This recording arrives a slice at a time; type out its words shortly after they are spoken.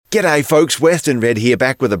G'day folks, Western Red here,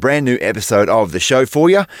 back with a brand new episode of the show for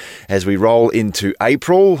you as we roll into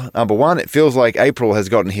April. Number one, it feels like April has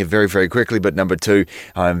gotten here very, very quickly, but number two,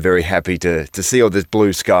 I'm very happy to see all this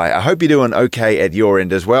blue sky. I hope you're doing okay at your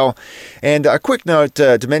end as well. And a quick note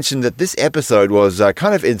to mention that this episode was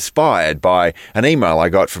kind of inspired by an email I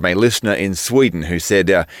got from a listener in Sweden who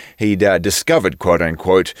said he'd discovered,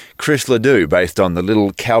 quote-unquote, Chris Ledoux based on the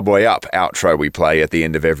little Cowboy Up outro we play at the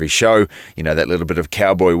end of every show. You know, that little bit of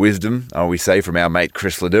cowboy wisdom, we say, from our mate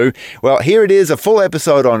Chris Ledoux. Well, here it is, a full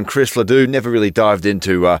episode on Chris Ledoux. Never really dived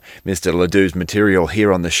into Mr. Ledoux's material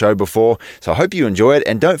here on the show before, so I hope you enjoy it.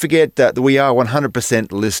 And don't forget that we are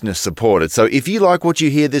 100% listener supported. So if you like what you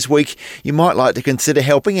hear this week, you might like to consider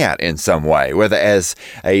helping out in some way, whether as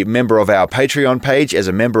a member of our Patreon page, as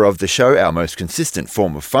a member of the show, our most consistent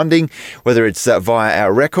form of funding, whether it's via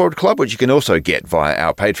our record club, which you can also get via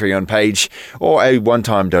our Patreon page, or a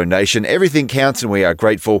one-time donation. Everything counts, and we are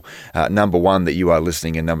grateful, number one, that you are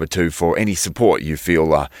listening, and number two, for any support you feel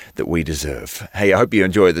that we deserve. Hey, I hope you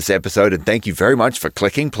enjoyed this episode, and thank you very much for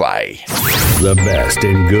clicking play. The best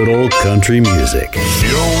in good old country music.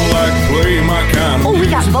 You don't like play my kind of Oh, we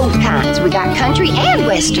got both kinds. We got country and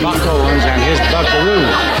western. Bucko runs on his buckaroo.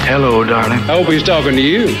 Hello, darling. I hope he's talking to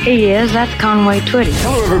you. He is. That's Conway Twitty.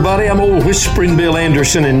 Hello, everybody. I'm old Whispering Bill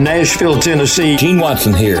Anderson in Nashville, Tennessee. Gene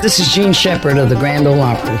Watson here. This is Gene Shepard of the Grand Ole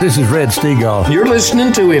Opry. This is Red Steagall. You're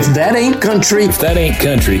listening to If That Ain't Country. If that ain't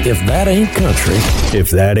country. If that ain't country.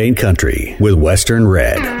 If That Ain't Country with Western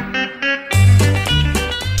Red.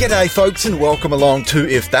 G'day folks, and welcome along to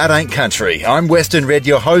If That Ain't Country. I'm Western Red,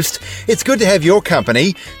 your host. It's good to have your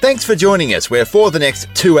company. Thanks for joining us, where for the next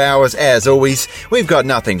 2 hours, as always, we've got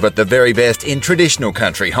nothing but the very best in traditional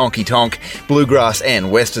country, honky-tonk, bluegrass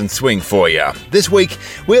and western swing for you. This week,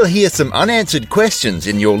 we'll hear some unanswered questions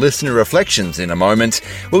in your listener reflections in a moment.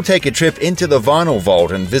 We'll take a trip into the vinyl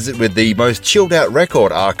vault and visit with the most chilled-out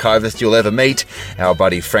record archivist you'll ever meet, our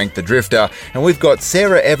buddy Frank the Drifter, and we've got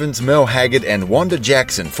Sarah Evans, Merle Haggard and Wanda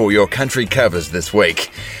Jackson for your country covers this week.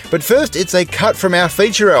 But first, it's a cut from our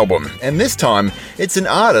feature album, and this time, it's an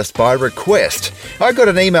artist by request. I got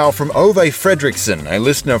an email from Ove Fredriksson, a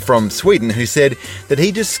listener from Sweden, who said that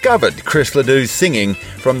he discovered Chris Ledoux's singing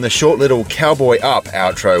from the short little Cowboy Up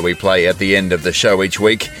outro we play at the end of the show each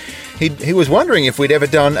week. He was wondering if we'd ever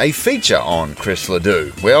done a feature on Chris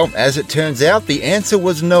Ledoux. Well, as it turns out, the answer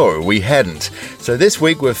was no, we hadn't. So this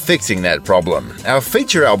week we're fixing that problem. Our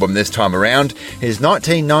feature album this time around is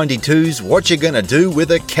 1992's What You Gonna Do With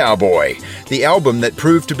a Cowboy, the album that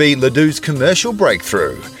proved to be Ledoux's commercial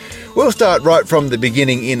breakthrough. We'll start right from the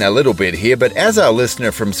beginning in a little bit here, but as our listener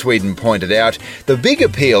from Sweden pointed out, the big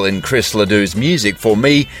appeal in Chris Ledoux's music for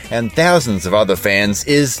me and thousands of other fans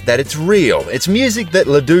is that it's real. It's music that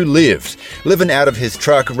Ledoux lived, living out of his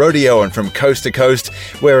truck, rodeoing from coast to coast,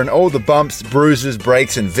 wearing all the bumps, bruises,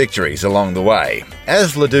 breaks and victories along the way.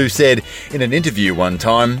 As Ledoux said in an interview one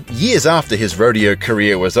time, years after his rodeo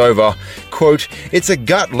career was over, quote, "It's a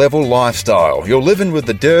gut-level lifestyle. You're living with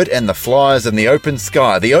the dirt and the flies and the open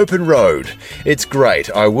sky, the open road. It's great.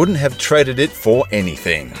 I wouldn't have traded it for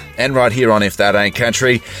anything." And right here on If That Ain't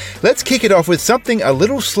Country, let's kick it off with something a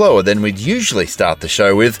little slower than we'd usually start the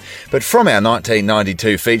show with, but from our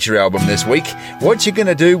 1992 feature album this week, What You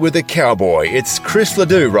Gonna Do With a Cowboy? It's Chris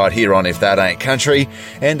Ledoux right here on If That Ain't Country,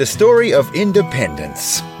 and a story of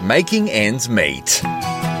independence, making ends meet.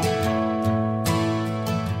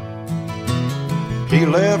 He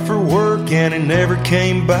left for work and he never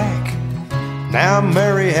came back. Now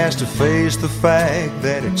Mary has to face the fact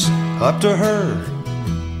that it's up to her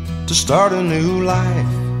to start a new life.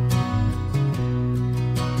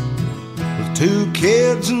 With 2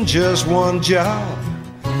 kids and just 1 job,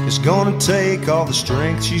 it's gonna take all the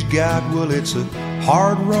strength she's got. Well, it's a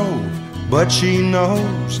hard road, but she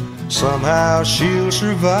knows somehow she'll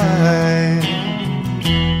survive.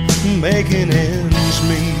 Making ends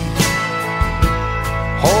meet,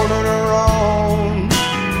 holding her own,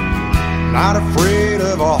 not afraid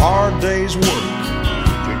of a hard day's work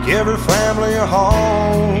to give her family a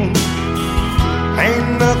home.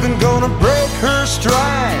 Ain't nothing gonna break her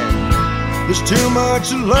stride. There's too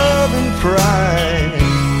much love and pride.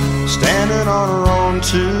 Standing on her own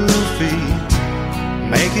 2 feet,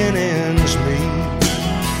 making ends meet.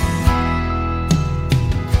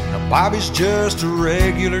 Now Bobby's just a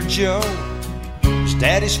regular Joe. His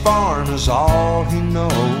daddy's farm is all he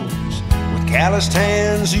knows. With calloused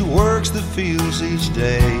hands he works the fields each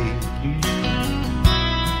day.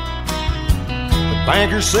 The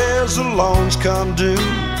banker says the loans come due,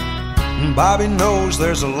 and Bobby knows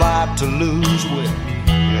there's a lot to lose. Well,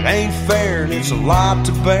 it ain't fair and it's a lot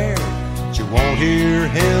to bear, but you won't hear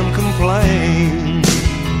him complain.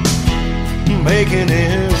 making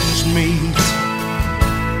ends meet,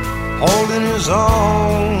 holding his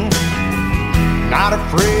own, not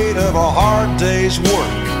afraid of a hard day's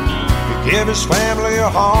work to give his family a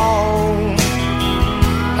home.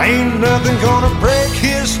 Ain't nothing gonna break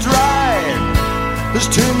his stride, there's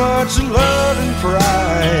too much love and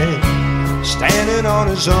pride, standing on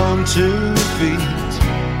his own 2 feet,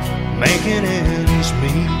 making ends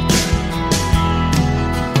meet.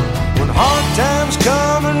 When hard times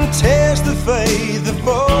come and test the faith of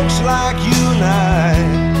folks like you and I,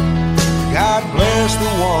 God bless the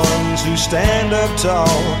ones who stand up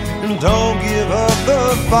tall and don't give up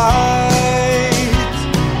the fight.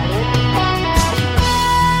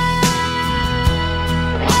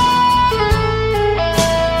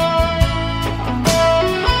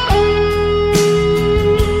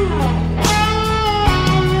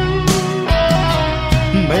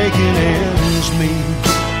 Making ends meet,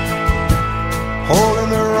 holding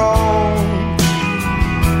their own,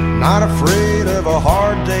 not afraid of a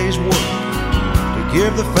hard day's work to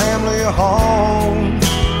give the family a home.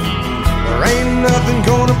 There ain't nothing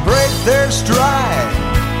gonna break their stride,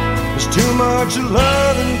 there's too much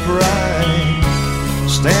love and pride,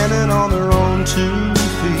 standing on their own 2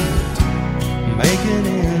 feet, making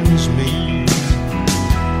ends meet,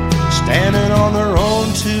 standing on their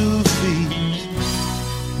own 2 feet,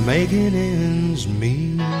 making ends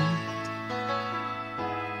meet.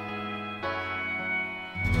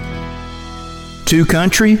 Too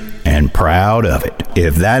country and proud of it.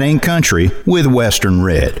 If that ain't country with Western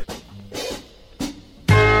Red.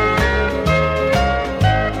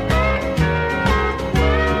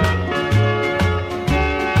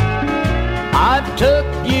 I've took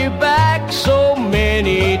you back so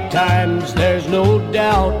many times, there's no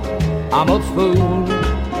doubt I'm a fool.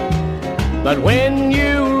 But when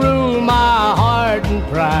you rule my heart and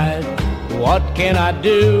pride, what can I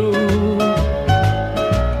do?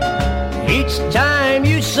 Each time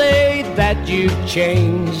you say that you've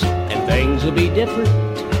changed and things will be different,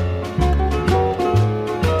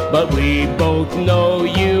 but we both know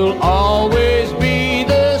you'll always be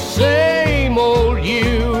the same old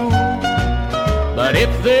you. But if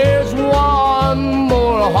there's one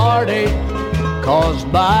more heartache caused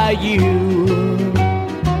by you,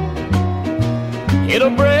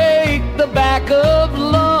 it'll break the back of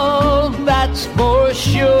love, that's for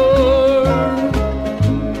sure.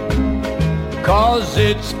 'Cause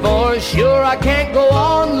it's for sure I can't go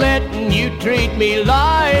on letting you treat me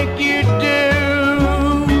like you do.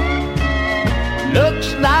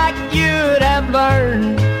 Looks like you'd have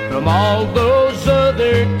learned from all those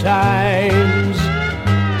other times.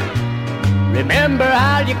 Remember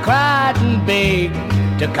how you cried and begged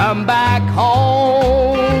to come back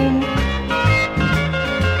home.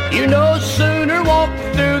 You no sooner walk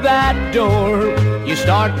through that door, you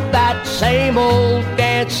start that same old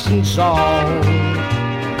dancing song.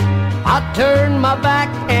 I turn my back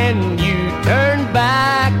and you turn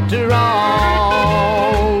back to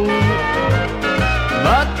wrong.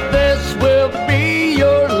 But this will be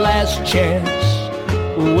your last chance,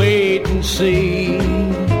 wait and see.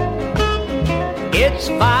 It's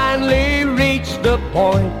finally reached the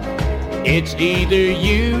point, it's either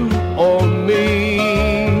you or me.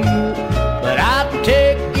 But I'll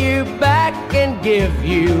take you back and give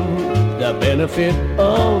you the benefit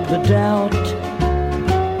of the doubt.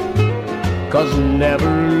 'Cause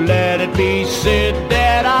never let it be said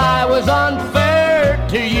that I was unfair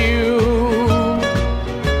to you.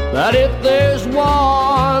 But if there's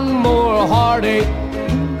one more heartache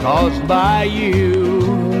caused by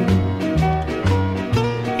you,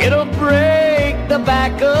 it'll break the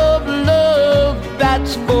back of love,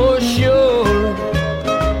 that's for sure.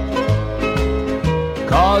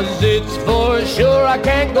 'Cause it's for sure I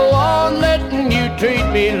can't go on letting you treat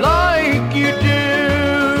me like you do.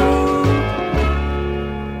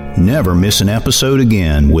 Never miss an episode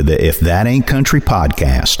again with the If That Ain't Country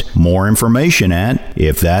podcast. More information at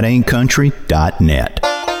ifthataintcountry.net.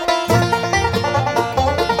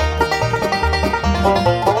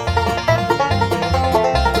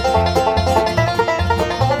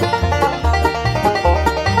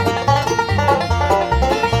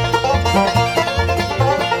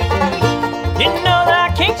 Didn't know that I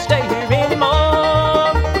can't stay here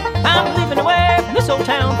anymore. I'm leaving away from this old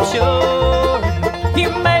town for sure. You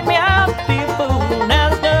made me out to be a fool. Now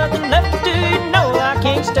there's nothing left to do. You know I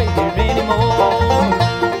can't stay here anymore.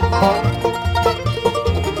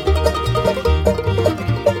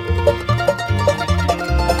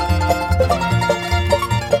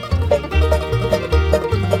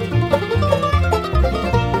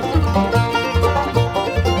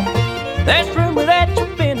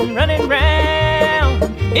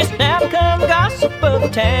 It's now become gossip of the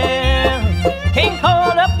town. Can't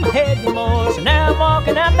hold up my head anymore, so now I'm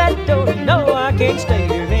walking out that door. You know I can't stay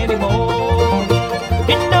here anymore.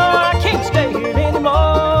 You know I can't stay here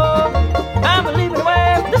anymore. I'm leaving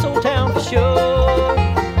away from this old town for sure.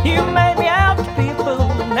 You made me out to be a fool,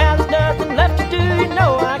 and now there's nothing left to do. You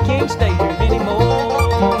know I can't stay here anymore.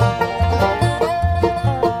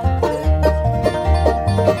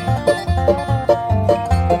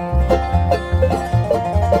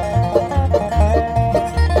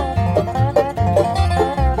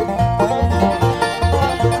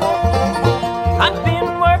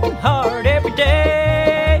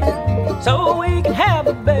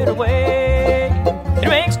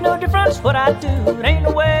 What I do, it ain't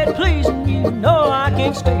no way to pleasing you. No, I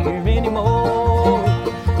can't stay here anymore.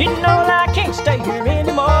 You know that I can't stay here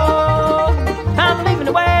anymore. I'm leaving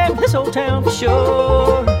away from this old town for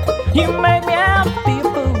sure. You made me out to be a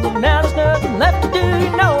fool, now there's nothing left to do.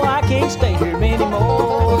 You know I can't stay here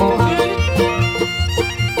anymore.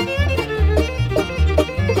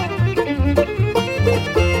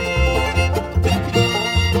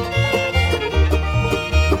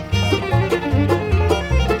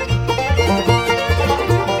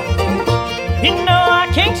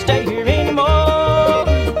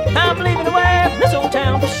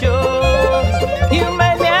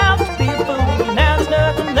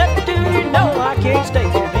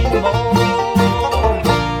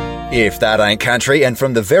 If that ain't country, and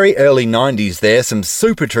from the very early 90s there, some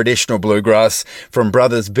super traditional bluegrass from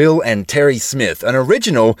brothers Bill and Terry Smith. An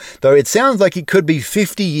original, though it sounds like it could be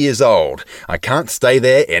 50 years old. I can't stay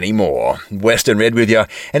there anymore. Western Red with you,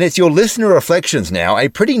 and it's your listener reflections now, a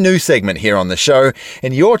pretty new segment here on the show,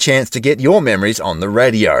 and your chance to get your memories on the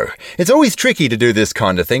radio. It's always tricky to do this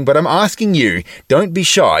kind of thing, but I'm asking you, don't be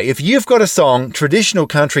shy. If you've got a song, traditional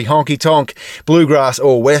country honky-tonk, bluegrass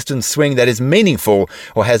or western swing that is meaningful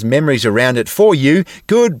or has memories around it for you,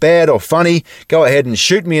 good, bad or funny, go ahead and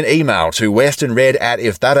shoot me an email to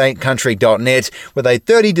westernred@ifthataintcountry.net with a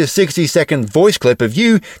 30 to 60 second voice clip of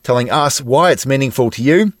you telling us why it's meaningful to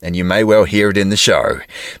you, and you may well hear it in the show.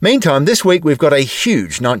 Meantime, this week we've got a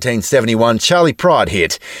huge 1971 Charley Pride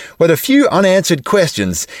hit with a few unanswered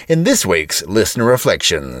questions in this week's Listener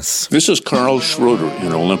Reflections. This is Carl Schroeder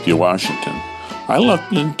in Olympia, Washington. I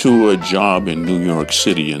lucked into a job in New York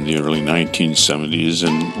City in the early 1970s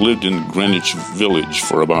and lived in Greenwich Village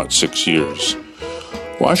for about 6 years.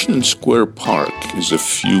 Washington Square Park is a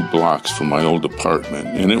few blocks from my old apartment,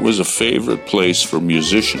 and it was a favorite place for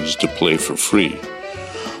musicians to play for free.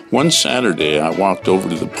 One Saturday, I walked over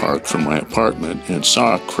to the park from my apartment and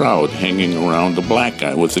saw a crowd hanging around a black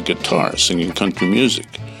guy with a guitar singing country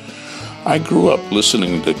music. I grew up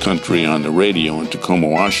listening to country on the radio in Tacoma,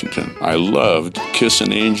 Washington. I loved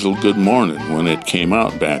Kissin' Angel Good Morning when it came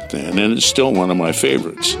out back then, and it's still one of my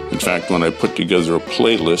favorites. In fact, when I put together a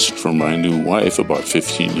playlist for my new wife about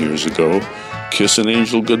 15 years ago, Kissin'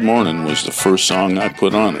 Angel Good Morning was the first song I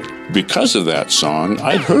put on it. Because of that song,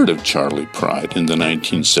 I'd heard of Charley Pride in the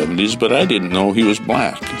 1970s, but I didn't know he was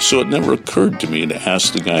black, so it never occurred to me to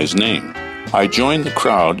ask the guy's name. I joined the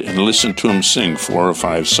crowd and listened to him sing 4 or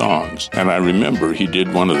 5 songs, and I remember he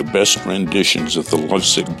did one of the best renditions of the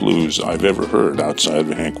Lovesick Blues I've ever heard outside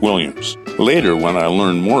of Hank Williams. Later, when I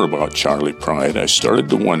learned more about Charley Pride, I started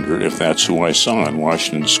to wonder if that's who I saw in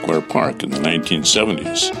Washington Square Park in the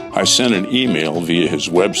 1970s. I sent an email via his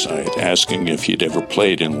website asking if he'd ever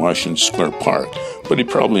played in Washington Square Park, but he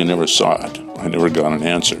probably never saw it. I never got an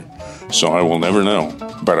answer, so I will never know.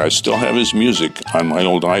 But I still have his music on my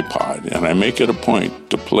old iPod, and I make it a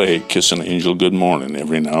point to play Kissin' Angel Good Morning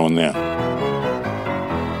every now and then.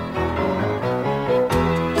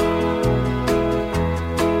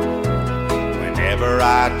 Whenever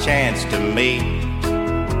I chance to meet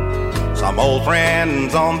some old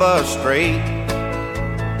friends on the street,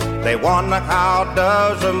 they wonder how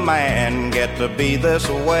does a man get to be this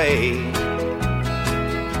way.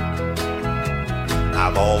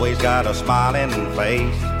 I've always got a smiling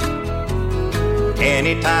face,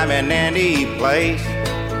 anytime and any place.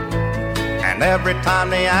 And every time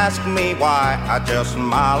they ask me why, I just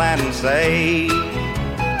smile and say,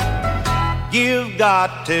 you've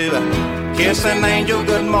got to kiss an angel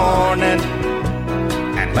good morning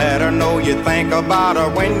and let her know you think about her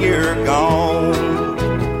when you're gone.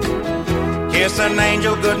 Kiss an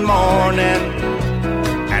angel good morning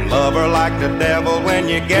and love her like the devil when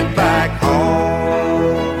you get back home.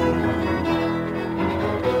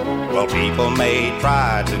 Well, people may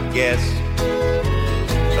try to guess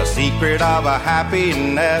the secret of a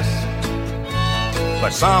happiness,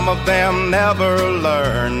 but some of them never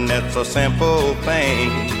learn it's a simple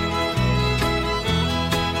thing.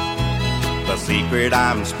 The secret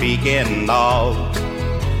I'm speaking of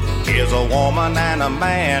is a woman and a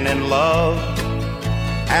man in love.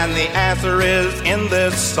 And the answer is in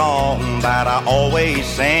this song that I always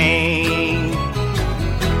sing.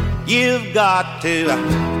 You've got to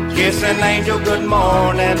kiss an angel good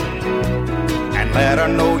morning and let her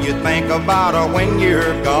know you think about her when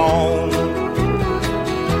you're gone.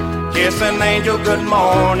 Kiss an angel good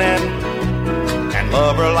morning and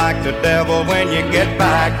love her like the devil when you get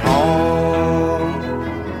back home.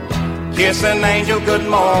 Kiss an angel good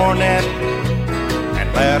morning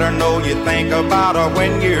and let her know you think about her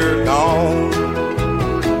when you're gone.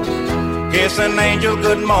 Kiss an angel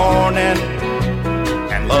good morning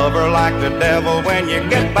and love her like the devil when you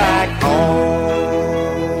get back home.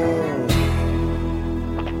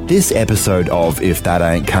 This episode of If That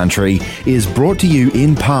Ain't Country is brought to you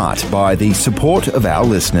in part by the support of our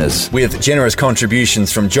listeners. With generous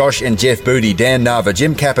contributions from Josh and Jeff Booty, Dan Nava,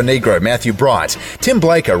 Jim Caponegro, Matthew Bright, Tim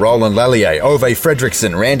Blaker, Roland Lallier, Ove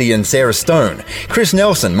Fredrickson, Randy and Sarah Stone, Chris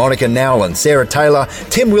Nelson, Monica Nowlin, Sarah Taylor,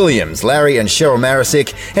 Tim Williams, Larry and Cheryl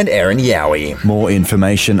Marisick, and Aaron Yowie. More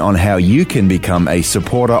information on how you can become a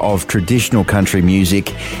supporter of traditional country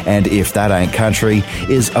music and If That Ain't Country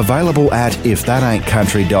is available at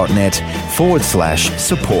ifthataincountry.net/support.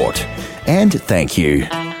 And thank you.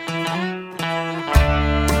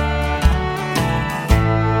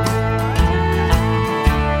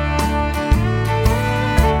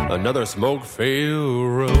 Another smoke-filled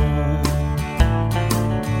room,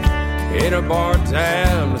 ain't a bar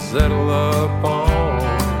time to settle up on,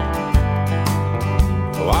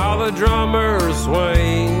 while the drummer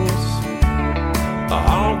swings a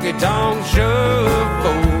honky-tonk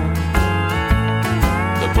shuffle.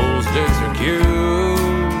 The bullsticks are cute,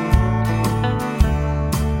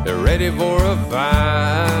 they're ready for a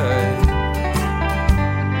fight.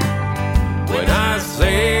 When I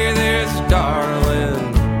say this,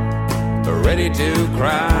 darling, ready to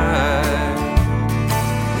cry.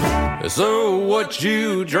 So what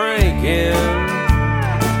you drinking?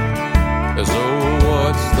 So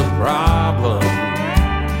what's the problem?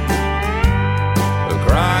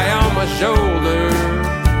 Cry on my shoulder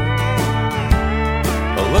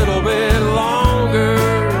a little bit longer.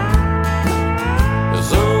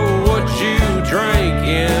 So what you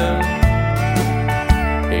drinking?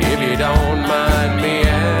 If you don't mind me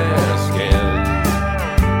asking,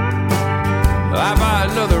 I buy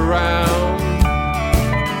another round.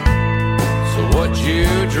 So what you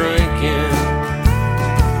drinking?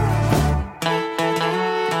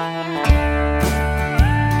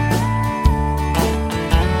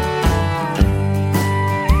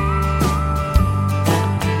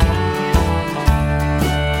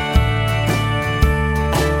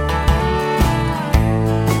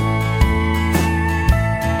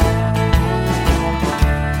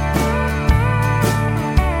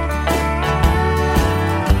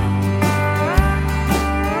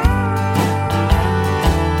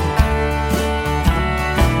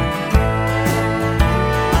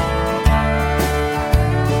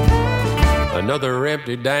 Another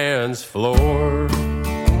empty dance floor,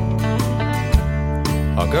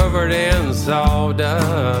 covered in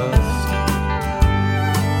sawdust,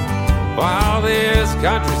 while this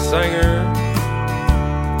country singer,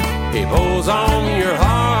 he pulls on your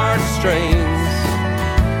heartstrings.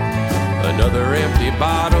 Another empty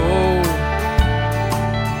bottle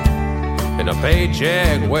and a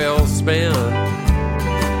paycheck well spent.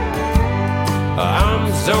 I'm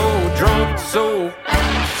so drunk, so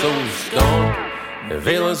stoned,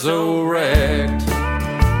 feeling so wrecked.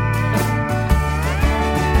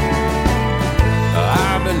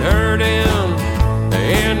 I've been hurting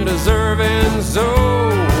and deserving so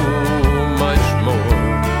much more.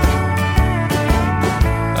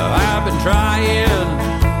 I've been trying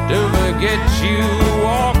to forget you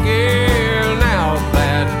walking out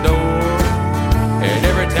that door, and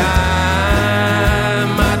every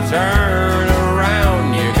time I turn around,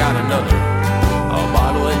 you got another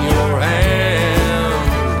bottle in your hand.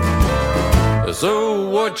 So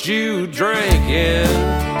what you drinking?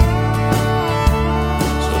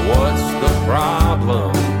 So what's the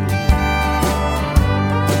problem?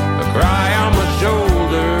 A cry on my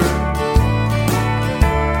shoulder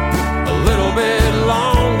a little bit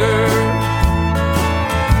longer.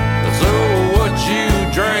 So what you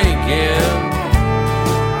drinking?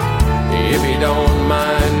 If you don't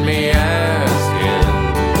mind me asking,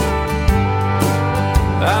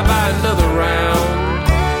 I'll buy another round.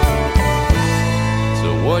 So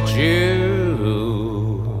what you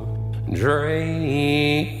drinking?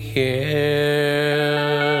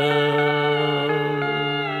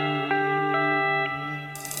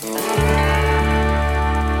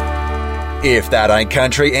 If That Ain't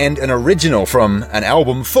Country, and an original from an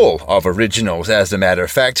album full of originals, as a matter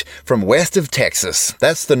of fact, from west of Texas.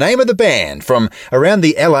 That's the name of the band. From around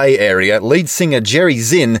the LA area, lead singer Jerry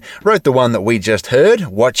Zinn wrote the one that we just heard,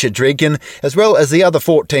 What You Drinkin', as well as the other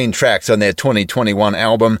 14 tracks on their 2021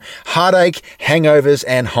 album, Heartache, Hangovers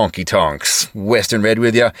and Honky Tonks. Western Red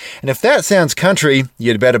with you. And if that sounds country,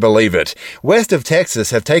 you'd better believe it. West of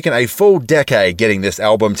Texas have taken a full decade getting this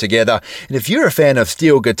album together, and if you're a fan of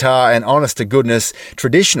steel guitar and honest-to-goodness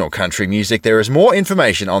traditional country music, there is more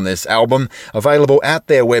information on this album available at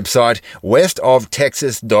their website,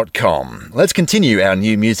 westoftexas.com. Let's continue our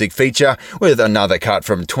new music feature with another cut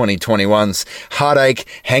from 2021's Heartache,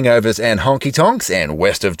 Hangovers and Honky Tonks and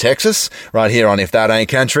West of Texas, right here on If That Ain't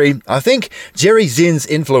Country. I think Jerry Zinn's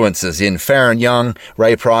influences in Farron Young,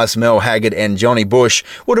 Ray Price, Mel Haggard and Johnny Bush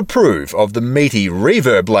would approve of the meaty,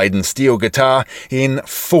 reverb-laden steel guitar in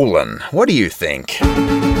Foolin'. What do you think?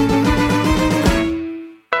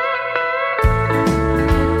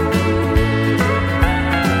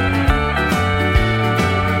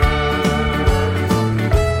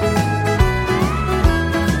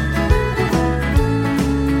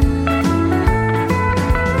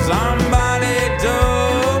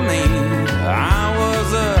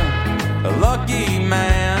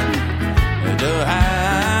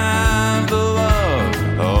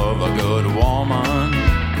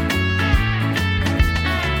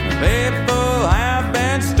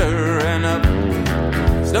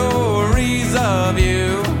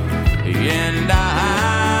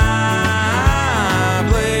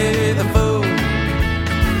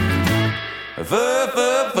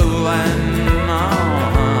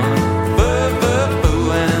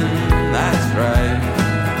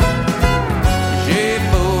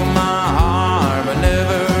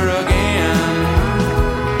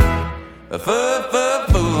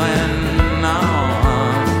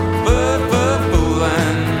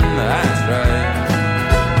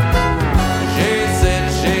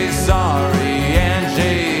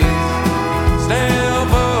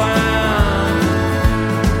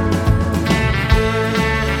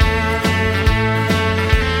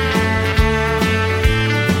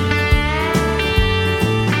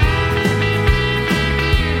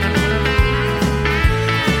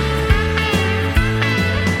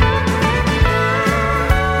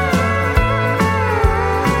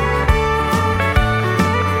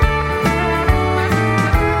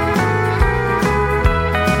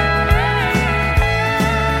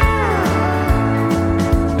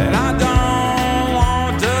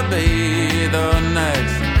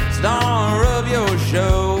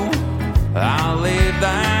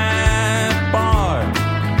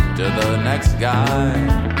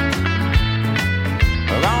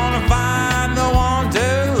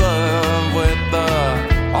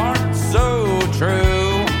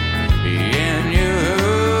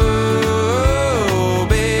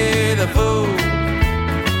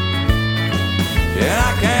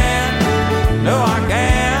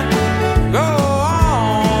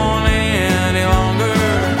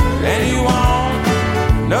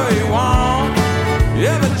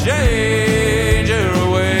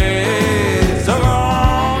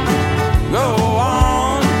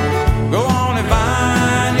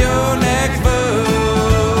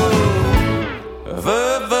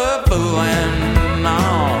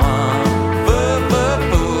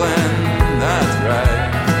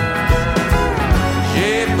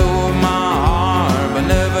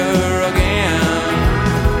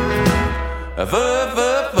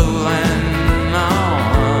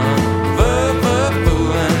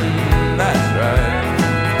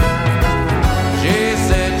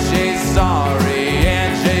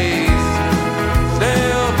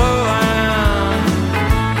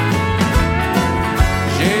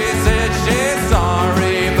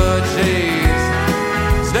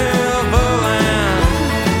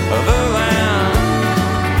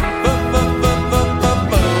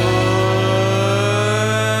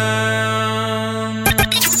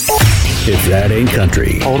 That Ain't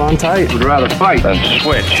Country. Hold on tight. Would rather fight than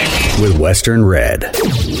switch. With Western Red.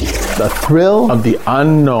 The thrill of the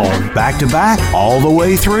unknown. Back to back, all the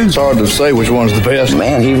way through. It's hard to say which one's the best.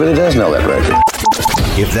 Man, he really does know that record.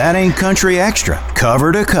 If That Ain't Country Extra,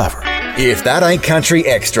 cover to cover. If That Ain't Country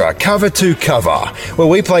Extra, cover to cover, where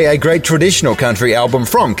we play a great traditional country album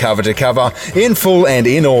from cover to cover, in full and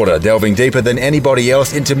in order, delving deeper than anybody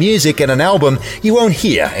else into music and an album you won't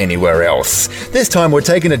hear anywhere else. This time we're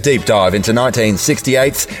taking a deep dive into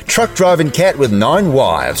 1968's Truck Driving Cat with 9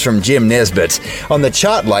 Wives from Jim Nesbitt. On the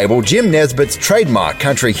chart label, Jim Nesbitt's trademark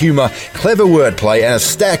country humour, clever wordplay and a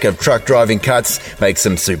stack of truck driving cuts make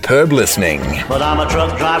some superb listening. But I'm a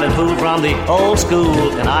truck driving fool from the old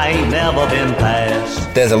school, and I ain't never never been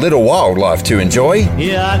passed. There's a little wildlife to enjoy.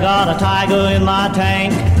 Yeah, I got a tiger in my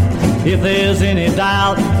tank. If there's any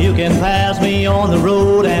doubt, you can pass me on the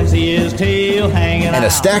road and see his tail hanging out. And a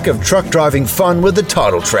stack of truck driving fun with the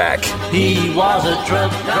title track. He was a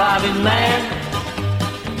truck driving man.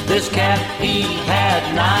 This cat, he had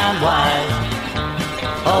 9 wives.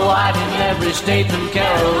 A wife in every state from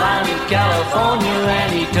Carolina to California,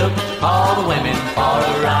 and he took all the women for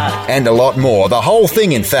a ride. And a lot more. The whole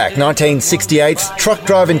thing, in fact. 1968's Truck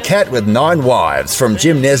Driving Cat with 9 Wives from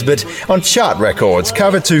Jim Nesbitt on Chart Records,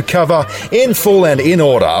 cover to cover, in full and in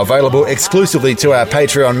order. Available exclusively to our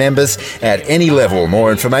Patreon members at any level.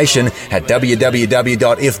 More information at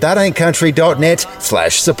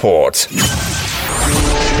www.ifthataintcountry.net/support.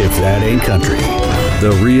 If That Ain't Country.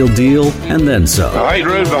 The real deal and then some. I hate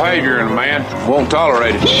rude behavior in a man. Won't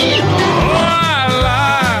tolerate it.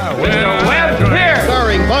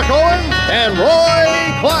 Starring Buck Owens and Roy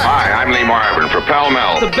Clark. Hi, I'm Lee Marvin for Pall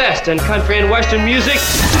Mall. The best in country and western music.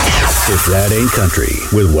 If That Ain't Country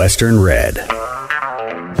with Western Red.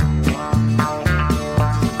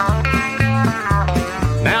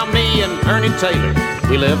 Now me and Ernie Taylor,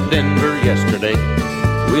 we left Denver yesterday.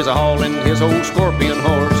 We was hauling his old Scorpion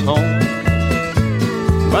horse home.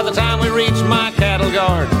 By the time we reached my cattle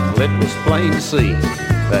guard, well, it was plain to see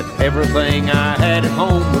that everything I had at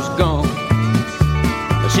home was gone.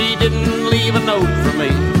 She didn't leave a note for me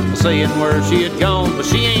saying where she had gone, but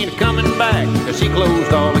she ain't coming back because she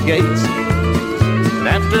closed all the gates. And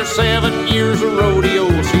after 7 years of rodeo,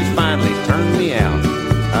 she's finally turned me out.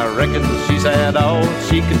 I reckon she's had all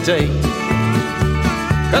she could take.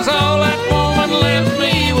 Cause all that woman left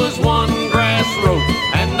me was one grass rope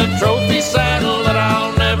and a trophy saddle that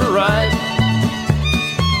I'll never ride.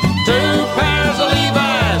 2 pairs of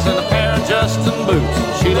Levi's and a pair of Justin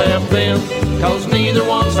boots. She left them cause neither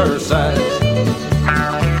one's her size.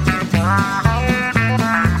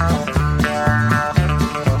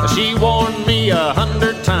 She warned me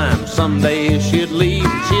 100 times someday she'd leave.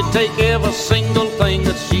 She'd take every single thing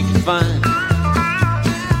that she could find.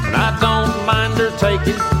 And I don't mind her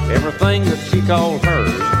taking everything that she called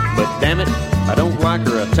hers, but damn it, I don't like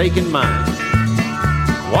her taking mine.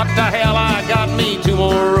 What the hell, I got me 2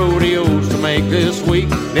 more rodeos to make this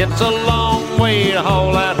week. It's a long way to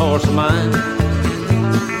haul that horse of mine.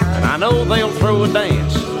 And I know they'll throw a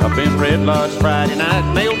dance up in Red Lodge Friday night,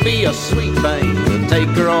 and there'll be a sweet thing to take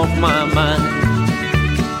her off my mind.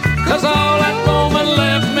 Cause all that woman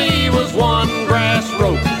left me was one grass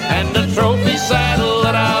rope and a trophy saddle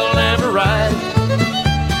that I'll never ride.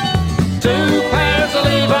 2 pairs of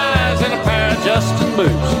Levi's and a pair of Justin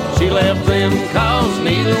boots. She left them cause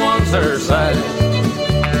neither one's her size.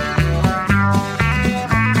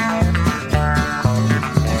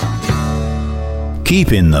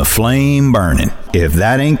 Keeping the flame burning. If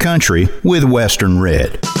That Ain't Country with Western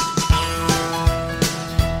Red.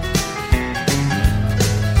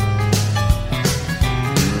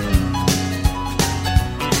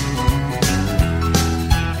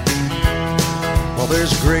 Well,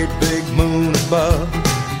 there's a great big moon above,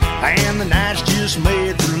 and the night's just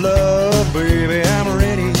made for love. Baby, I'm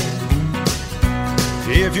ready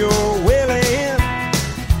if you're willing.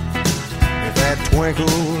 If that twinkle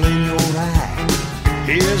in your eye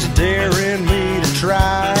is daring me to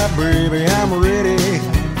try, baby, I'm ready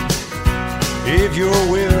if you're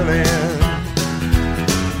willing.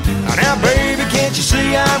 Now, baby, can't you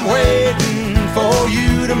see I'm waiting for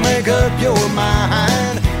you to make up your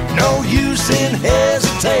mind? No use in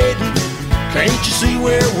hesitating. Can't you see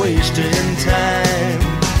we're wasting time?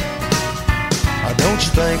 Don't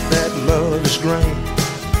you think that love is great?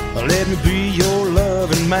 Let me be your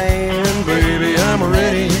loving man, baby, I'm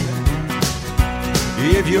ready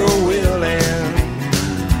if you're willing.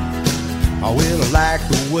 I will like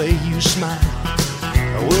the way you smile.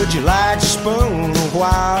 Would you like to spoon a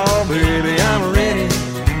while, baby, I'm ready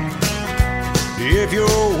if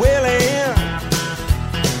you're willing.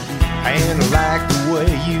 And I like the way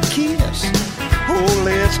you kiss. Oh,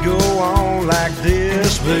 let's go on like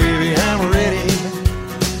this, baby, I'm ready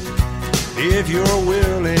if you're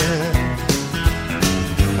willing.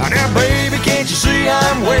 Now, baby, can't you see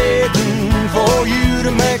I'm waiting for you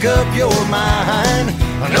to make up your mind?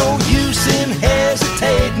 No use in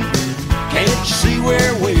hesitating. Can't you see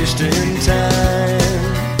we're wasting time?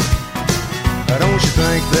 Don't you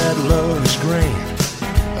think that love is grand?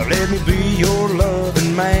 Let me be your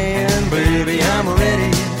loving man, baby, I'm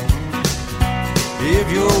ready if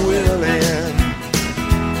you're willing.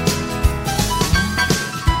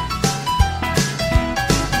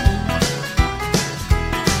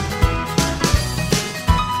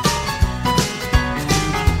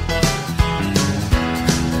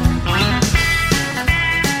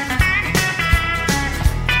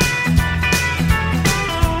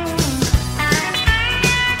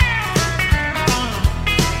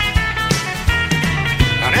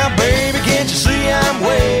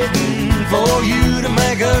 for you to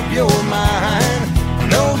make up your mind.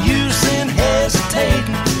 No use in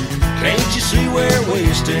hesitating. Can't you see we're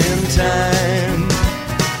wasting time?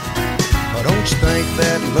 Don't you think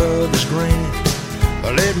that love is grand?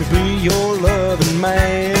 Let me be your loving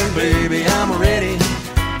man. Baby, I'm ready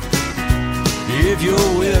if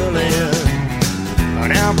you're willing.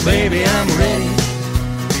 Now, baby, I'm ready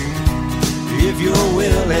if you're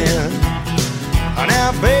willing.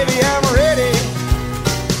 Now, baby, I'm ready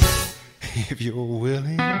if you're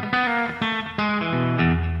willing.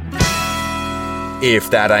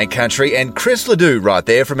 If That Ain't Country, and Chris Ledoux right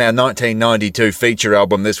there from our 1992 feature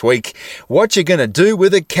album this week. What You Gonna Do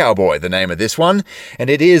With a Cowboy, the name of this one, and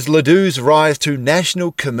it is Ledoux's rise to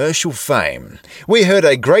national commercial fame. We heard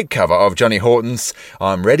a great cover of Johnny Horton's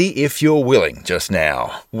I'm Ready If You're Willing just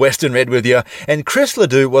now. Western Red with you, and Chris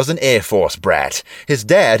Ledoux was an Air Force brat. His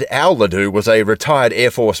dad, Al Ledoux, was a retired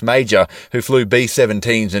Air Force major who flew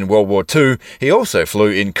B-17s in World War II. He also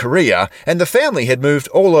flew in Korea, and the family had moved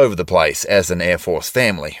all over the place as an Air Force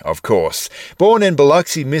family, of course. Born in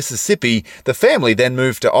Biloxi, Mississippi, the family then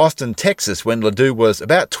moved to Austin, Texas when Ledoux was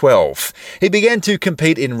about 12. He began to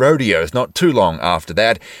compete in rodeos not too long after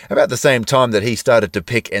that, about the same time that he started to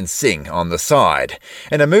pick and sing on the side.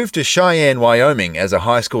 And a move to Cheyenne, Wyoming as a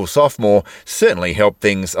high school sophomore certainly helped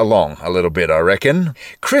things along a little bit, I reckon.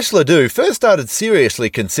 Chris Ledoux first started seriously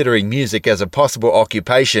considering music as a possible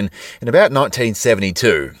occupation in about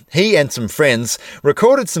 1972. He and some friends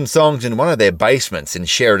recorded some songs in one of their basements in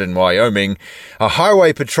Sheridan, Wyoming. A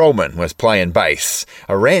highway patrolman was playing bass,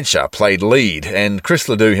 a rancher played lead, and Chris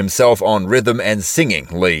Ledoux himself on rhythm and singing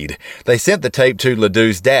lead. They sent the tape to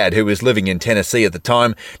Ledoux's dad, who was living in Tennessee at the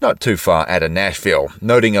time, not too far out of Nashville,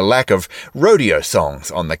 noting a lack of rodeo songs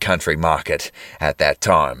on the country market at that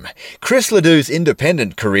time. Chris Ledoux's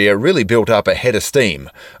independent career really built up a head of steam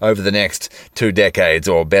over the next 2 decades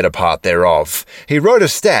or better part thereof. He wrote a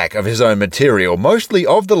stack of his own material, mostly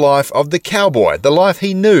of the life of the cowboy, the life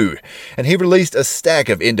he knew, and he released a stack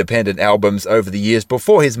of independent albums over the years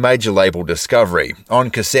before his major label Discovery, on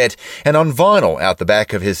cassette and on vinyl out the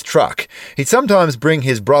back of his truck. He'd sometimes bring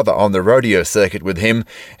his brother on the rodeo circuit with him,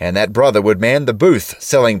 and that brother would man the booth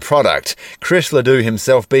selling product, Chris Ledoux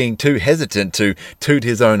himself being too hesitant to toot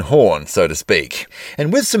his own horn, so to speak.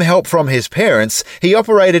 And with some help from his parents, he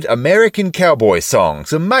operated American Cowboy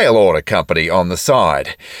Songs, a mail order company on the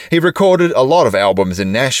side. He recorded a lot of albums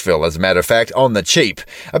in Nashville, as a matter of fact, on the cheap,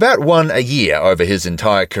 about one a year over his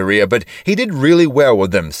entire career, but he did really well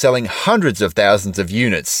with them, selling hundreds of thousands of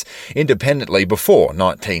units independently before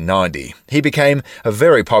 1990. He became a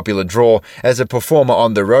very popular draw as a performer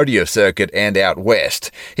on the rodeo circuit and out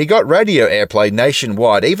west. He got radio airplay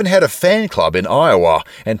nationwide, even had a fan club in Iowa,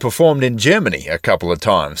 and performed in Germany a couple of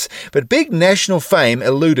times. But big national fame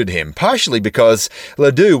eluded him, partially because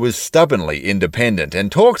Ledoux was stubbornly independent,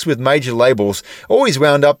 and talks with major labels always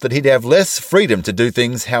wound up that he'd have less freedom to do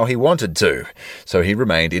things how he wanted to, so he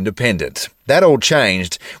remained independent. That all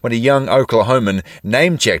changed when a young Oklahoman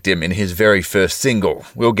name-checked him in his very first single.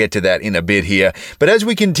 We'll get to that in a bit here, but as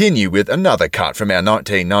we continue with another cut from our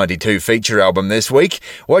 1992 feature album this week,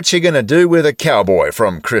 What You Gonna Do With a Cowboy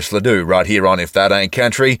from Chris Ledoux right here on If That Ain't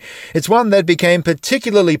Country. It's one that became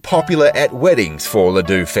particularly popular at weddings for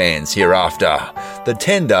Ledoux fans hereafter. The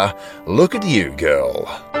tender Look at You, Girl.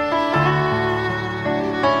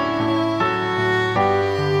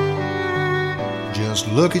 Just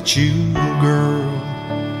look at you, girl,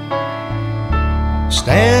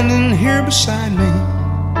 standing here beside me,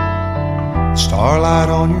 starlight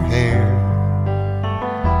on your hair,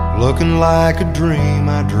 looking like a dream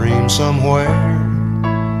I dreamed somewhere.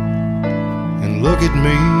 And look at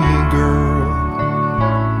me, girl,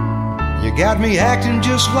 you got me acting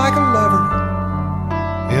just like a lover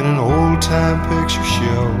in an old-time picture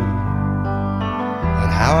show.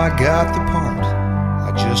 And how I got the part,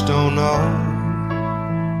 I just don't know.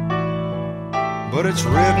 But it's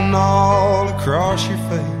written all across your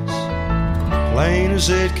face, plain as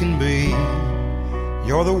it can be.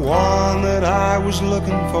 You're the one that I was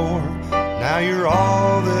looking for, now you're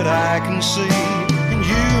all that I can see. And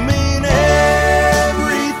you mean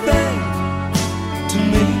everything to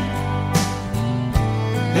me,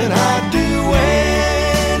 and I'd do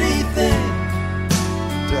anything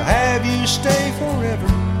to have you stay forever.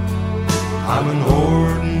 I'm an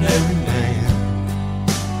ordinary man,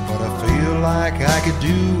 but I feel like I could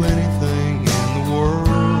do anything in the world.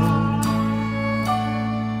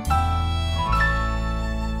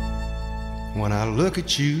 When I look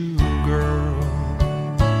at you, girl,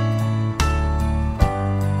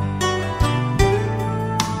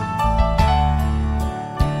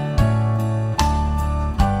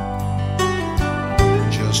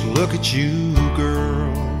 just look at at you,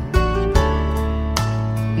 girl,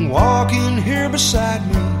 walking here beside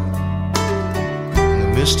me in the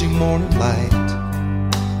misty morning light.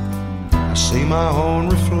 I see my own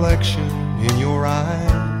reflection in your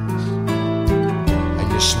eyes,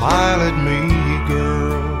 and you smile at me,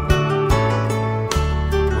 girl,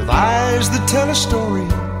 with eyes that tell a story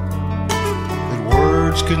that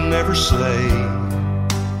words could never say,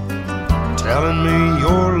 telling me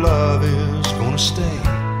your love is gonna stay.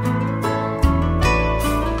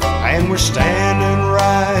 And we're standing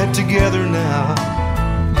right together now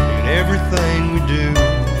in everything we do.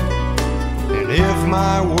 And if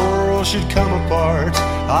my world should come apart,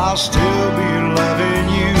 I'll still be loving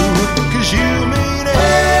you, 'cause you mean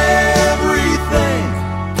everything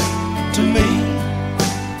to me,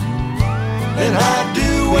 and I'd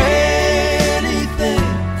do anything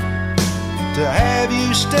to have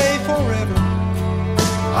you stay forever.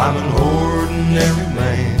 I'm an ordinary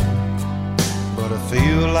man, but I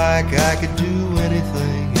feel like I could do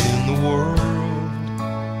anything in the world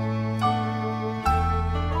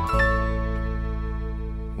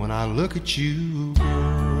when I look at you,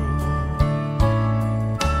 girl.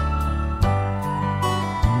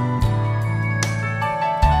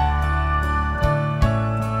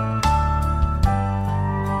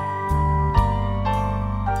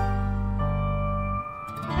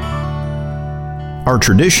 Our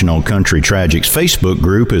Traditional Country Tragics Facebook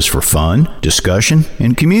group is for fun, discussion,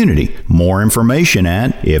 and community. More information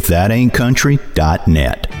at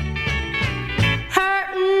ifthataintcountry.net.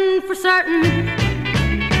 Hurtin' for certain,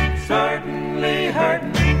 certainly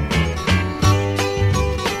hurtin'.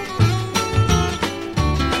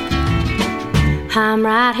 I'm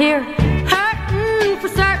right here, hurtin' for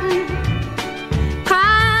certain,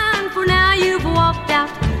 crying for now you've walked out,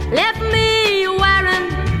 left me wearing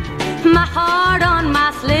my heart on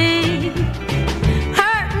my sleeve.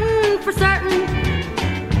 Hurtin' for certain,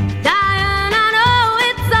 dying, I know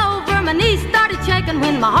it's over. My knees started shaking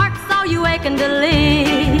when my heart saw you aching to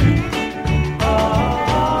leave.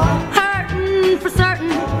 Hurtin' for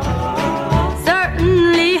certain,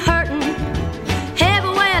 certainly hurtin'.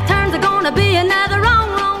 Every way I turn's gonna be another wrong,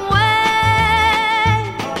 wrong way.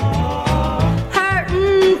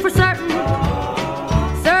 Hurtin' for certain,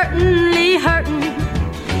 certainly hurtin'.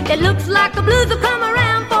 It looks like the blues will come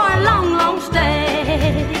around for a long, long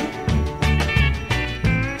stay.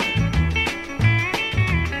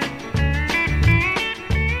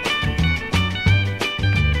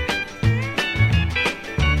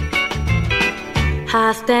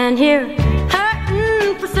 I stand here,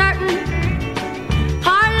 hurting for certain.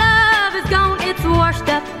 Our love is gone, it's washed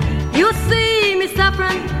up. You'll see me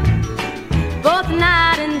suffering both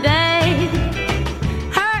night and day.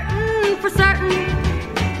 Hurting for certain,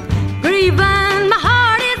 grieving, my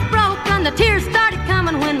heart is broken. The tears started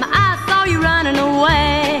coming when my eyes saw you running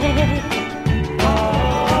away.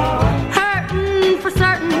 Hurting for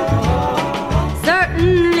certain,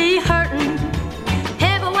 certainly hurting.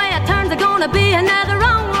 Every way I turn, there's gonna be another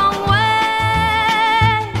wrong, wrong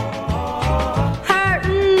way.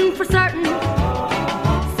 Hurting for certain,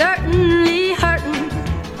 certainly hurting.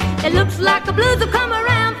 It looks like the blues will come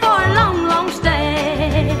around for a long, long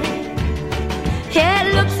stay. Yeah,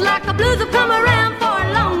 it looks like the blues will come around for a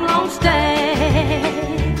long, long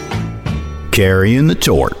stay. Carrying the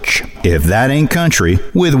torch. If That Ain't Country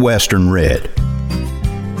with Western Red.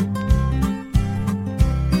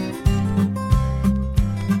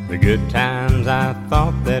 The good times I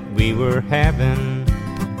thought that we were having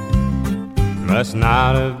must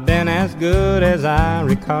not have been as good as I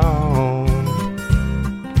recall.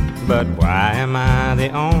 But why am I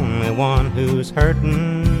the only one who's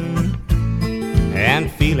hurting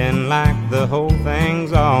and feeling like the whole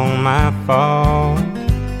thing's all my fault?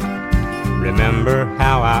 Remember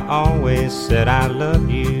how I always said I loved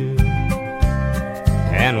you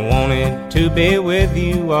and wanted to be with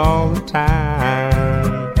you all the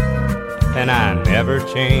time, and I never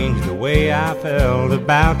changed the way I felt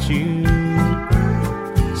about you.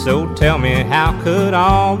 So tell me, how could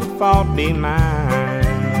all the fault be mine?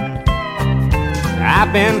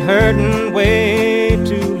 I've been hurting way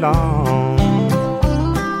too long.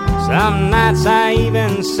 Some nights I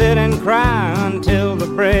even sit and cry until the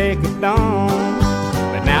break of dawn.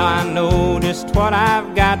 But now I know just what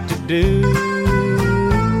I've got to do.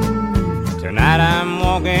 Tonight I'm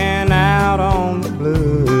walking out on the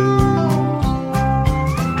blues.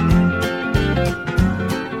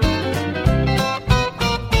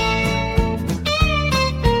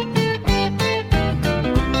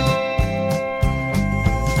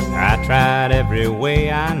 I tried every way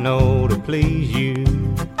I know to please you.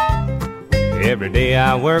 Every day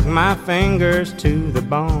I work my fingers to the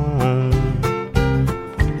bone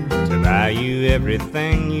to buy you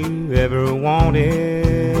everything you ever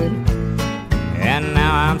wanted. And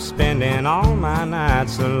now I'm spending all my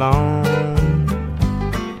nights alone.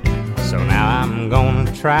 So now I'm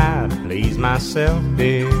gonna try to please myself,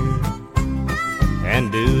 dear, and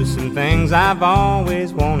do some things I've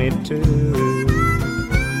always wanted to.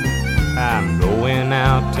 I'm going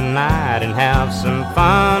out tonight and have some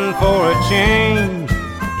fun for a change,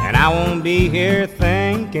 and I won't be here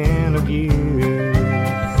thinking of you.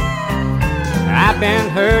 I've been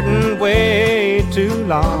hurting way too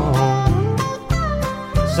long.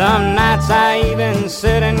 Some nights I even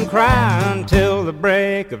sit and cry until the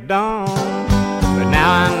break of dawn. But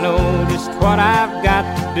now I know just what I've got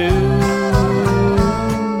to do.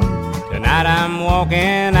 Tonight I'm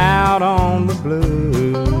walking out on the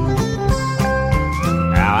blues.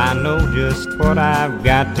 Now I know just what I've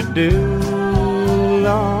got to do,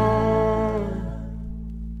 Lord.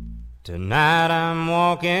 Tonight I'm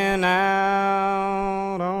walking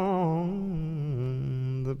out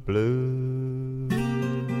on the blues.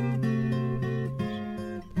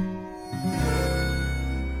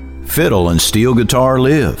 Fiddle and steel guitar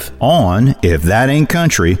live on If That Ain't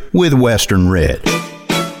Country with Western Red.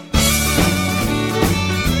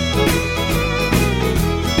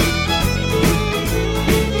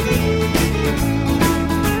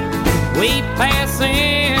 We pass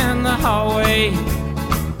in the hallway,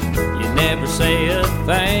 you never say a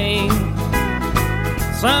thing.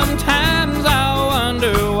 Sometimes I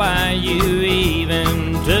wonder why you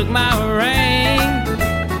even took my ring.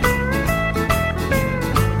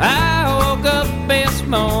 I woke up this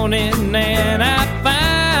morning and I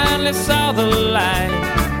finally saw the light.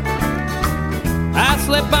 I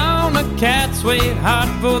slept on the couch, sweetheart,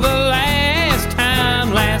 for the last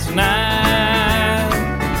time last night.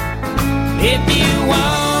 If you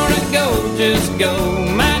wanna go, just go.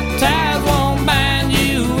 My ties won't bind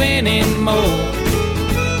you anymore.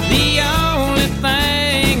 The only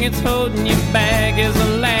thing that's holding you back is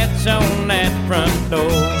a latch on that front door.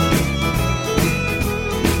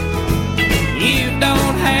 You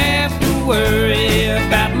don't have to worry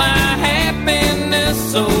about my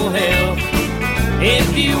happiness or health.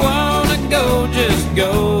 If you wanna go, just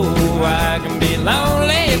go. I can be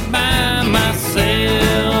lonely by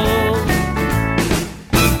myself.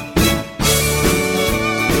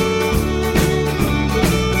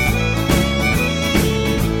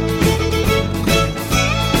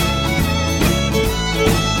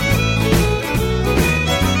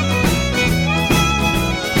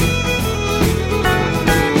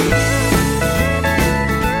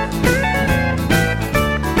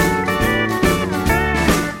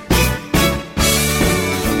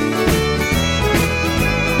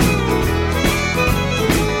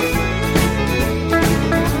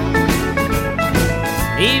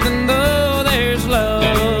 Even though there's love,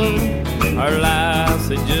 our lives,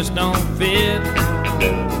 they just don't fit.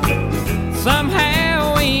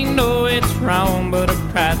 Somehow we know it's wrong, but our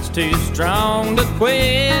pride's too strong to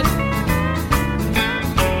quit.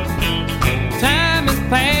 Time has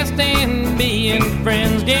passed and being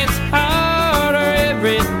friends gets harder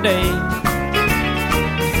every day.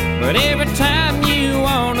 But every time you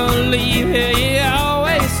wanna leave here, you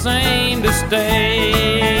always seem to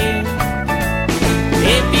stay.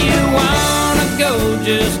 If you wanna go,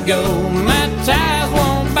 just go. My ties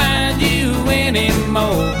won't bind you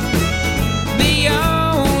anymore. The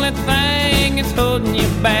only thing that's holding you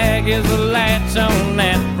back is a latch on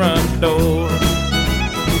that front door.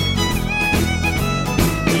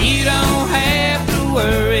 You don't have to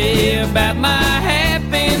worry about my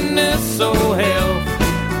happiness or health.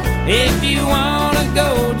 If you wanna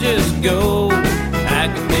go, just go. I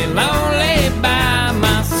can be lonely by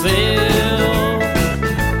myself.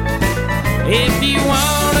 If you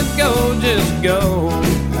wanna go, just go.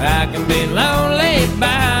 I can be lonely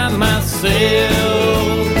by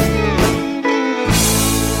myself.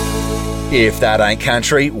 If That Ain't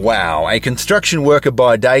Country, wow. A construction worker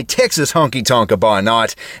by day, Texas honky-tonker by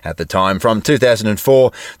night. At the time, from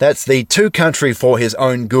 2004, that's the Two Country for His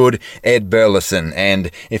Own Good, Ed Burleson.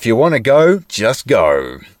 And if you want to go, just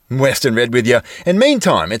go. Western Red with you. And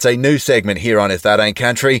meantime, it's a new segment here on If That Ain't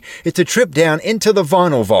Country. It's a trip down into the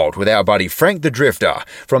vinyl vault with our buddy Frank the Drifter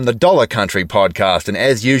from the Dollar Country podcast. And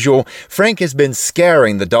as usual, Frank has been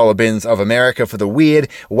scouring the dollar bins of America for the weird,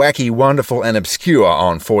 wacky, wonderful and obscure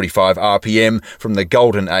on 45 RPM from the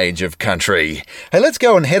golden age of country. Hey, let's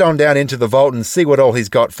go and head on down into the vault and see what all he's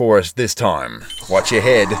got for us this time. Watch your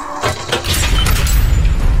head.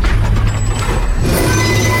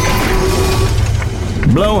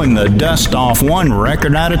 blowing the dust off one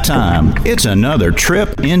record at a time. It's another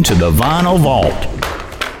trip into the Vinyl Vault.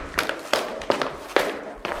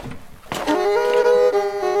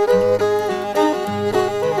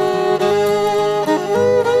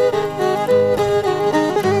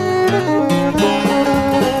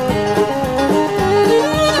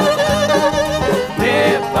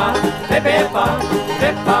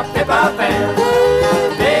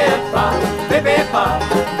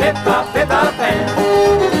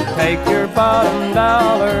 Take your bottom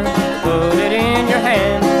dollar, put it in your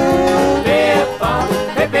hand. Bip-bop,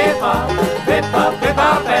 bip-bip-bop, bip-bop,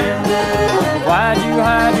 bip-bop, and why'd you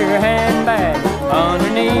hide your handbag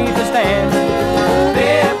underneath the stand?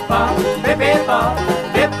 Bip-bop,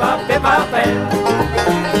 bip-bip-bop, bip-bop, bip-bop, and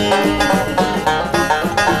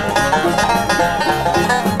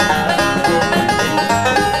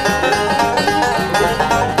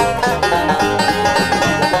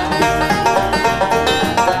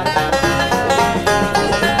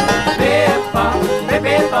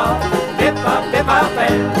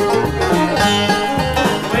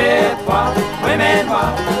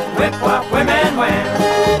whip-wop, women wham.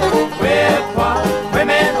 Whip-wop,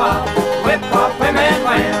 women whop. Whip-wop, women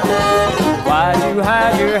wham. Why'd you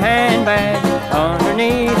hide your handbag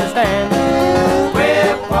underneath the stand?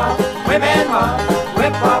 Whip-wop, women whop.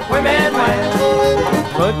 Whip-wop, women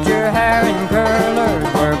wham. Put your hair in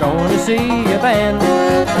curlers, we're going to see a band.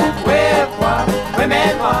 Whip-wop,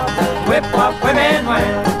 women whop. Whip-wop, women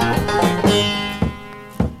wham.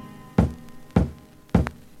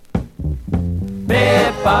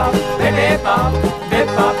 Bip-bop, bip-bip-bop,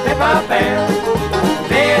 bip-bop, bip-bop, bam.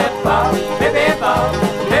 Bip-bop,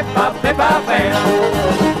 bip-bip-bop, bip-bop, bip-bop,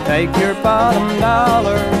 bam. Take your bottom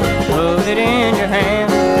dollar, put it in your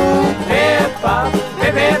hand. Bip-bop,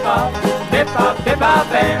 bip-bip-bop, bip-bop, bip-bop,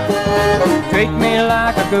 bam. Treat me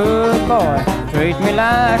like a good boy, treat me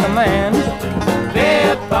like a man.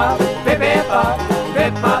 Bip-bop, bip-bip-bop,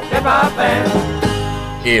 bip-bop, bip-bop, bam.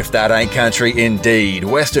 If that ain't country indeed.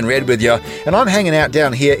 Western Red with you, and I'm hanging out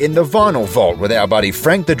down here in the Vinyl Vault with our buddy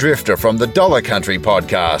Frank the Drifter from the Dollar Country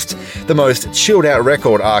podcast. The most chilled out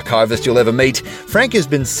record archivist you'll ever meet, Frank has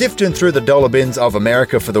been sifting through the dollar bins of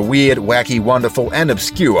America for the weird, wacky, wonderful and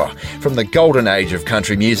obscure, from the golden age of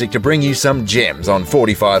country music to bring you some gems on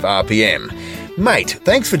 45 RPM. Mate,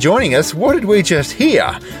 thanks for joining us. What did we just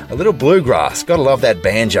hear? A little bluegrass. Gotta love that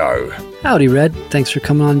banjo. Howdy, Red. Thanks for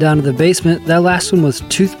coming on down to the basement. That last one was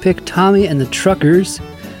Toothpick Tommy and the Truckers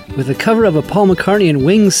with a cover of a Paul McCartney and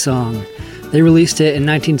Wings song. They released it in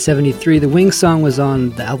 1973. The Wings song was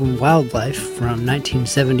on the album Wildlife from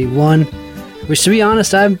 1971, which, to be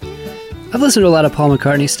honest, I've listened to a lot of Paul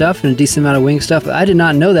McCartney stuff and a decent amount of Wings stuff, but I did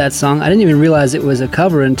not know that song. I didn't even realize it was a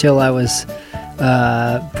cover until I was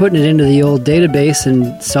putting it into the old database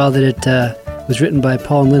and saw that it was written by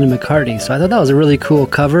Paul and Linda McCartney. So I thought that was a really cool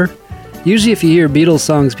cover. Usually if you hear Beatles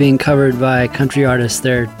songs being covered by country artists,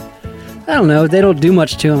 I don't know, they don't do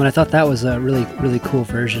much to them, and I thought that was a really, really cool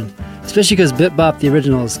version. Especially because Bip Bop, the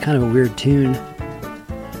original, is kind of a weird tune.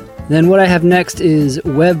 Then what I have next is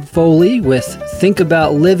Webb Foley with Think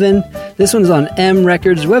About Livin'. This one's on M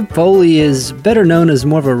Records. Webb Foley is better known as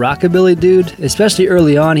more of a rockabilly dude, especially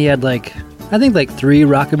early on. He had I think 3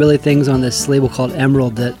 rockabilly things on this label called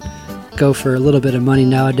Emerald that go for a little bit of money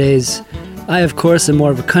nowadays. I, of course, am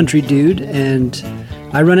more of a country dude, and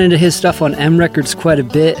I run into his stuff on M Records quite a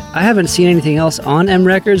bit. I haven't seen anything else on M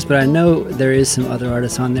Records, but I know there is some other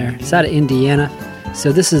artists on there. It's out of Indiana.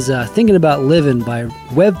 So this is Thinking About Livin' by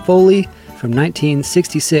Webb Foley from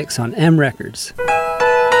 1966 on M Records.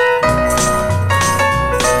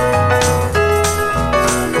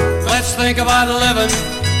 Let's think about living.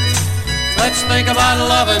 Let's think about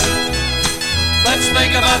loving. Let's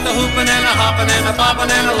think about the hooping and the hopping and the bopping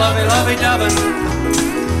and the lovey-dovin'.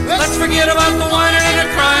 Let's forget about the whining and the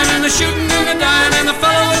crying and the shooting and the dying and the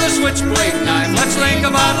fellow with a switchblade knife. Let's think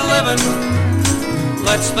about living.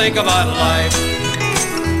 Let's think about life.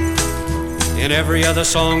 In every other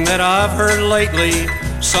song that I've heard lately,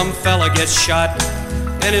 some fella gets shot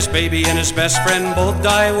and his baby and his best friend both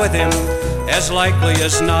die with him, as likely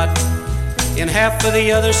as not. In half of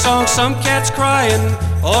the other songs, some cat's crying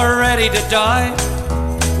or ready to die.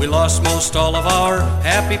 We lost most all of our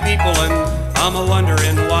happy people, and I'm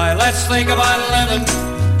a-wondering why. Let's think about living.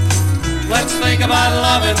 Let's think about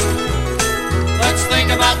loving. Let's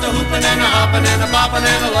think about the hooping and the hopping and the bopping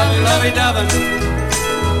and the lovey-dovin'.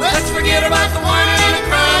 Let's forget about the whining and the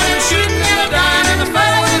crying and the shooting and the dying and the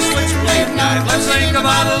fellow with a switchblade knife. Let's think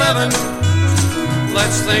about living.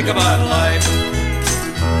 Let's think about life.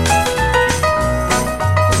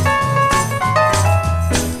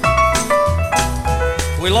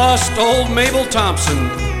 We lost old Mabel Thompson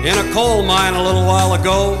in a coal mine a little while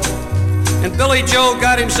ago. And Billy Joe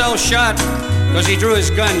got himself shot because he drew his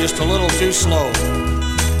gun just a little too slow.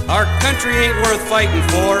 Our country ain't worth fighting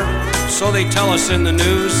for, so they tell us in the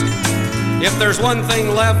news. If there's one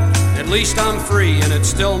thing left, at least I'm free, and it's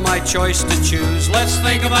still my choice to choose. Let's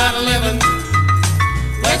think about living.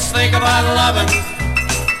 Let's think about loving.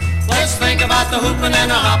 Let's think about the hooping and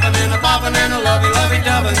the hopping and the bopping and the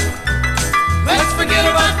lovey-dovey. Let's forget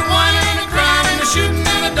about the whining and the crying and the shooting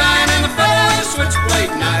and the dying and the fell and the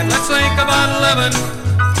switchblade knife. Let's think about living.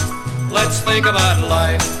 Let's think about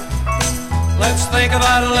life. Let's think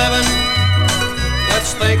about living.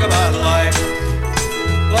 Let's think about life.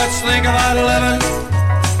 Let's think about living.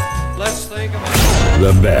 Let's think about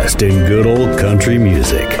the best in good old country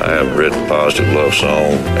music. I haven't written a positive love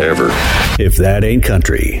song ever. If That Ain't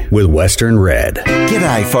Country with Western Red.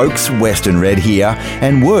 G'day folks, Western Red here,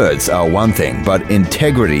 and words are one thing, but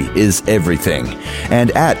integrity is everything. And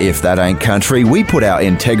at If That Ain't Country, we put our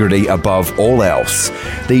integrity above all else.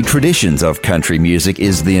 The traditions of country music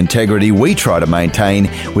is the integrity we try to maintain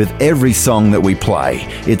with every song that we play.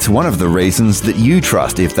 It's one of the reasons that you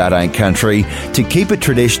trust If That Ain't Country to keep it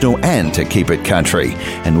traditional and to keep it country.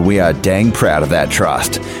 And we are dang proud of that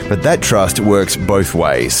trust. But that trust works both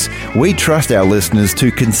ways. We trust our listeners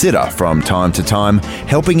to consider from time to time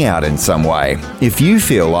helping out in some way. If you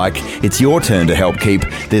feel like it's your turn to help keep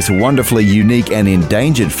this wonderfully unique and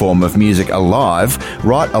endangered form of music alive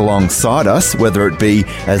right alongside us, whether it be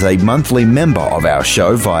as a monthly member of our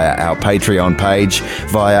show via our Patreon page,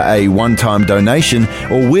 via a one-time donation,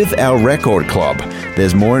 or with our record club,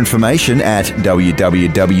 there's more information at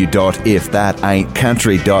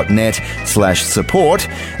www.ifthataintcountry.net/support.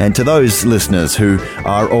 And to those listeners who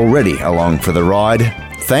are already along for the ride,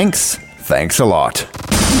 thanks a lot.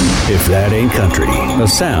 If That Ain't Country, a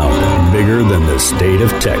sound bigger than the state of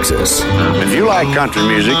Texas. If you like country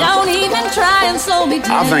music, Don't even try and slow me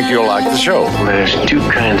down. I think you'll like the show. There's two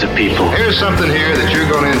kinds of people. Here's something here that you're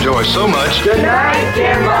going to enjoy so much. Good night,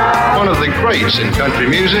 Jimbo. One of the greats in country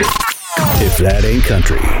music. If That Ain't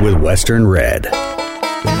Country with Western Red.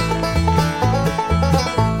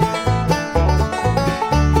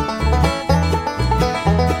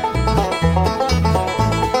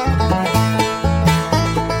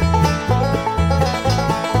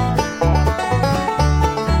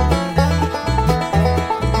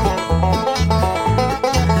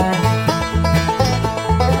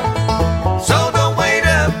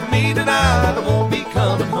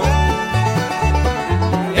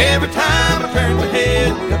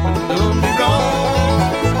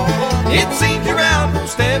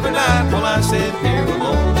 Every night while I sit here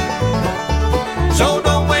alone. So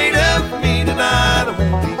don't wait up for me tonight, I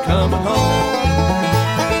won't be coming home.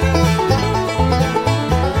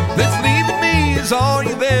 This leaving me is all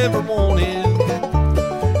you've ever wanted.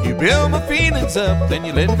 You build my feelings up, then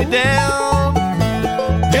you let me down.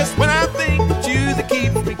 Just when I think it's you that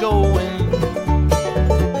keeps me going,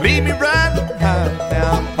 leave me riding high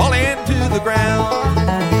down, falling to the ground.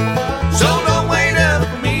 So don't wait up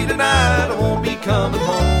for me tonight, I won't be coming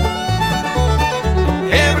home.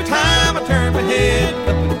 Every time I turn my head,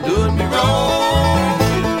 nothing's doing me wrong.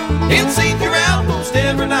 It seems you're out most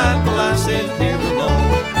every night while I sit here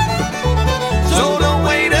alone. So don't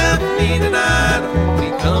wait up for me tonight, I won't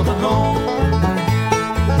be coming home.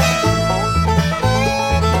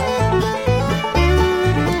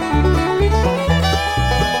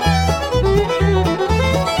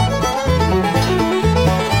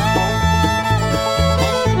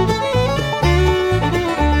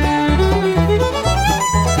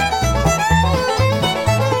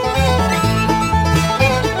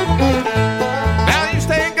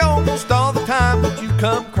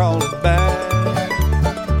 Come crawling back.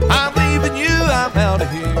 I'm leaving you, I'm out of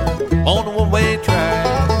here on a one-way track.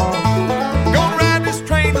 Gonna ride this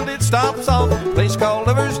train till it stops off at a place called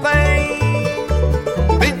Lover's Lane.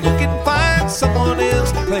 Then you can find someone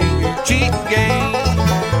else to play your cheating game.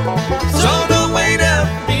 So don't wait up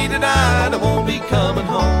for me tonight, I won't be coming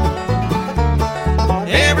home.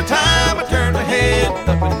 Every time I turn my head,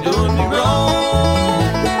 nothing doing me wrong.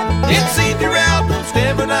 It seems you're out most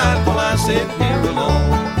every night while I sit here alone.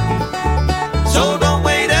 So don't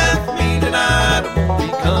wait up for me tonight, I won't be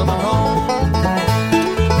coming home.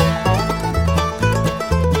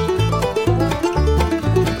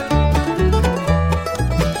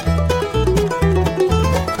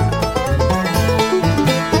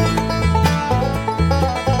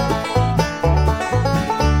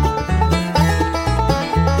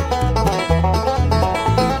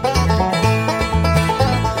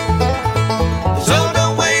 So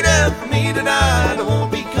don't wait up for me tonight, I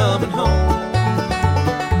won't be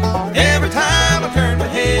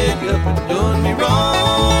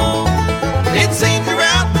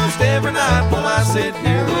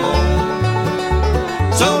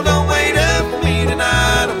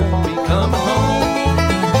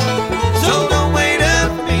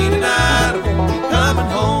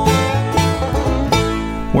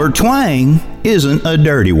Or twang isn't a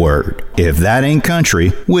dirty word. If that ain't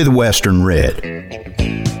country with Western Red.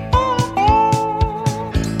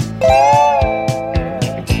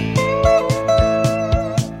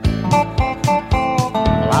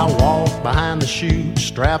 I walk behind the chute,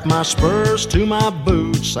 strap my spurs to my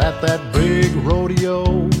boots at that big rodeo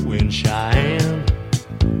in Cheyenne.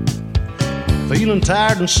 Feeling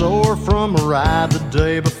tired and sore from a ride the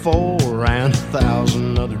day before and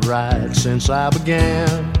 1,000 other rides since I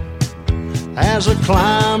began. As I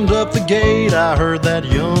climbed up the gate, I heard that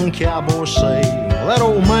young cowboy say, "Well, that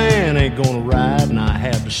old man ain't gonna ride," and I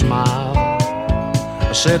had to smile.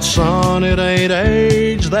 I said, "Son, it ain't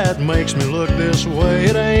age that makes me look this way.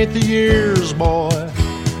 It ain't the years, boy,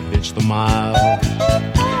 it's the miles.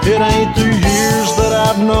 It ain't the years that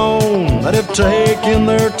I've known that have taken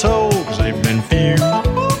their toll, 'cause they've been few.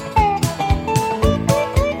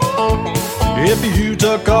 If you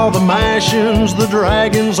took all the mashings, the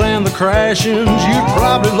dragons and the crashings, you'd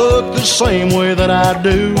probably look the same way that I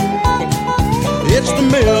do. It's the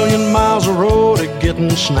million miles of road of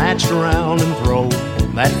getting snatched around and thrown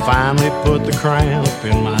that finally put the cramp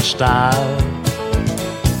in my style.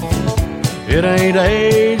 It ain't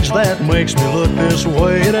age that makes me look this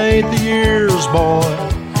way. It ain't the years, boy,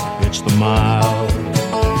 it's the miles."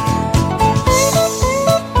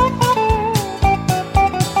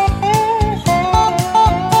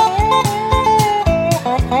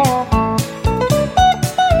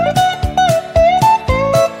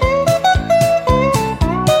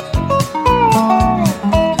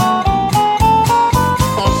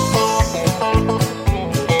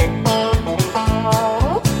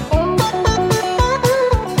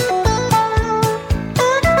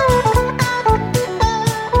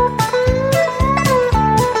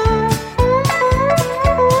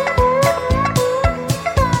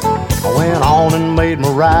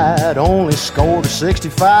 Ride only scored a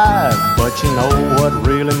 65, but you know what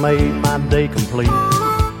really made my day complete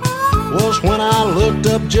was when I looked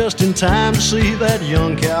up just in time to see that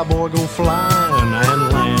young cowboy go flying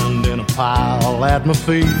and land in a pile at my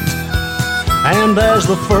feet. And as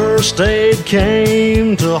the first aid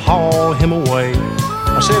came to haul him away,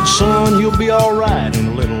 I said, "Son, you'll be all right in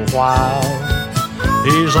a little while."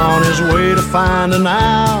 He's on his way to finding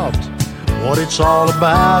out what it's all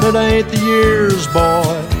about. It ain't the years,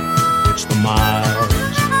 boy, it's the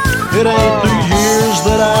miles. It ain't the years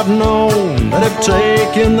that I've known that have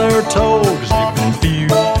taken their toll, 'cause they've been few.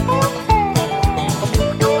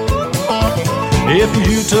 If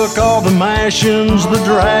you took all the mashings, the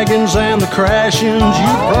dragons and the crashings,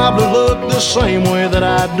 you'd probably look the same way that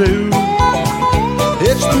I do.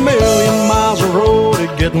 It's the million miles of road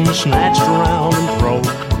of getting snatched around and thrown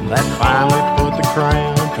that finally put the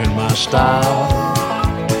cramp in my style.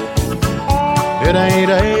 It ain't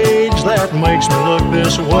age that makes me look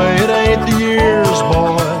this way. It ain't the years,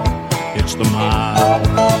 boy, it's the miles.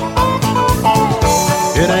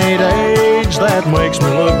 It ain't age that makes me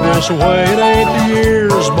look this way. It ain't the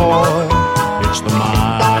years, boy, it's the miles.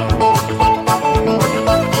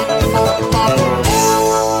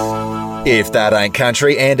 If That Ain't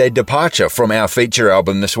Country, and a departure from our feature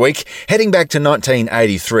album this week, heading back to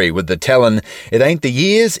 1983 with the Tellin' It Ain't the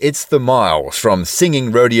Years, It's the Miles from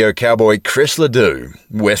singing rodeo cowboy Chris Ledoux.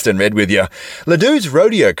 Western Red with you. Ledoux's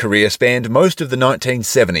rodeo career spanned most of the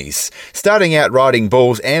 1970s, starting out riding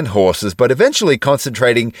bulls and horses, but eventually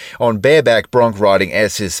concentrating on bareback bronc riding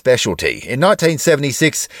as his specialty. In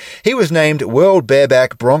 1976, he was named World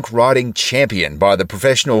Bareback Bronc Riding Champion by the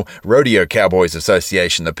Professional Rodeo Cowboys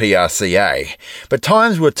Association, the PRCA. But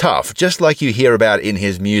times were tough, just like you hear about in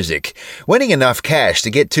his music. Winning enough cash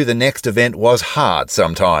to get to the next event was hard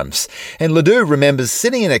sometimes. And Ledoux remembers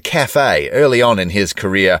sitting in a cafe early on in his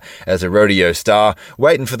career as a rodeo star,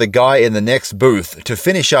 waiting for the guy in the next booth to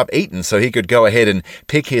finish up eating so he could go ahead and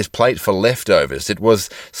pick his plate for leftovers. It was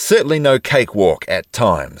certainly no cakewalk at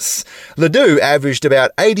times. Ledoux averaged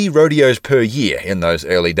about 80 rodeos per year in those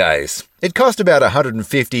early days. It cost about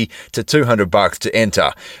 $150 to $200 to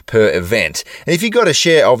enter per event. And if you got a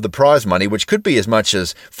share of the prize money, which could be as much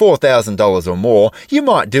as $4,000 or more, you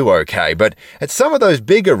might do okay. But at some of those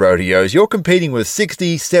bigger rodeos, you're competing with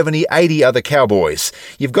 60, 70, 80 other cowboys.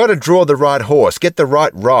 You've got to draw the right horse, get the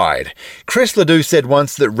right ride. Chris Ledoux said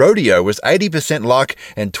once that rodeo was 80% luck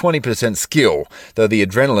and 20% skill, though the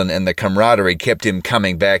adrenaline and the camaraderie kept him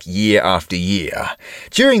coming back year after year.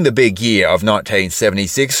 During the big year of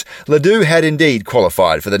 1976, Ledoux Ledoux had indeed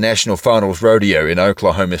qualified for the National Finals Rodeo in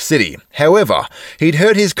Oklahoma City. However, he'd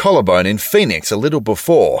hurt his collarbone in Phoenix a little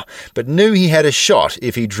before, but knew he had a shot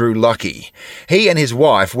if he drew lucky. He and his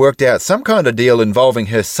wife worked out some kind of deal involving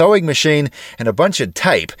her sewing machine and a bunch of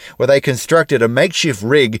tape where they constructed a makeshift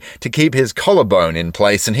rig to keep his collarbone in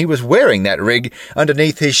place, and he was wearing that rig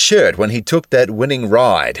underneath his shirt when he took that winning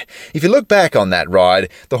ride. If you look back on that ride,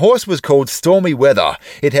 the horse was called Stormy Weather.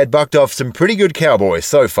 It had bucked off some pretty good cowboys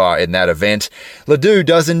so far in that event. Ledoux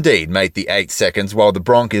does indeed make the 8 seconds while the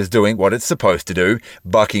bronc is doing what it's supposed to do,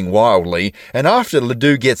 bucking wildly, and after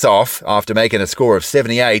Ledoux gets off, after making a score of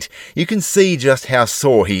 78, you can see just how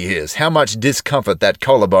sore he is, how much discomfort that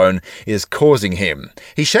collarbone is causing him.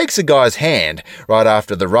 He shakes a guy's hand right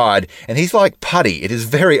after the ride, and he's like putty. It is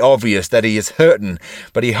very obvious that he is hurting,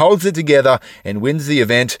 but he holds it together and wins the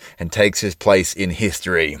event and takes his place in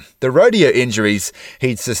history. The rodeo injuries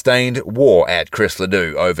he'd sustained wore at Chris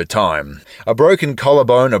Ledoux over time. A broken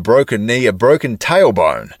collarbone, a broken knee, a broken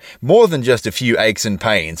tailbone. More than just a few aches and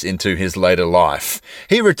pains into his later life.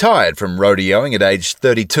 He retired from rodeoing at age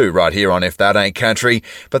 32 right here on If That Ain't Country,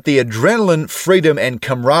 but the adrenaline, freedom and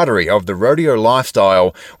camaraderie of the rodeo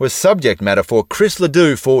lifestyle was subject matter for Chris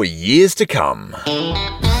Ledoux for years to come.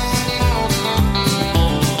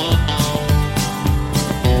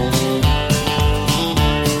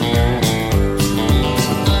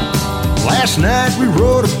 Last night we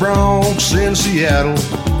rode a Bronx in Seattle,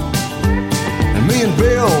 and me and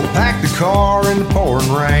Bill packed the car in the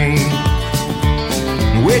pouring rain.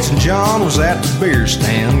 And Witch and John was at the beer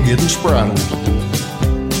stand getting spraddled,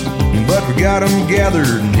 but we got them gathered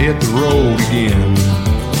and hit the road again.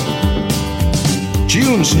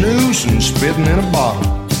 Chewing snooze and spitting in a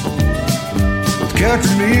bottle, with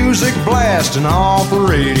country music blasting off the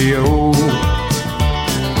radio.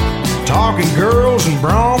 Talking girls and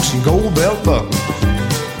broncs and gold belt buckles,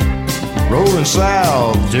 rolling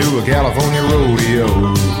south to a California rodeo.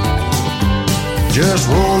 Just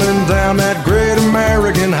rolling down that great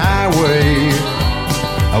American highway,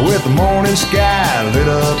 with the morning sky lit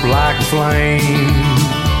up like a flame.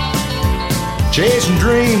 Chasing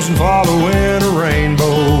dreams and following a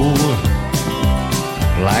rainbow,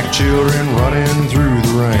 like children running through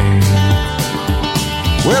the rain.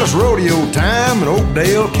 Well, it's rodeo time in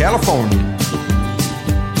Oakdale, California,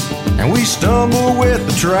 and we stumble with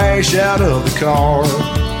the trash out of the car.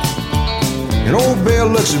 And old Bill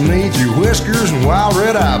looks at me through whiskers and wild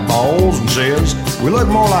red eyeballs and says, we look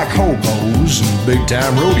more like hobos than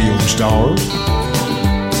big-time rodeo stars.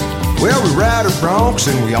 Well, we ride our broncs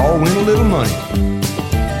and we all win a little money.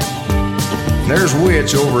 And there's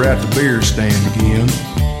Witch over at the beer stand again.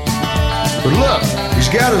 But look, he's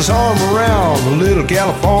got his arm around the little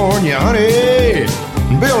California honey.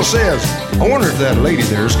 And Bill says, I wonder if that lady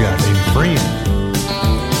there's got any friends.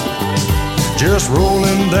 Just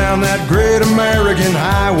rolling down that great American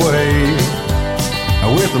highway,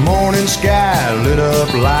 with the morning sky lit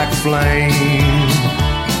up like a flame.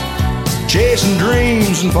 Chasing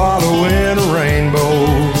dreams and following a rainbow,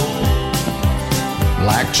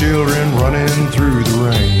 like children running through the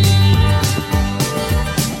rain.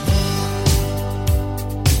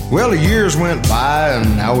 Well, the years went by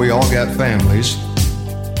and now we all got families.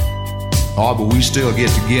 Oh, but we still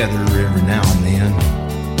get together every now and then.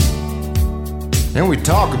 And we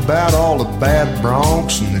talk about all the bad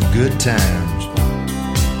broncs and the good times.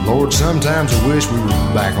 Lord, sometimes I wish we were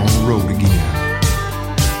back on the road again.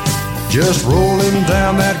 Just rolling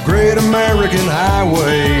down that great American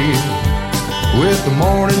highway, with the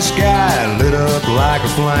morning sky lit up like a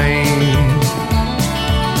flame.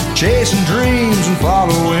 Chasing dreams and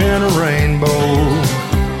following a rainbow,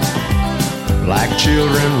 like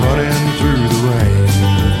children running through the rain.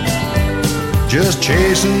 Just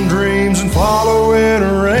chasing dreams and following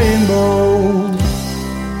a rainbow,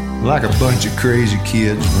 like a bunch of crazy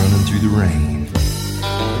kids running through the rain.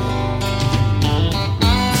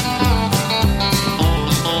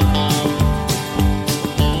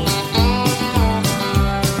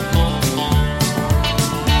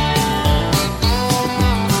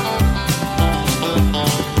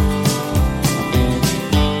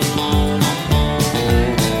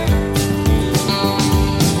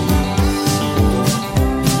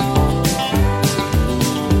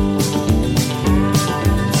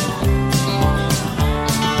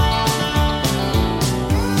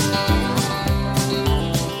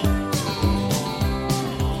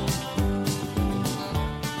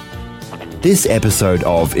 This episode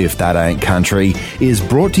of If That Ain't Country is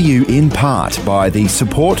brought to you in part by the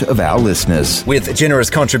support of our listeners. With generous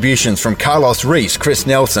contributions from Carlos Reese, Chris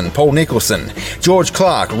Nelson, Paul Nicholson, George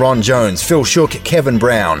Clark, Ron Jones, Phil Shook, Kevin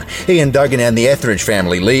Brown, Ian Duggan and the Etheridge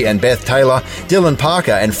family, Lee and Beth Taylor, Dylan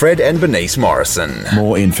Parker and Fred and Bernice Morrison.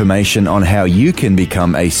 More information on how you can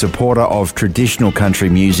become a supporter of traditional country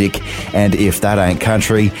music and If That Ain't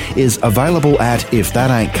Country is available at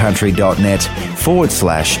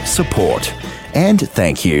ifthataintcountry.net/support. And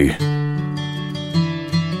thank you.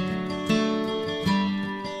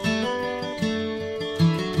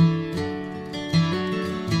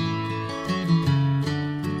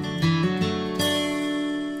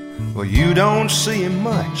 Well, you don't see him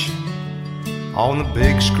much on the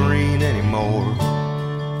big screen anymore,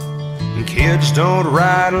 and kids don't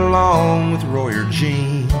ride along with Roy or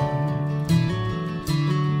Gene,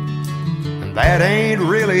 and that ain't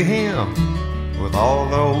really him with all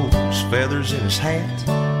those feathers in his hat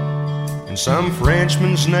and some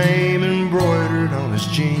Frenchman's name embroidered on his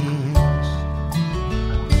jeans.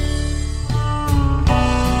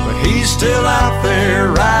 But he's still out there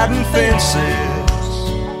riding fences,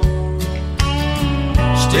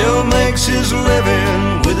 still makes his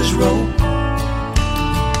living with his rope.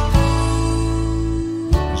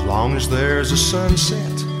 As long as there's a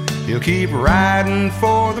sunset, he'll keep riding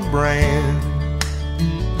for the brand.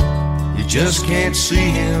 You just can't see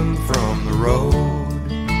him from the road.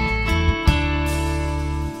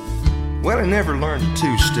 Well, he never learned a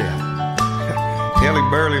two-step. Hell, he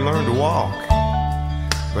barely learned to walk.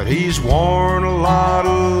 But he's worn a lot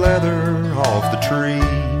of leather off the tree.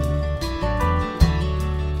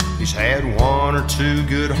 He's had one or two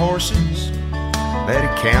good horses that he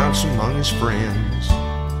counts among his friends.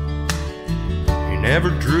 He never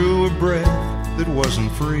drew a breath that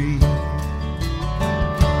wasn't free.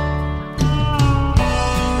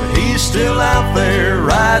 He's still out there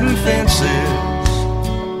riding fences,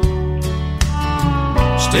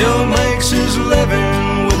 still makes his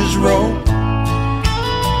living with his rope.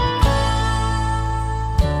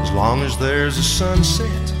 As long as there's a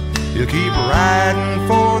sunset, he'll keep riding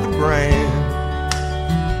for the brand.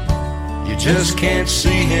 You just can't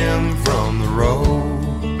see him from the road.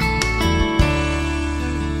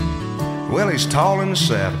 Well, he's tall in the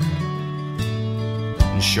saddle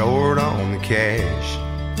and short on the cash,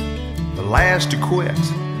 the last to quit,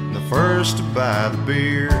 the first to buy the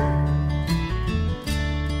beer.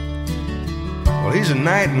 Well, he's a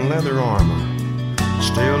knight in leather armor,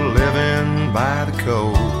 still living by the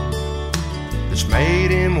code that's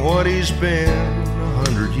made him what he's been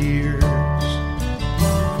 100 years.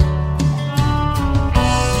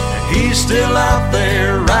 And he's still out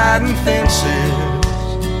there riding fences,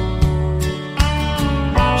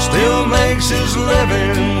 still makes his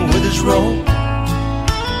living with his rope.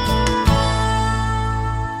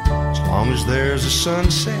 As long as there's a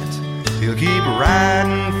sunset, he'll keep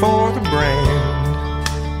riding for the brand.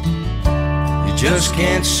 You just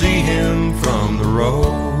can't see him from the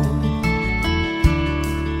road.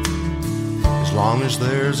 As long as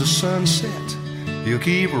there's a sunset, he'll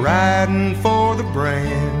keep riding for the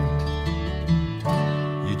brand.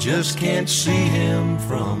 You just can't see him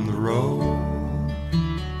from the road.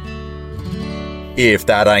 If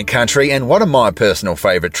That Ain't Country, and one of my personal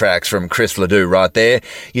favourite tracks from Chris Ledoux right there.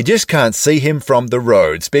 You just can't see him from the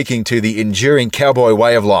road, speaking to the enduring cowboy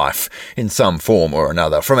way of life in some form or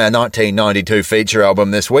another. From our 1992 feature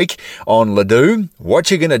album this week on Ledoux,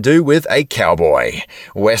 What You Gonna Do With a Cowboy?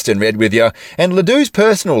 Western Red with you, and Ledoux's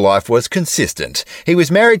personal life was consistent. He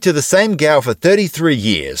was married to the same gal for 33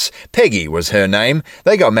 years. Peggy was her name.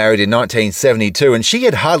 They got married in 1972, and she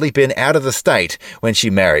had hardly been out of the state when she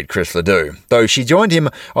married Chris Ledoux. Though she joined him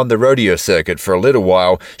on the rodeo circuit for a little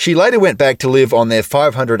while, she later went back to live on their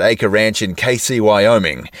 500-acre ranch in KC,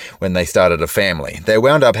 Wyoming, when they started a family. They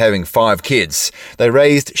wound up having 5 kids. They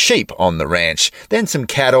raised sheep on the ranch, then some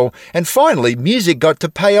cattle, and finally music got to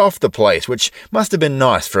pay off the place, which must have been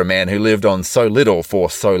nice for a man who lived on so little for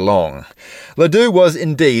so long. Ledoux was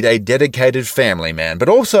indeed a dedicated family man, but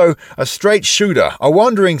also a straight shooter, a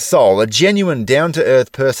wandering soul, a genuine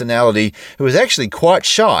down-to-earth personality who was actually quite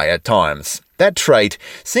shy at times. That trait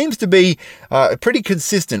seems to be a pretty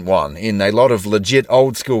consistent one in a lot of legit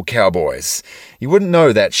old-school cowboys. You wouldn't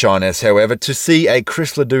know that shyness, however, to see a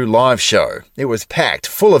Chris Ledoux live show. It was packed,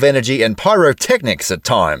 full of energy and pyrotechnics at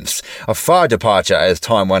times, a far departure as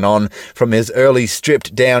time went on from his early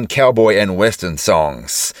stripped-down cowboy and western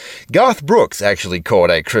songs. Garth Brooks actually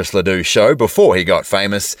caught a Chris Ledoux show before he got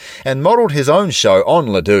famous and modelled his own show on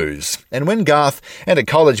Ledoux's. And when Garth and a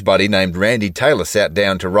college buddy named Randy Taylor sat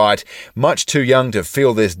down to write, much Too Young to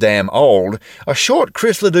Feel This Damn Old, a short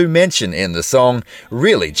Chris Ledoux mention in the song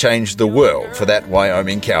really changed the world for that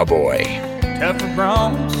Wyoming cowboy. Tougher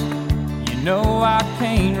Bronx, you know I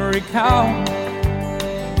can't recall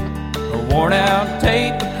a worn out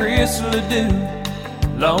tape of Chris Ledoux.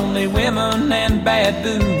 Lonely women and bad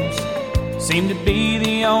booze seem to be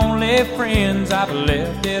the only friends I've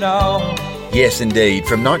left at all. Yes, indeed,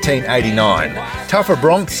 from 1989. Tougher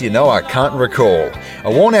Bronx, you know I can't recall.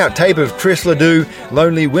 A worn-out tape of Chris Ledoux,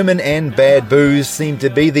 lonely women and bad booze seem to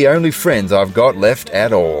be the only friends I've got left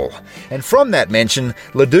at all. And from that mention,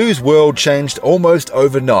 Ledoux's world changed almost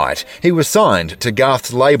overnight. He was signed to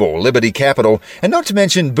Garth's label, Liberty Capital, and not to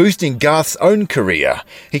mention boosting Garth's own career.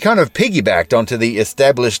 He kind of piggybacked onto the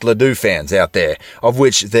established Ledoux fans out there, of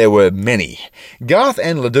which there were many. Garth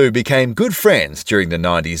and Ledoux became good friends during the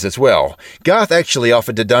 90s as well. Garth actually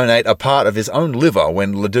offered to donate a part of his own liver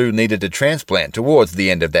when Ledoux needed a transplant towards the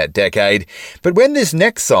end of that decade. But when this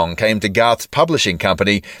next song came to Garth's publishing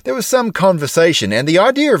company, there was some conversation and the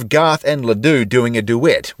idea of Garth and Ledoux doing a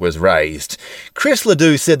duet was raised. Chris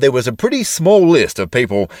Ledoux said there was a pretty small list of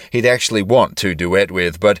people he'd actually want to duet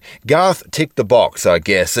with, but Garth ticked the box, I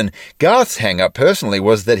guess, and Garth's hang-up personally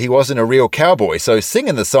was that he wasn't a real cowboy, so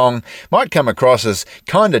singing the song might come across as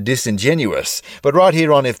kinda disingenuous. But right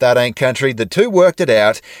here on If That Ain't Country, the two worked it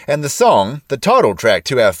out, and the song, the title track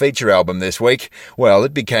to our feature album this week, well,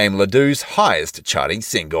 it became Ledoux's highest charting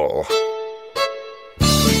single.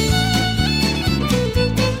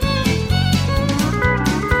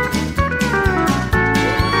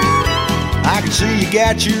 I can see you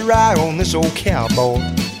got your eye on this old cowboy,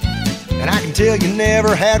 and I can tell you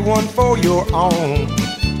never had one for your own.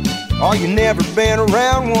 Or you never been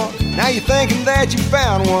around one, now you're thinking that you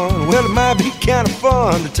found one. Well, it might be kind of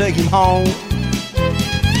fun to take him home.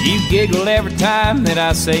 You giggle every time that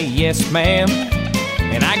I say yes, ma'am,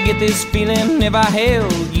 and I get this feeling if I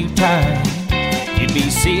held you tight, you'd be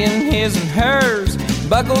seeing his and hers,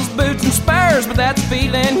 buckles, boots, and spurs, but that's a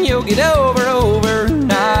feeling you'll get over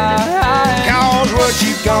overnight. Cause what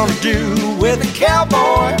you gonna do with a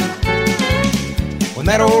cowboy when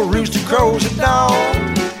that old rooster crows at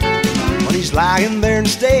dawn? When he's lying there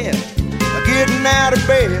instead of getting out of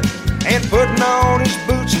bed and putting on his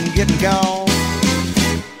boots and getting gone.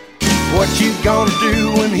 What you gonna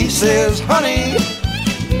do when he says, honey,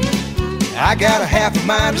 I got a half a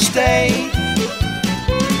mind to stay?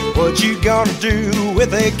 What you gonna do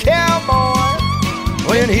with a cowboy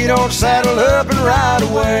when he don't saddle up and ride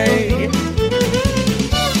away?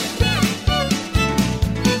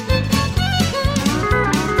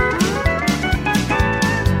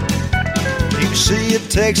 You see, it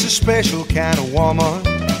takes a special kind of woman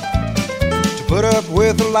to put up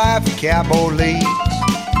with the life a cowboy leads.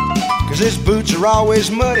 'Cause his boots are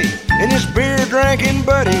always muddy, and his beer-drinking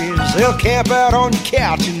buddies, they'll camp out on your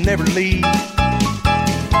couch and never leave.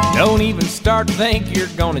 Don't even start to think you're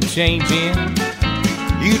gonna change him.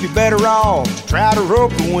 You'd be better off to try to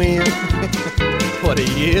rope the wind. What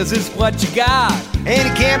he is what you got, and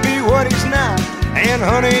he can't be what he's not. And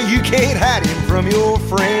honey, you can't hide him from your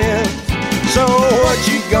friends. So what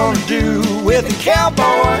you gonna do with a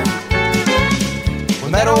cowboy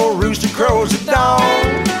when that old rooster crows at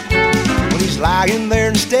dawn? He's lying there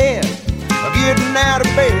instead of getting out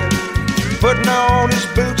of bed, putting on his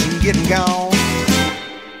boots and getting gone.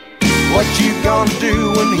 What you gonna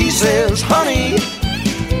do when he says, honey,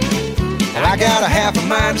 I got a half a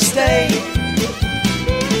mind to stay?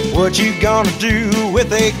 What you gonna do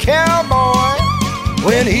with a cowboy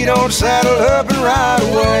when he don't saddle up and ride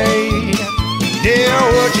away? Yeah,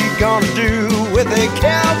 what you gonna do with a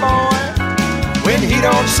cowboy when he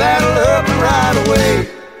don't saddle up and ride away?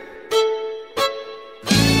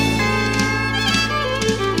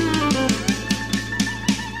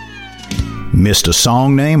 Missed a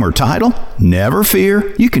song name or title? Never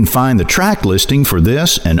fear. You can find the track listing for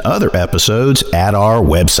this and other episodes at our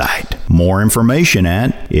website. More information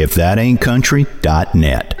at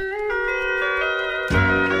ifthataintcountry.net.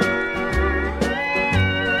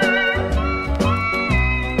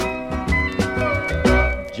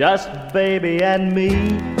 Just baby and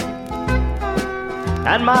me,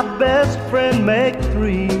 and my best friend make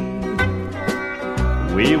three.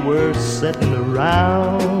 We were sitting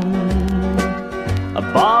around a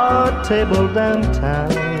bar table downtown,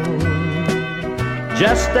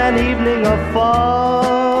 just an evening of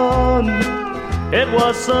fun it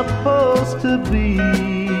was supposed to be.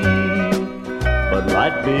 But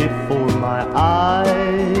right before my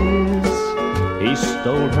eyes, he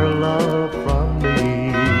stole her love from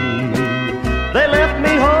me. They left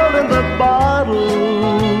me holding the bottle,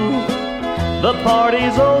 the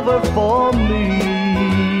party's over for me.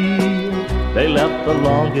 They left the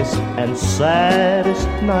longest and saddest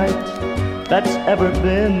night that's ever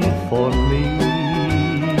been for me.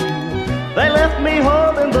 They left me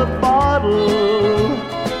holding the bottle,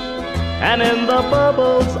 and in the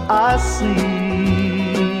bubbles I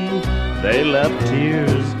see they left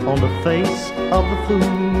tears on the face of the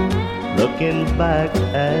fool looking back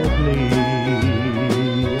at me.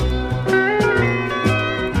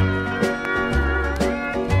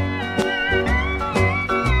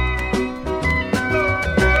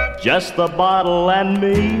 Just the bottle and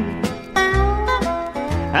me,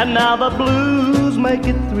 and now the blues make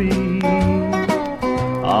it three.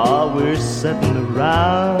 Ah, we're sitting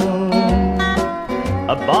around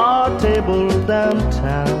a bar table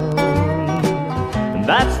downtown, and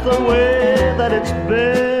that's the way that it's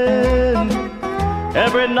been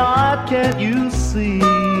every night, can't you see?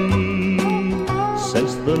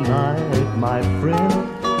 Since the night my friend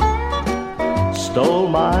stole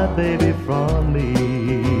my baby from me.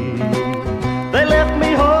 They left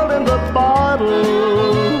me holding the bottle.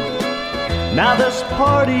 Now this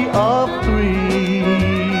party of three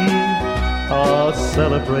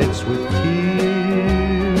celebrates with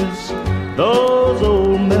tears those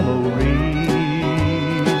old memories.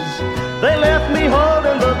 They left me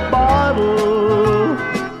holding the bottle.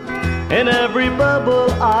 In every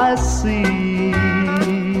bubble I see,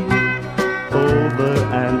 over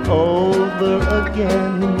and over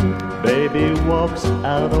again, baby walks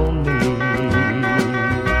out on me.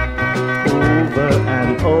 Over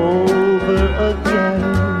and over again,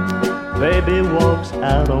 baby walks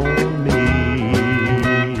out on me.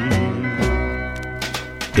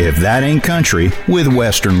 If That Ain't Country with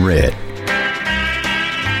Western Red.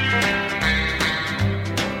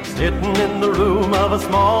 Sitting in the room of a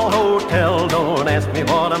small hotel, don't ask me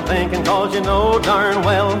what I'm thinking, cause you know darn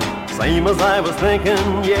well, same as I was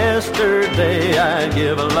thinking yesterday, I'd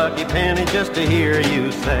give a lucky penny just to hear you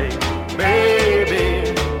say,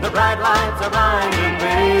 baby, the bright lights are blinding,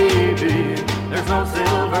 baby, there's no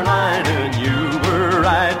silver lining. You were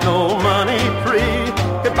right, no money free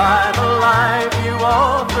could buy the life you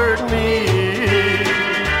offered me.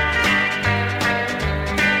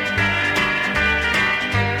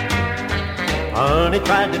 Honey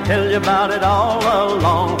tried to tell you about it all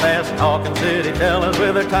along, fast talking city tellers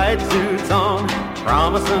with their tight suits on,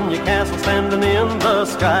 promising you castle standing in the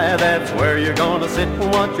sky, that's where you're gonna sit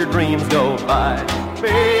and watch your dreams go by.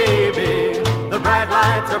 Baby, the bright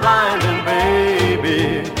lights are blinding,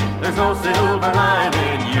 baby, there's no silver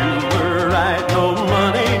lining. You were right, no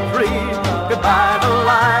money free could buy the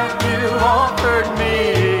life you offered me.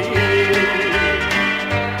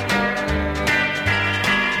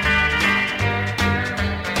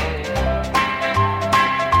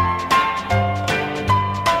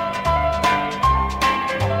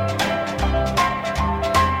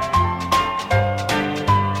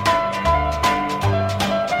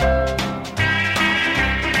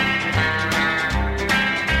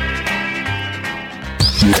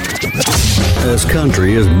 As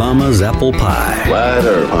country as Mama's apple pie. Wide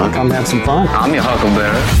earth, huh? Come have some fun. I'm your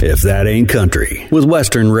huckleberry. If That Ain't Country with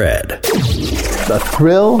Western Red. The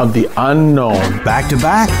thrill of the unknown. Back to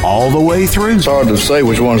back, all the way through. It's hard to say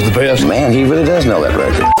which one's the best. Man, he really does know that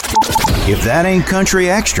record. If That Ain't Country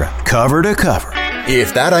Extra, cover to cover.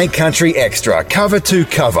 If That Ain't Country Extra, cover to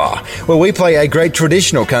cover, where we play a great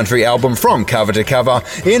traditional country album from cover to cover,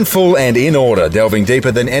 in full and in order, delving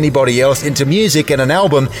deeper than anybody else into music and an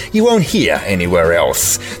album you won't hear anywhere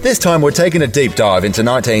else. This time we're taking a deep dive into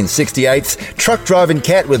 1968's Truck Driving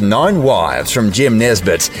Cat with 9 Wives from Jim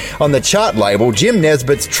Nesbitt. On the chart label, Jim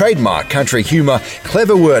Nesbitt's trademark country humour,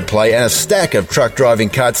 clever wordplay and a stack of truck driving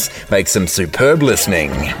cuts make some superb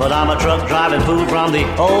listening. But I'm a truck driving fool from the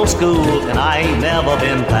old school, and I ain't never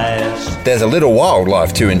been past. There's a little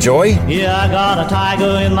wildlife to enjoy. Yeah, I got a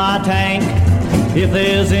tiger in my tank. If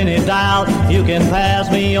there's any doubt, you can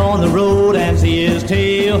pass me on the road and see his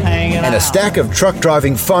tail hanging out. And a stack of truck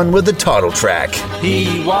driving fun with the title track.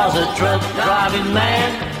 He was a truck driving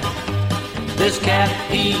man. This cat,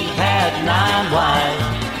 he had 9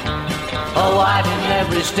 wives. A wife in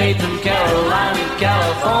every state from Carolina to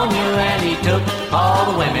California, and he took all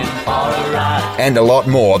the women for a ride. And a lot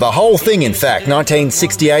more. The whole thing, in fact.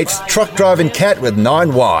 1968's Truck Driving Cat with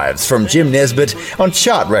 9 Wives from Jim Nesbitt on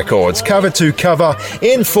Chart Records, cover to cover,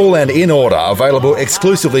 in full and in order. Available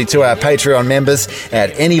exclusively to our Patreon members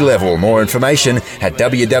at any level. More information at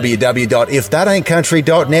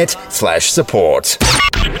www.ifthataintcountry.net/support.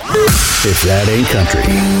 If That Ain't Country,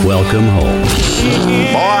 welcome home.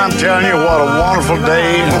 Boy, I'm telling you, what a wonderful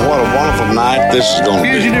day and what a wonderful night this is going to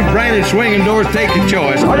be. Fugitive, branded, swinging doors, take your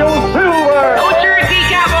choice. Old Cherokee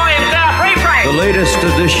cowboy himself, Ray Frank. The latest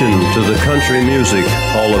addition to the Country Music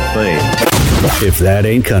Hall of Fame. If That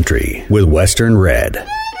Ain't Country with Western Red.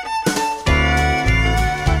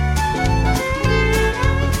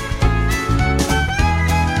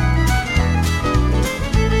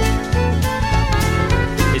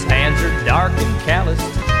 His hands are dark and calloused,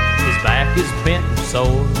 his back is bent and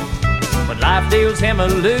sore. When life deals him a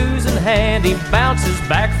losing hand, he bounces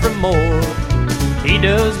back for more. He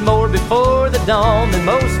does more before the dawn than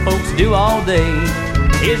most folks do all day.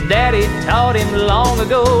 His daddy taught him long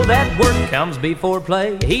ago that work comes before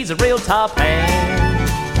play. He's a real top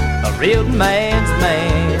hand, a real man's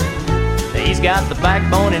man. He's got the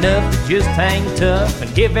backbone enough to just hang tough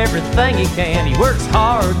and give everything he can. He works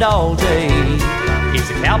hard all day,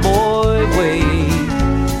 it's a cowboy way.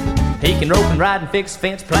 He can rope and ride and fix a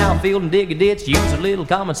fence, plow a field and dig a ditch. Use a little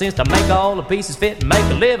common sense to make all the pieces fit and make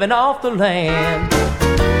a living off the land.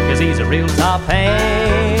 'Cause he's a real top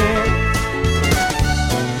hand.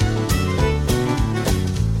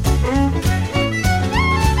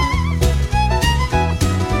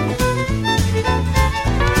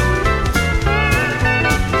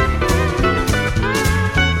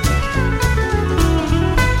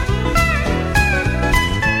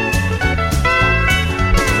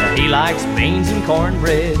 He likes beans and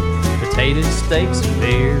cornbread, potatoes, steaks, and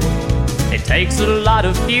beer. It takes a lot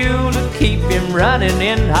of fuel to keep him running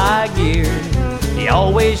in high gear. He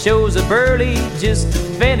always shows up early just to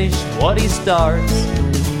finish what he starts.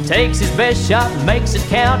 Takes his best shot, makes it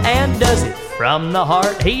count, and does it from the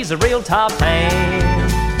heart. He's a real top hand,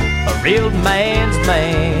 a real man's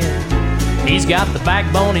man. He's got the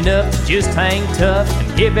backbone enough to just hang tough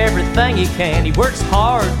and give everything he can. He works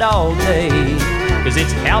hard all day, 'cause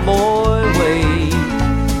it's a cowboy way.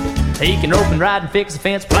 He can rope and ride and fix a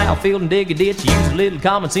fence, plow a field and dig a ditch. Use a little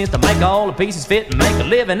common sense to make all the pieces fit and make a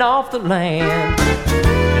living off the land.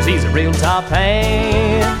 'Cause he's a real top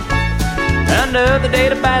hand. Another day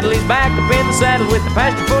to battle, he's back up in the saddle with the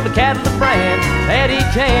pasture full of cattle to brand. And he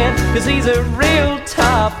can, 'cause he's a real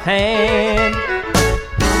top hand.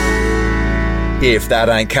 If That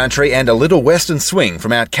Ain't Country, and a little western swing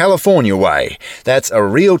from out California way. That's A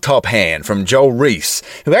Real Top Hand from Joel Reese,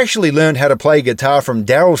 who actually learned how to play guitar from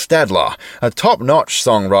Darryl Stadler, a top-notch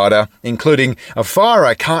songwriter, including A Fire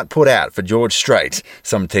I Can't Put Out for George Strait.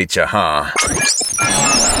 Some teacher, huh?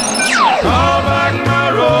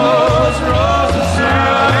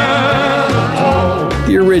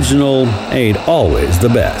 The original ain't always the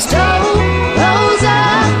best. Those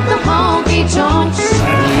are the honky tonks.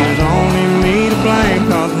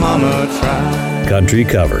 Mama tried. Country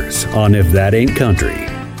covers on If That Ain't Country.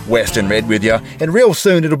 Western Red with you, and real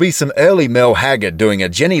soon it'll be some early Mel Haggard doing a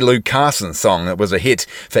Jenny Lou Carson song that was a hit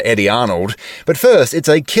for Eddie Arnold. But first, it's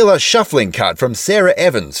a killer shuffling cut from Sarah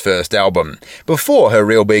Evans' first album. Before her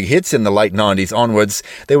real big hits in the late 90s onwards,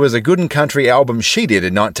 there was a good and country album she did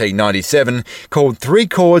in 1997 called Three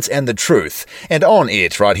Chords and the Truth, and on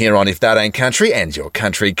it, right here on If That Ain't Country and your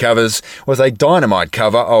country covers, was a dynamite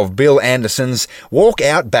cover of Bill Anderson's Walk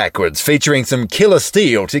Out Backwards, featuring some killer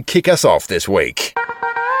steel to kick us off this week.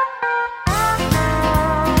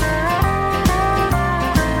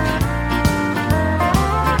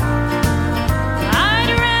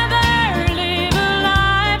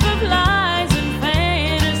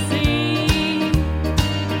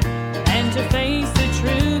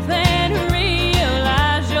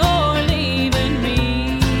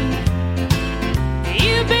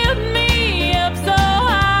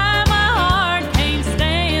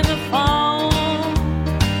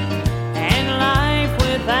 And like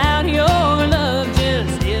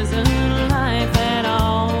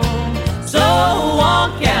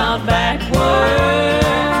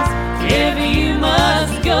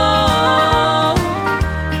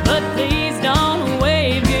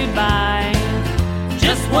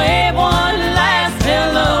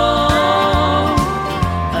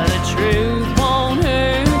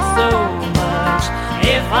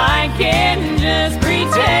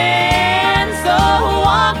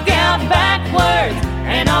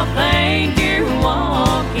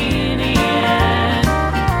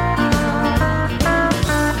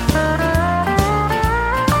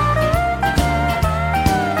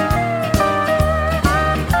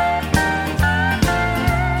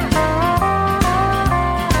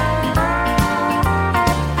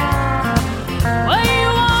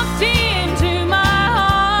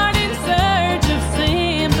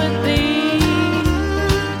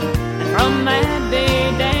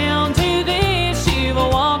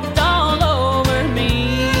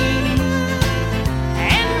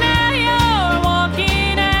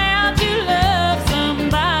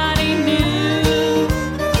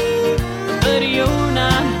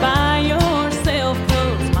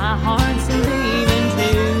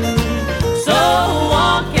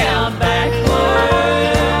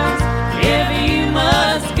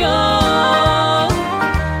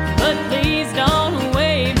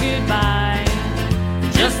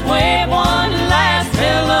just wave one last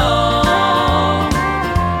hello.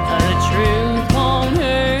 The truth won't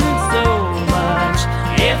hurt so much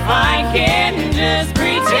if I can just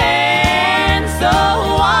pretend. So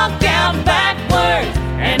walk out backwards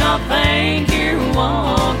and I'll thank you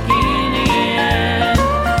walking in.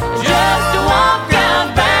 Just walk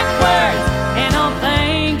out backwards and I'll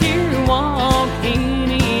thank you walking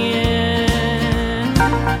in.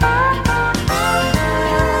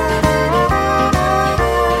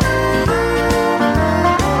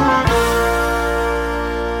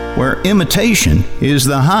 Where imitation is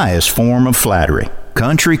the highest form of flattery.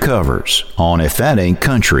 Country Covers on If That Ain't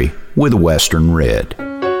Country with Western Red.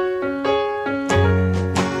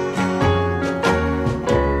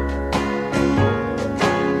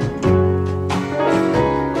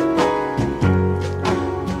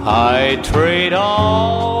 I trade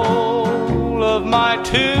all of my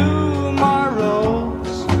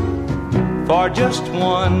tomorrows for just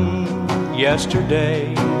one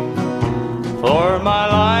yesterday. For my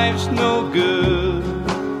life's no good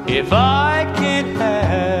if I can't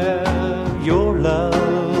have your love.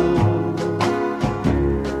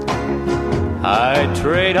 I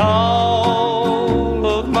trade all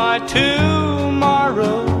of my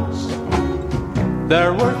tomorrows,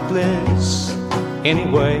 they're worthless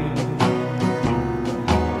anyway,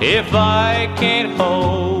 if I can't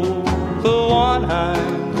hold the one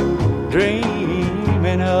I'm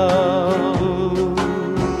dreaming of.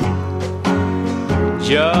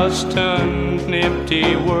 Just an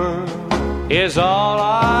empty world is all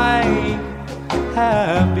I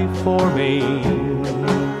have before me.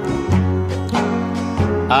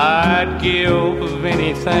 I'd give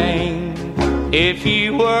anything if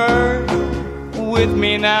you were with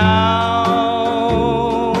me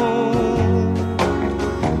now.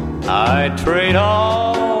 I'd trade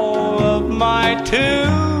all of my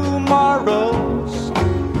tomorrows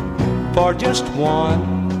for just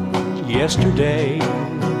one yesterday.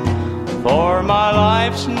 For my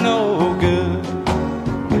life's no good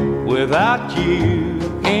without you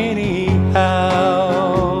anyhow.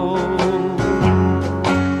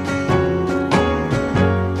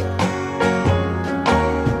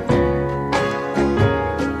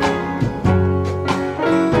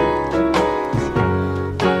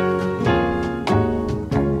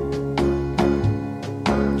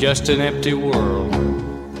 Just an empty world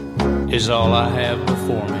is all I have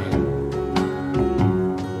before me.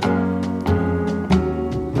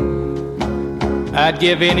 I'd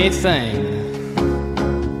give anything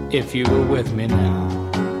if you were with me now.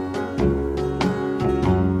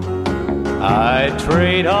 I'd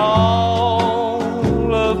trade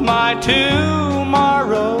all of my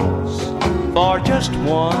tomorrows for just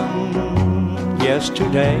one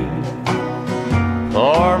yesterday.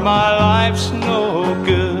 For my life's no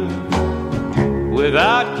good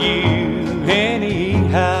without you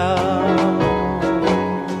anyhow.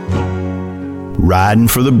 Riding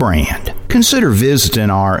for the brand. Consider visiting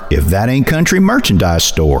our If That Ain't Country merchandise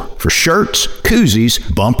store for shirts, koozies,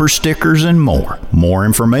 bumper stickers, and more. More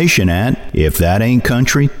information at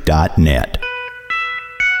ifthataintcountry.net.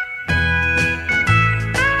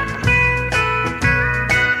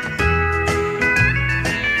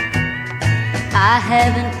 I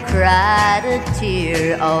haven't cried a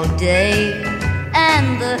tear all day,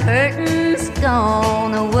 and the hurting's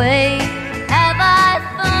gone away. Have I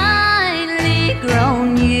finally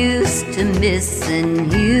grown used to missing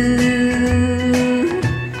you?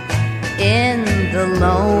 In the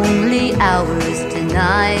lonely hours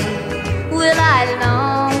tonight, will I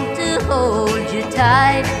long to hold you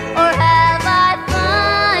tight? Or have I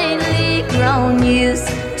finally grown used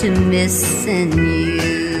to missing you?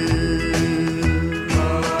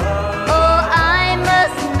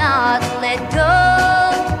 Not let go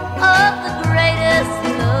of the greatest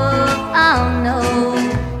love I'll know.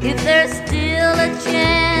 If there's still a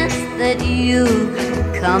chance that you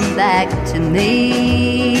come back to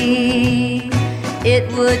me,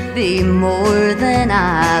 it would be more than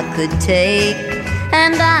I could take.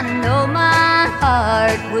 And I know my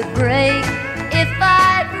heart would break if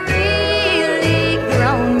I'd really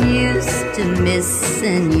grown used to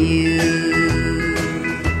missing you.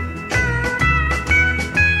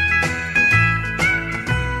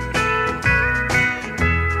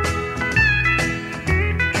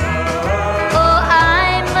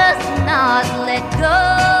 Not let go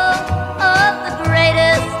of the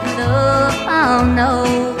greatest love I'll know.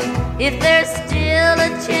 If there's still a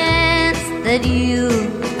chance that you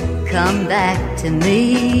come back to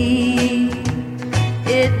me,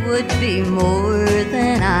 it would be more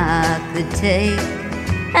than I could take.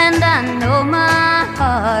 And I know my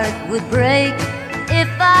heart would break if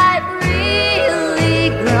I'd really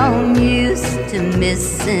finally grown used to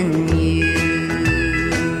missing you?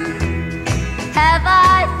 Have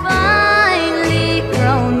I finally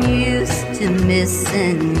grown used to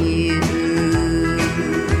missing you?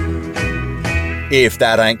 If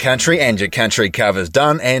That Ain't Country, and your country cover's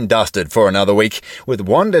done and dusted for another week, with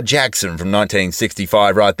Wanda Jackson from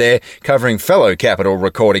 1965 right there, covering fellow Capitol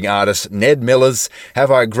recording artist Ned Miller's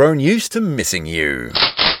Have I Grown Used to Missing You.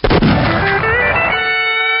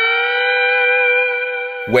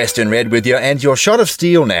 Western Red with you, and your shot of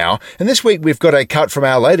steel now. And this week we've got a cut from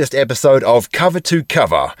our latest episode of Cover to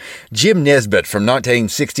Cover. Jim Nesbitt from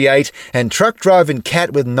 1968 and Truck Driving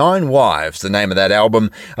Cat with 9 Wives, the name of that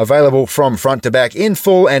album, available from front to back in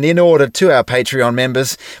full and in order to our Patreon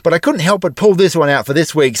members. But I couldn't help but pull this one out for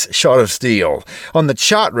this week's shot of steel. On the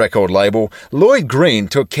Chart record label, Lloyd Green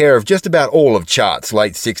took care of just about all of Chart's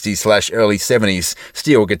late 60s/early 70s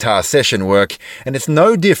steel guitar session work, and it's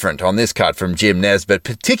no different on this cut from Jim Nesbitt,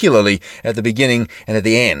 particularly at the beginning and at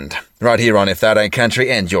the end. Right here on If That Ain't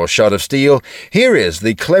Country and your shot of steel, here is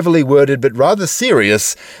the cleverly worded but rather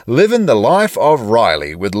serious Livin' the Life of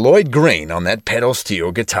Riley with Lloyd Green on that pedal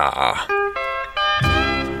steel guitar.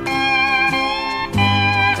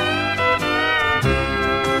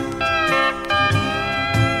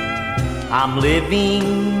 I'm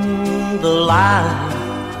living the life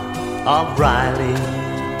of Riley.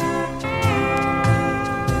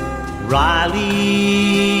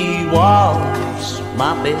 Riley was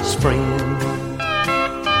my best friend.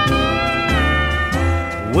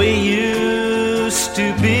 We used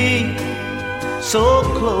to be so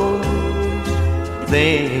close.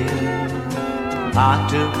 Then I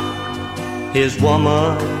took his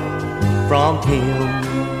woman from him.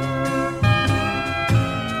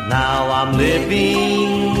 Now I'm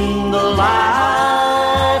living the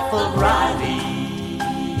life of Riley,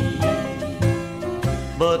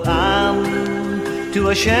 but I'm too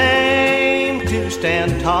ashamed to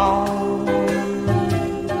stand tall.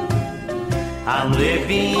 I'm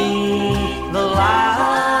living the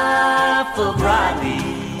life of Riley,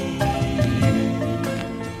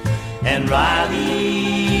 and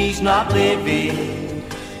Riley's not living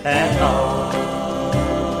at all.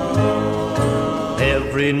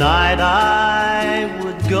 Every night I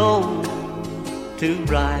would go to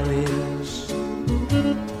Riley's.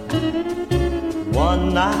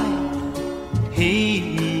 One night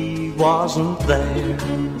he wasn't there,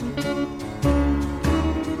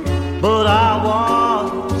 but I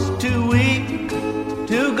was too weak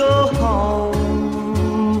to go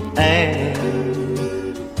home,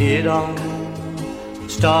 and it all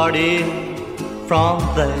started from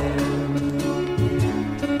there.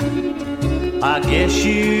 I guess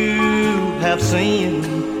you have seen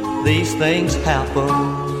these things happen.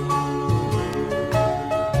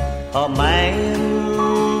 A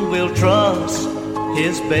man will trust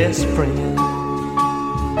his best friend.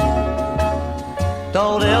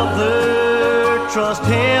 Don't ever trust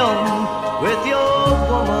him with your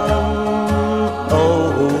woman.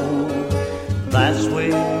 Oh, that's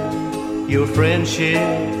where your friendship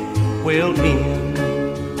will end.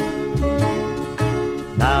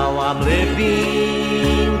 Now I'm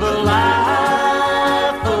living the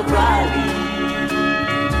life of Riley,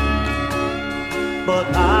 but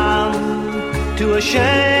I'm too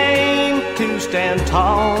ashamed to stand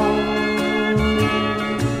tall.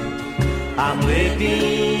 I'm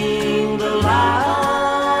living the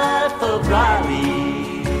life of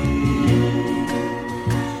Riley,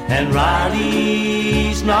 and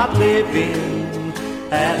Riley's not living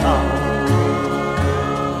at all.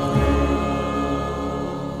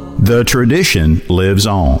 The tradition lives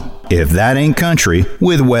on. If That Ain't Country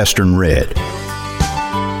with Western Red.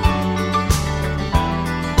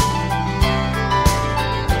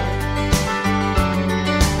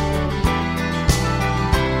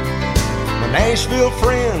 My Nashville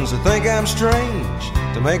friends, they think I'm strange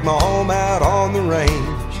to make my home out on the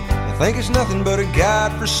range. They think it's nothing but a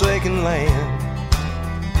God-forsaken land.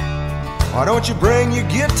 Why don't you bring your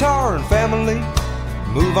guitar and family,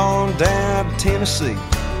 move on down to Tennessee?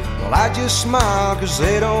 Well, I just smile 'cause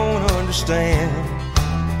they don't understand.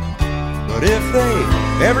 But if they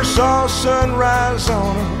ever saw sunrise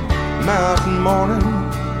on a mountain morning,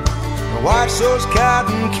 and watch those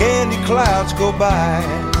cotton candy clouds go by,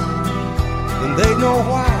 then they'd know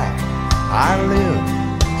why I live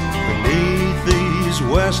beneath these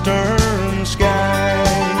western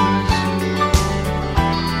skies.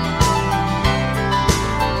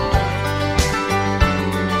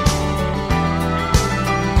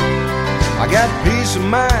 I got peace of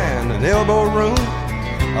mind and elbow room.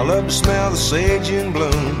 I love to smell the sage in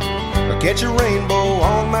bloom, or catch a rainbow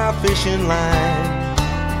on my fishing line.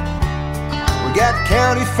 We got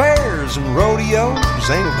county fairs and rodeos.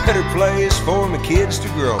 Ain't a better place for my kids to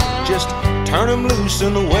grow. Just turn them loose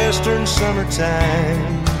in the western summertime.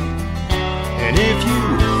 And if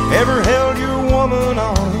you ever held your woman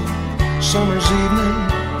on a summer's evening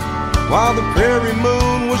while the prairie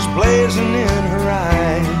moon was blazing in her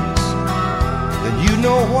eyes, then you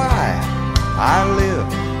know why I live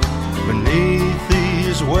beneath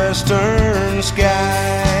these western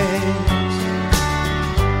skies.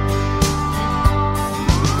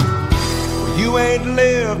 You ain't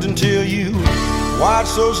lived until you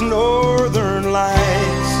watch those northern lights.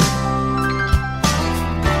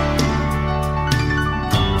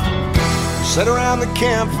 Sit around the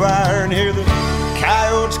campfire and hear the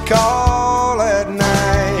coyotes call at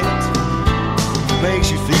night.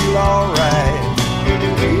 Makes you feel alright.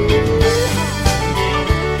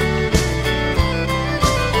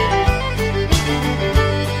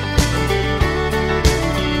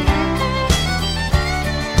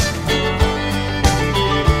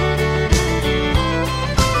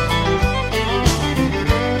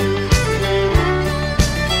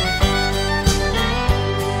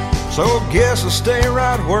 So guess I'll stay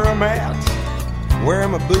right where I'm at, wear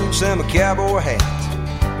my boots and my cowboy hat.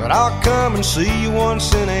 But I'll come and see you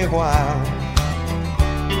once in a while.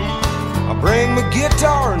 I'll bring my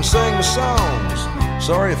guitar and sing my songs.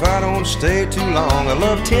 Sorry if I don't stay too long. I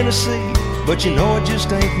love Tennessee, but you know it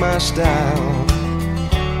just ain't my style.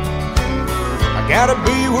 I gotta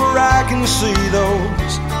be where I can see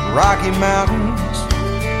those Rocky Mountains,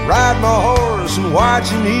 ride my horse and watch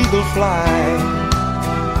an eagle fly.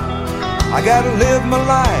 I gotta live my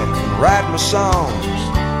life and write my songs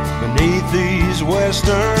beneath these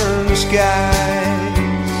western skies.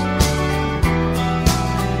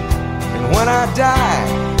 And when I die,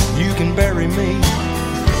 you can bury me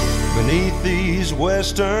beneath these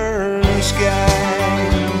western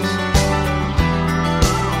skies.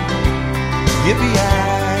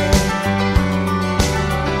 Yippee-yi.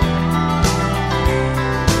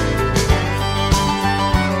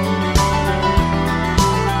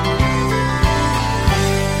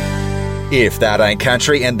 If That Ain't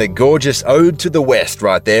Country, and the gorgeous Ode to the West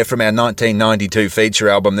right there from our 1992 feature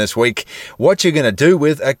album this week. What You Gonna Do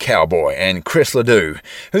with a Cowboy, and Chris Ledoux,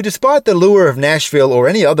 who despite the lure of Nashville or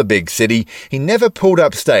any other big city, he never pulled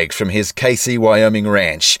up stakes from his Casey, Wyoming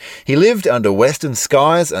ranch. He lived under western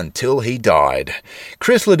skies until he died.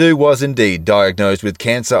 Chris Ledoux was indeed diagnosed with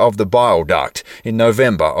cancer of the bile duct in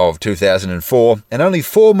November of 2004, and only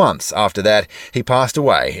 4 months after that, he passed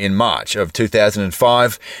away in March of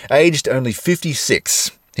 2005, aged only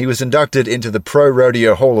 56. He was inducted into the Pro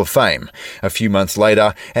Rodeo Hall of Fame a few months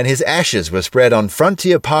later, and his ashes were spread on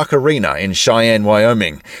Frontier Park Arena in Cheyenne,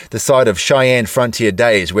 Wyoming, the site of Cheyenne Frontier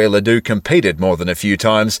Days, where Ledoux competed more than a few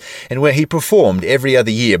times and where he performed every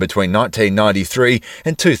other year between 1993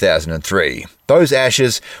 and 2003. Those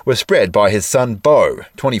ashes were spread by his son Bo,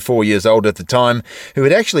 24 years old at the time, who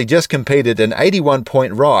had actually just competed an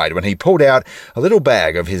 81-point ride when he pulled out a little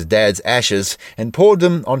bag of his dad's ashes and poured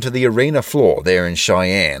them onto the arena floor there in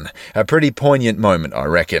Cheyenne. A pretty poignant moment, I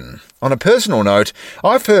reckon. On a personal note,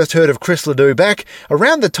 I first heard of Chris Ledoux back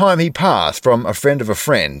around the time he passed from a friend of a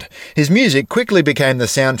friend. His music quickly became the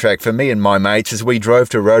soundtrack for me and my mates as we drove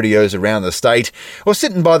to rodeos around the state or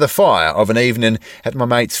sitting by the fire of an evening at my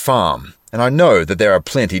mate's farm. And I know that there are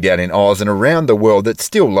plenty down in Oz and around the world that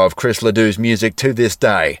still love Chris Ledoux's music to this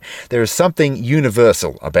day. There is something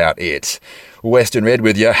universal about it. Western Red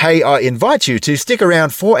with you. Hey, I invite you to stick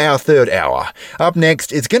around for our third hour. Up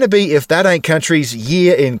next, it's going to be If That Ain't Country's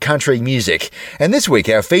Year in Country Music. And this week,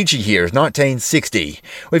 our feature here is 1960.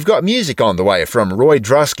 We've got music on the way from Roy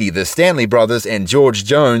Drusky, the Stanley Brothers, and George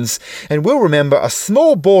Jones. And we'll remember a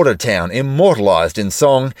small border town immortalised in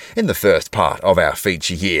song in the first part of our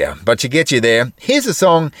feature here. But to get you there, here's a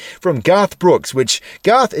song from Garth Brooks, which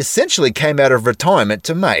Garth essentially came out of retirement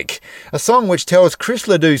to make. A song which tells Chris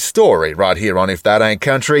Ledoux's story right here on If That Ain't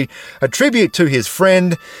Country, a tribute to his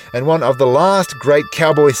friend and one of the last great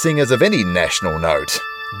cowboy singers of any national note.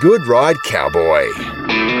 Good Ride Cowboy.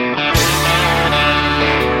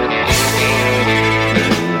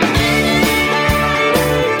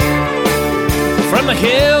 From the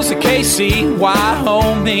hills of KC,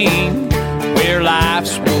 Wyoming, where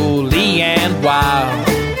life's woolly and wild,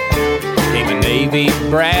 came a Navy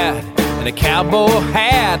brat and a cowboy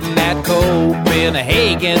hat and that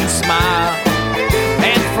Copenhagen smile.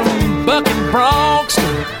 And from bucking broncs to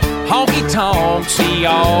honky-tonks, he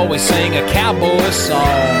always sang a cowboy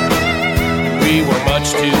song. We were much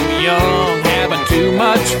too young, having too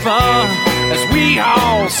much fun, as we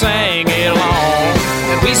all sang along.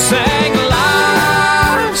 And we sang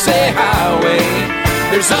Life, say highway,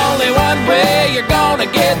 There's only one way you're gonna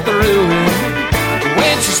get through it.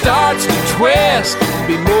 When she starts to twist,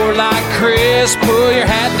 be more like Chris. Pull your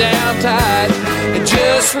hat down tight and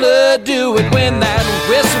just do it. When that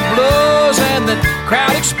whistle blows and the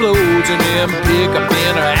crowd explodes and them pick up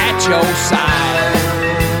men are at your side.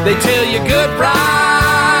 They tell you good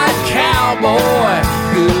ride, cowboy,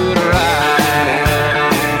 good ride.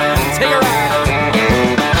 Take a ride.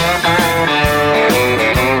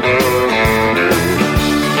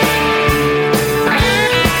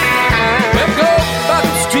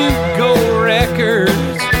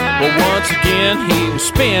 He was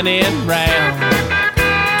spinning round,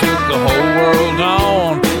 took the whole world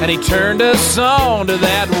on, and he turned us on to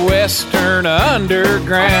that western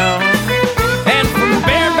underground. And from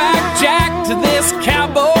bareback Jack to this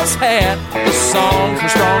cowboy's hat, the songs were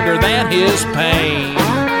stronger than his pain.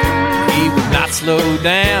 He would not slow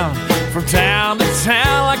down from town to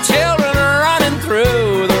town like children running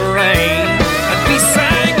through the rain. And we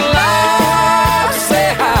sang love,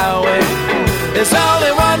 say highway, there's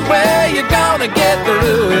only one way you're gonna get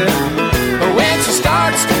through it. But when she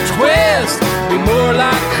starts to twist, be more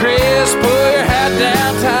like Chris. Pull your hat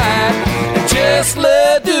down tight and just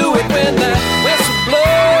do it. When that whistle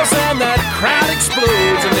blows and that crowd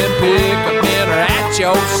explodes and them pick-up men are at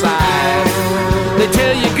your side. They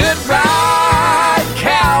tell you good ride,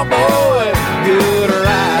 cowboy, good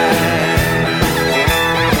ride.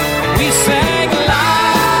 We sang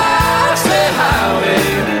live, say highway,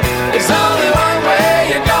 it's only one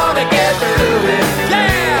way you're gonna get through it.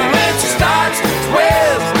 Yeah, when she starts to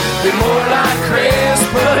twist, be more like Chris.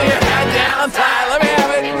 Put your hat down tight, let me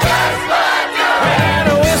have it. When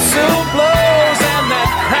a whistle blows and that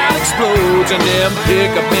crowd explodes and them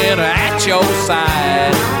pick-up men are at your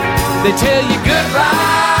side. They tell you good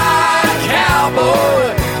ride,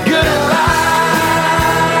 cowboy, good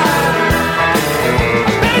ride.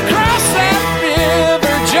 Been across that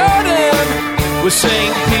river Jordan with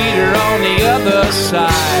St. Peter on the other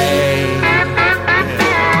side,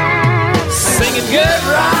 singing good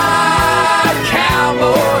ride,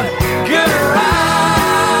 cowboy, good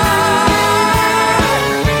ride.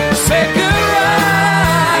 Say good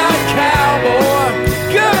ride, cowboy,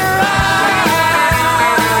 good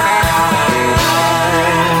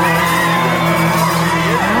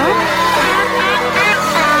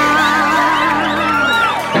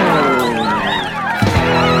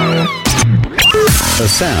A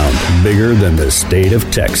sound bigger than the state of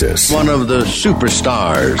Texas. One of the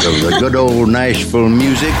superstars of the good old Nashville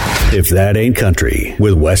music. If that ain't country,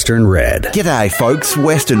 with Western Red. G'day folks,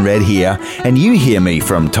 Western Red here, and you hear me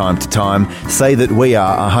from time to time say that we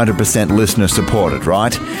are 100% listener supported,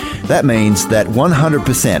 right? That means that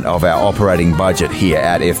 100% of our operating budget here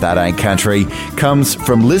at If That Ain't Country comes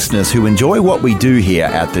from listeners who enjoy what we do here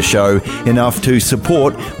at the show enough to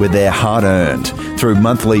support with their hard-earned through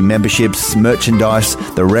monthly memberships, merchandise,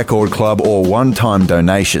 the record club, or one-time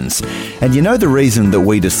donations. And you know the reason that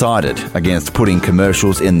we decided against putting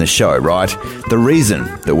commercials in the show, right? The reason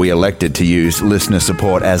that we elected to use listener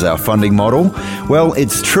support as our funding model? Well,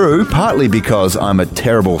 it's true, partly because I'm a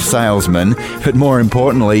terrible salesman, but more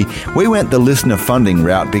importantly, we went the listener funding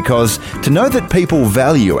route because to know that people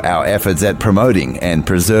value our efforts at promoting and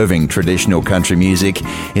preserving traditional country music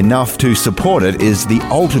enough to support it is the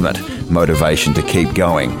ultimate motivation to keep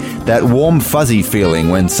going. That warm, fuzzy feeling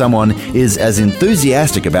when someone is as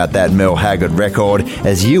enthusiastic about that Merle Haggard record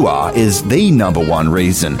as you are is the number one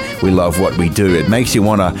reason we love what we do. It makes you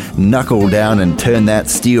want to knuckle down and turn that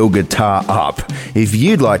steel guitar up. If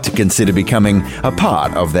you'd like to consider becoming a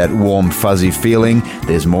part of that warm, fuzzy feeling,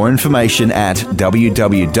 there's more information at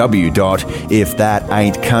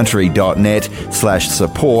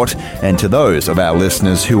www.ifthataintcountry.net/support. And to those of our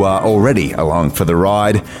listeners who are already along for the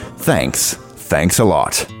ride, thanks a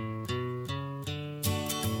lot.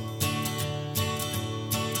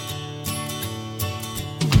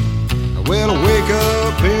 Well, I wake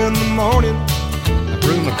up in the morning, I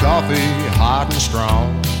brew my coffee hot and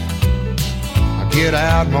strong. I get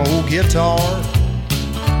out my old guitar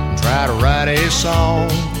and try to write a song.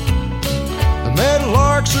 The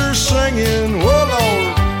meadowlarks are singing, whoa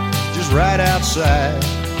Lord, just right outside.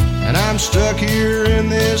 And I'm stuck here in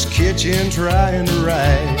this kitchen trying to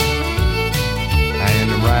write.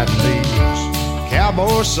 And I'm writing these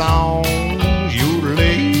cowboy songs,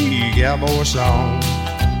 yodeling cowboy songs.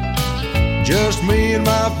 Just me and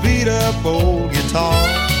my beat up old guitar.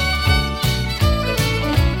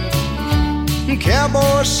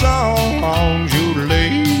 Cowboy songs,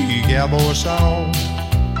 yodeling cowboy songs.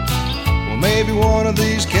 Well, maybe one of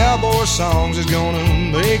these cowboy songs is gonna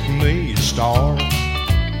make me a star.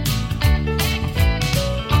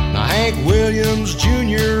 Now Hank Williams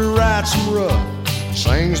Jr. writes them rough,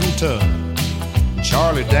 sings them tough.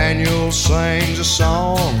 Charlie Daniels sings a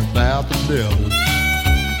song about the devil.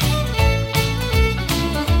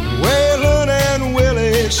 Waylon and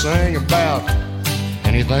Willie sing about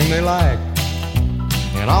anything they like.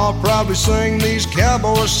 And I'll probably sing these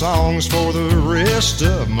cowboy songs for the rest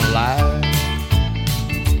of my life.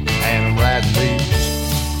 And I'm writing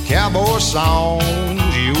these cowboy songs,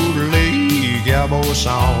 yodeling cowboy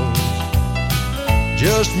songs,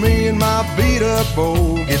 just me and my beat-up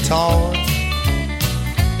old guitar.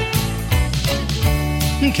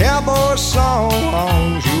 Cowboy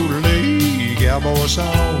songs, yodeling cowboy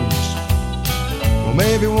songs. Well,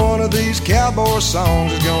 maybe one of these cowboy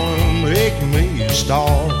songs is gonna make me a star.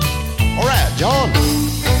 All right, John.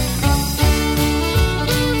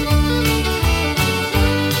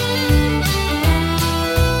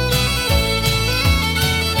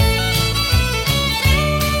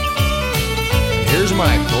 Here's a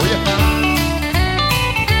mic for you.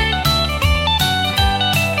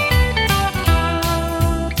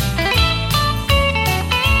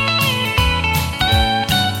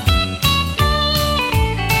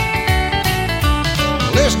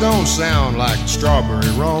 This don't sound like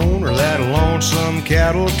Strawberry Roan or that lonesome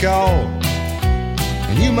cattle call.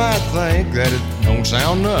 And you might think that it don't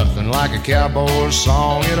sound nothing like a cowboy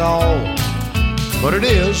song at all. But it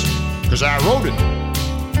is, 'cause I wrote it.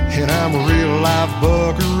 And I'm a real life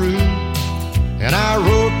buckaroo. And I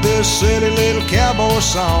wrote this silly little cowboy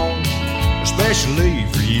song especially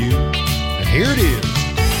for you. And here it is.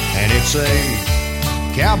 And it's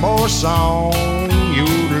a cowboy song,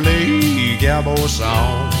 yodeling cowboy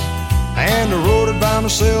song. And I wrote it by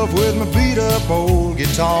myself with my beat-up old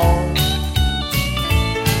guitar.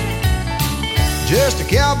 Just a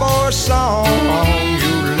cowboy song,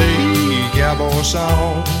 yodeling cowboy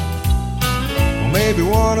song. Well, maybe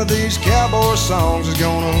one of these cowboy songs is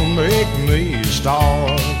gonna make me a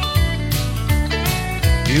star.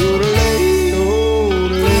 Yodeling,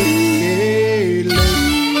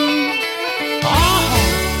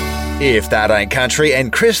 If That Ain't Country,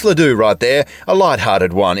 and Chris Ledoux right there, a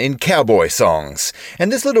light-hearted one in cowboy songs.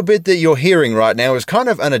 And this little bit that you're hearing right now is kind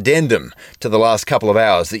of an addendum to the last couple of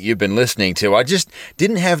hours that you've been listening to. I just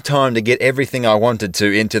didn't have time to get everything I wanted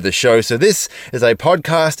to into the show, so this is a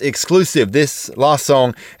podcast exclusive, this last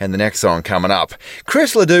song and the next song coming up.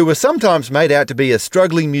 Chris Ledoux was sometimes made out to be a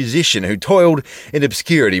struggling musician who toiled in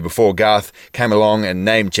obscurity before Garth came along and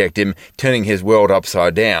name-checked him, turning his world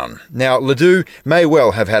upside down. Now, Ledoux may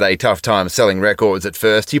well have had a tough time selling records at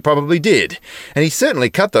first. He probably did. And he certainly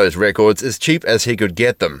cut those records as cheap as he could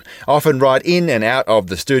get them, often right in and out of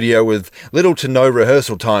the studio with little to no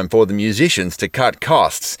rehearsal time for the musicians to cut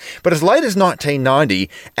costs. But as late as 1990,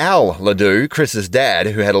 Al Ledoux, Chris's dad,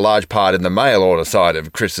 who had a large part in the mail order side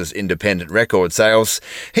of Chris's independent record sales,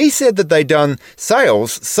 he said that they'd done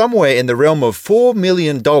sales somewhere in the realm of $4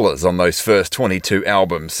 million on those first 22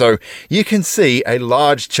 albums. So you can see a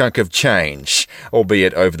large chunk of change,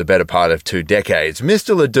 albeit over the better part of 2 decades.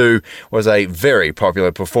 Mr. Ledoux was a very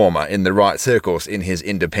popular performer in the right circles in his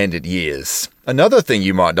independent years. Another thing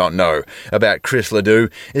you might not know about Chris Ledoux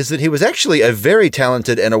is that he was actually a very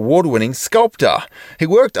talented and award-winning sculptor. He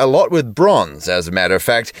worked a lot with bronze, as a matter of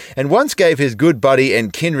fact, and once gave his good buddy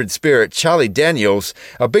and kindred spirit Charlie Daniels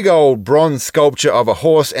a big old bronze sculpture of a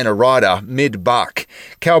horse and a rider mid-buck.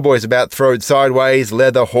 Cowboys about throwed sideways,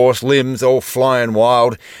 leather horse limbs all flying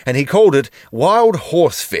wild, and he called it Wild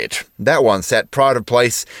Horse Fit. That one sat pride of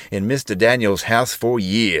place in Mr. Daniels' house for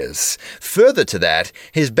years. Further to that,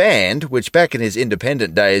 his band, which back in his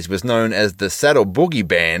independent days was known as the Saddle Boogie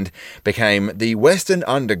Band, became the Western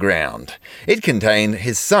Underground. It contained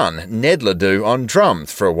his son, Ned Ledoux, on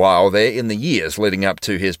drums for a while there in the years leading up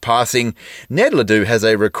to his passing. Ned Ledoux has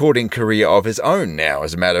a recording career of his own now,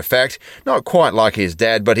 as a matter of fact. Not quite like his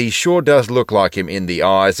dad, but he sure does look like him in the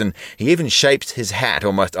eyes, and he even shapes his hat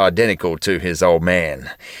almost identical to his old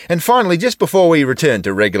man. And finally, just before we return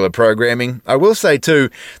to regular programming, I will say too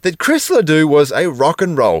that Chris Ledoux was a rock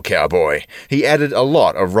and roll cowboy. He added a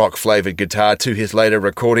lot of rock-flavoured guitar to his later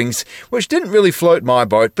recordings, which didn't really float my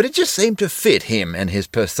boat, but it just seemed to fit him and his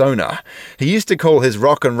persona. He used to call his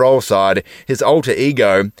rock and roll side, his alter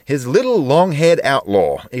ego, his little long-haired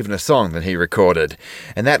outlaw, even a song that he recorded.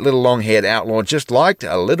 And that little long-haired outlaw just liked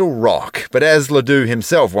a little rock. But as Ledoux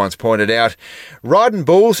himself once pointed out, riding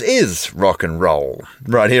bulls is rock and roll.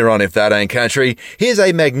 Right here on If That Ain't Country, here's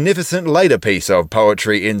a magnificent later piece of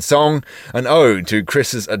poetry in song, an ode to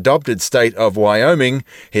Chris's adopted state of Wyoming,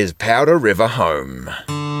 his Powder River home.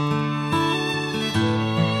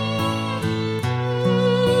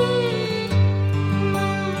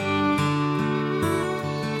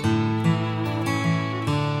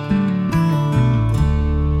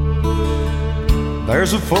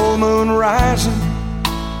 There's a full moon rising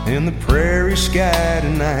in the prairie sky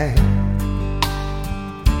tonight.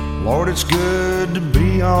 Lord, it's good to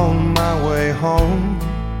be on my way home.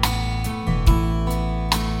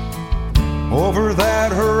 Over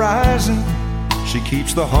that horizon, she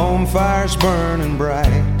keeps the home fires burning bright.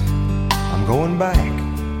 I'm going back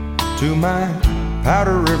to my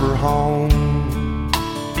Powder River home,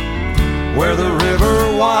 where the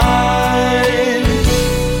river winds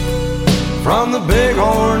from the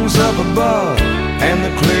bighorns up above, and the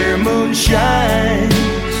clear moon shines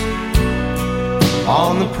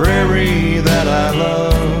on the prairie that I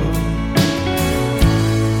love.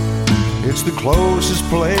 It's the closest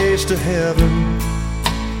place to heaven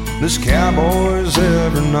this cowboy's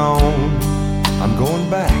ever known. I'm going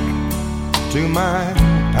back to my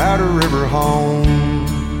Powder River home.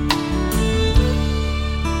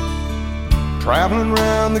 Traveling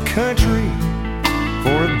around the country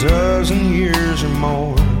for a dozen years or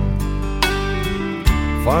more.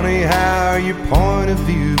 Funny how your point of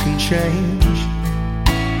view can change.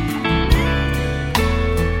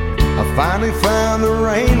 I finally found the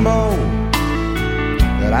rainbow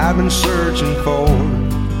that I've been searching for.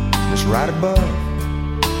 It's right above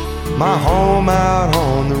my home out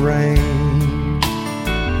on the range,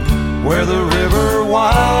 where the river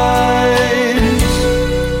winds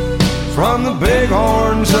from the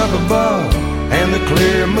bighorns up above, and the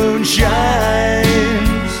clear moon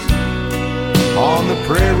shines on the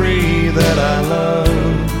prairie that I love.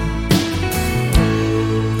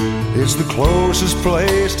 It's the closest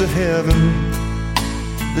place to heaven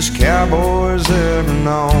this cowboy's ever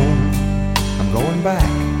known. I'm going back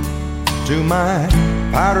to my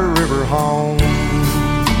Powder River home.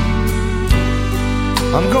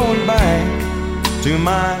 I'm going back to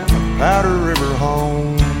my Powder River home.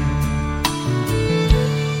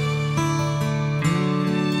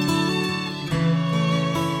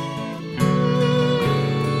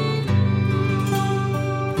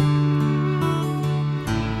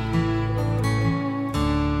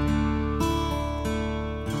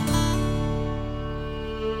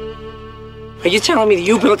 Are you telling me that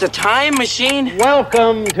you built a time machine?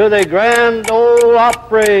 Welcome to the Grand Ole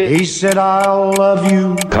Opry. He said, I'll love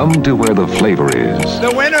you. Come to where the flavor is.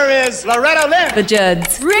 The winner is Loretta Lynn. The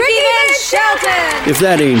Judds. Ricky and Shelton. If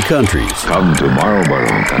that ain't countries, come to Marlboro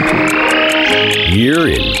Country. Year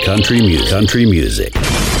in country music. Country music.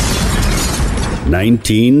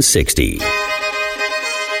 1960.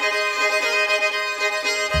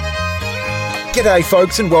 G'day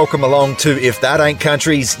folks and welcome along to If That Ain't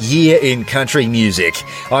Country's Year in Country Music.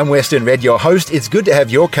 I'm Western Red, your host. It's good to have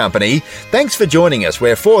your company. Thanks for joining us,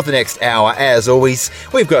 where for the next hour, as always,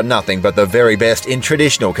 we've got nothing but the very best in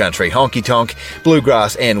traditional country, honky-tonk,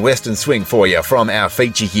 bluegrass and western swing for you from our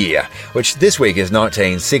feature year, which this week is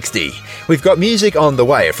 1960. We've got music on the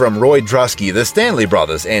way from Roy Drusky, the Stanley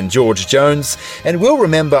Brothers and George Jones, and we'll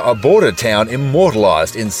remember a border town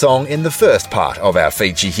immortalised in song in the first part of our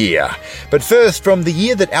feature year. But first, from the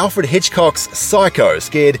year that Alfred Hitchcock's Psycho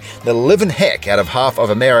scared the living heck out of half of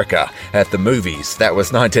America at the movies. That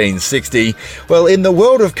was 1960. Well, in the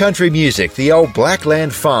world of country music, the old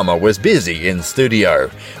Blackland farmer was busy in studio,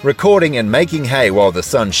 recording and making hay while the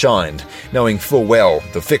sun shined, knowing full well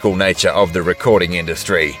the fickle nature of the recording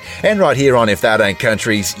industry. And right here on If That Ain't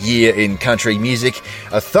Country's Year in Country Music,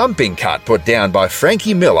 a thumping cut put down by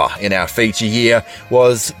Frankie Miller in our feature year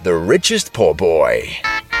was The Richest Poor Boy.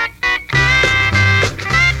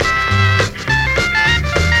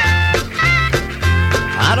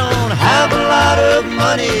 I don't have a lot of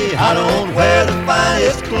money, I don't wear the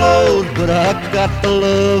finest clothes, but I got the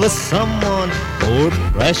love of someone more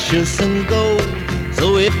precious than gold.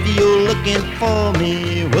 So if you're looking for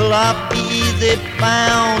me, well, I'll be easy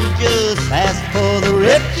found. Just ask for the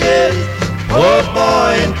richest poor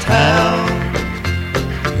boy in town.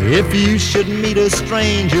 If you should meet a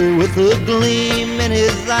stranger with a gleam in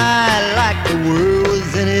his eye, like the world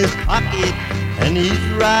was in his pocket and he's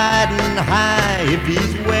riding high, if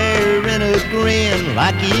he's wearing a grin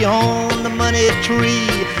like he owned the money tree,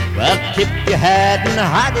 well, tip your hat and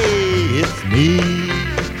howdy, it's me.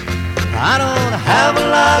 I don't have a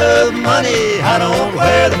lot of money, I don't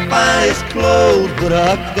wear the finest clothes, but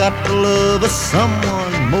I got the love of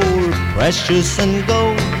someone more precious than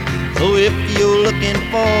gold. So if you're looking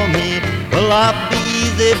for me, well, I'll be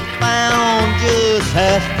easy found. Just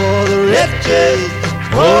ask for the richest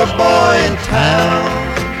poor boy in town.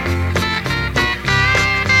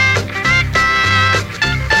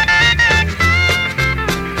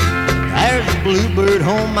 There's a bluebird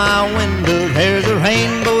on my window, there's a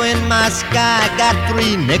rainbow in my sky. Got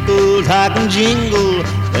 3 nickels I can jingle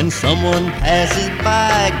When someone passes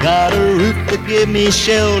by, got a roof to give me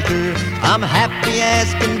shelter. I'm happy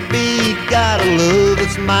as can be, got a love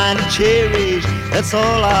that's mine to cherish. That's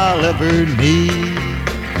all I'll ever need.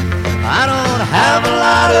 I don't have a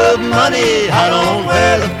lot of money, I don't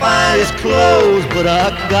wear the finest clothes, but I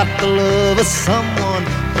got the love of someone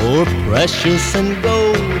more precious than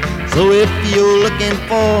gold. So if you're looking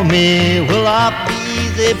for me, well, I'll be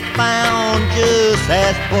easy found. Just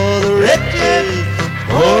ask for the richest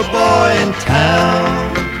poor boy in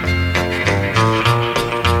town.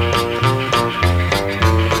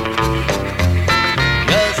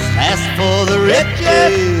 Just ask for the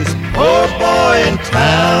richest poor boy in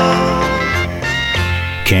town.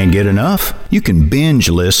 Can't get enough? You can binge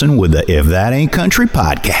listen with the If That Ain't Country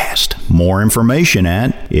podcast. More information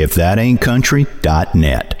at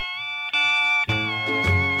ifthataintcountry.net.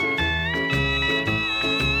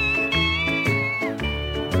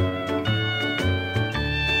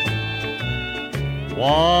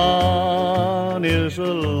 One is a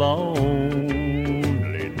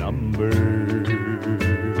lonely number.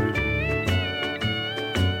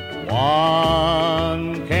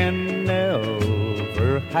 One can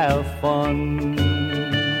never have fun.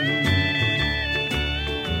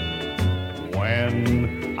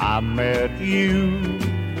 When I met you,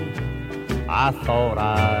 I thought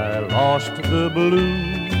I lost the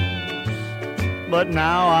blues, but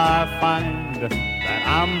now I find that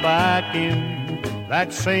I'm back in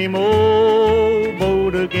that same old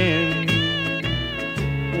boat again.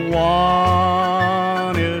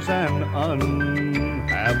 One is an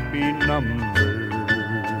unhappy number.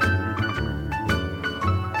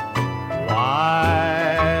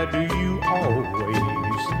 Why do you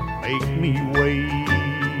always make me wait?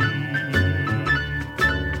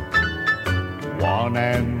 One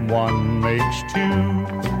and one makes two.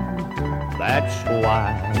 That's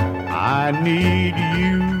why I need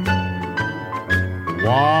you.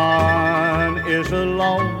 One is a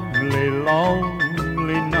lonely,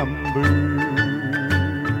 lonely number.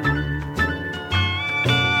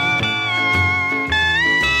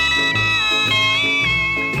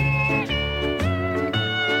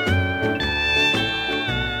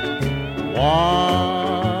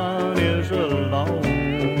 One is a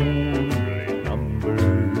lonely number.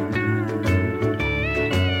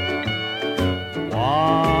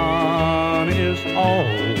 One is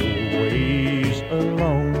always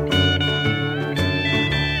alone.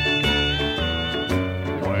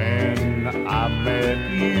 When I met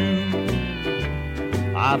you,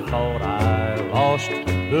 I thought I lost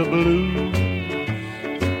the blues,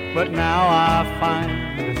 but now I find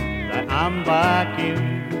that I'm back in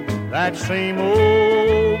that same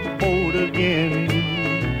old boat again.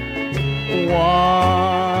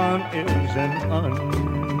 One is an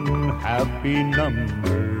unhappy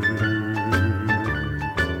number.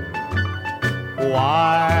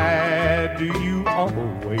 Why do you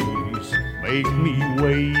always make me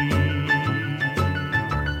wait?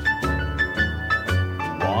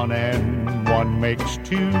 One and one makes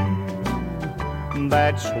two.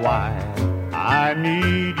 That's why I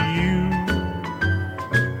need you.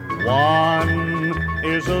 One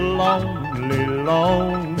is a lonely,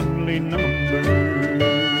 lonely number.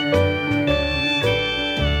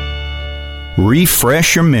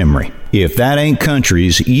 Refresh your memory. If That Ain't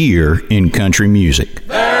Country's year in country music.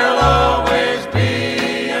 There'll always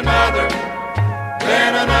be another,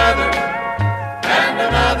 then another, and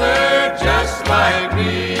another just like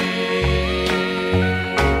me.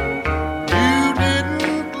 You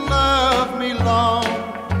didn't love me long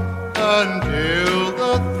until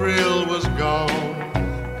the thrill was gone.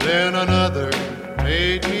 Then another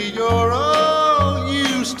made me your all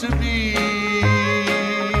used to be.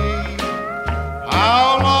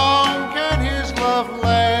 How long can his love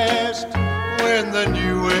last when the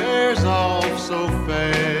new wears off so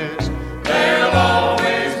fast? There'll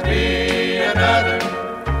always be another,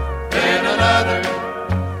 then another,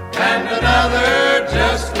 and another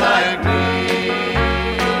just like me.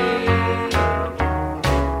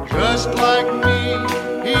 Just like me,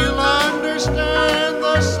 he'll understand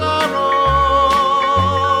the sorrow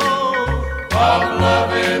of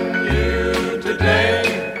loving you today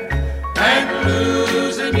and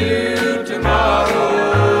losing you tomorrow.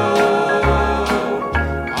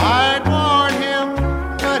 I'd warn him,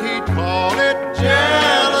 but he'd call it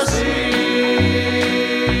jealousy.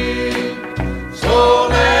 So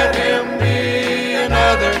let him be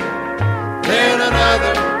another, then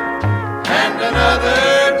another, and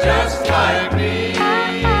another just like me.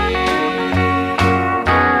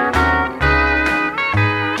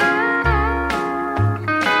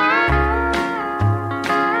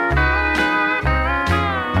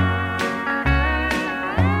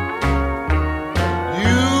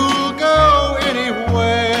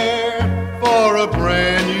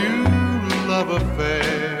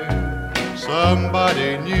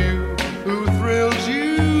 somebody new who thrills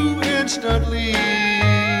you instantly.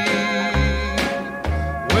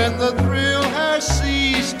 When the thrill has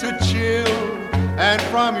ceased to chill, and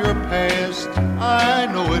from your past I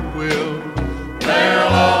know it will,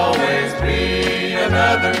 there'll always be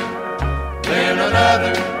another, then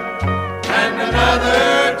another, and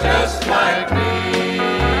another just like me.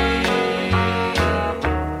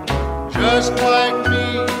 Just like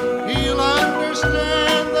me, he'll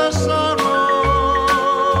understand the sorrow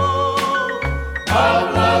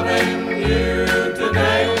of loving you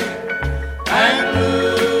today and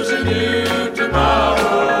losing you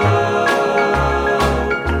tomorrow.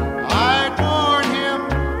 I'd warn him,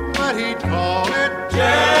 but he'd call it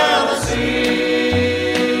jealousy.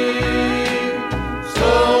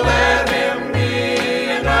 So let him be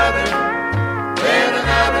another, then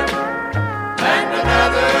another, and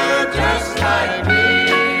another just like me.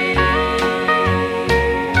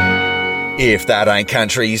 If That Ain't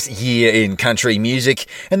Country's Year in Country Music,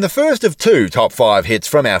 and the first of two top 5 hits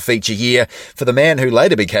from our feature year for the man who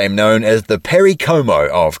later became known as the Perry Como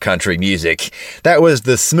of country music. That was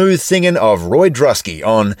the smooth singing of Roy Drusky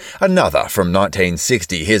on Another from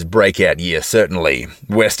 1960, his breakout year certainly.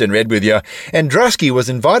 Western Red with you, and Drusky was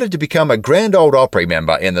invited to become a Grand Ole Opry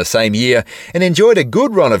member in the same year and enjoyed a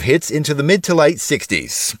good run of hits into the mid to late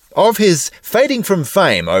 60s. Of his fading from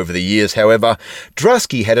fame over the years, however,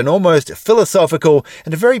 Drusky had an almost philosophical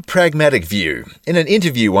and a very pragmatic view. In an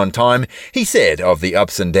interview one time, he said of the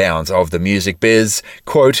ups and downs of the music biz,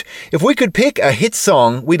 quote, "If we could pick a hit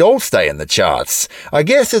song, we'd all stay in the charts. I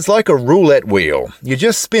guess it's like a roulette wheel. You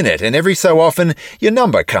just spin it and every so often your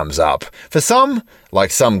number comes up. For some,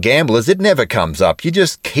 like some gamblers, it never comes up. You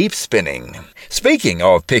just keep spinning." Speaking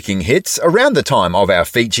of picking hits, around the time of our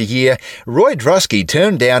feature year, Roy Drusky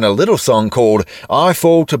turned down a little song called I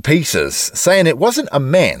Fall to Pieces, saying it wasn't a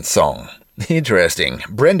man song. Interesting.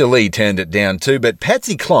 Brenda Lee turned it down too, but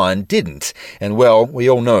Patsy Cline didn't. And well, we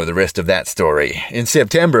all know the rest of that story. In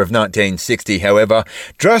September of 1960, however,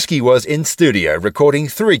 Drusky was in studio recording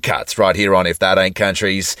 3 cuts right here on If That Ain't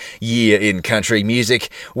Country's Year in Country Music,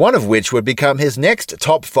 one of which would become his next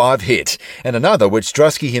top 5 hit, and another which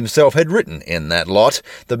Drusky himself had written in that lot,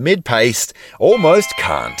 the mid-paced Almost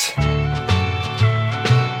Can't.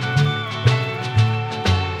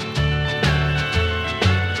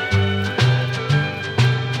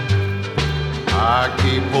 I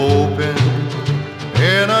keep hoping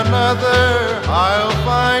in another I'll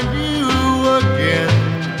find you again.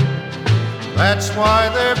 That's why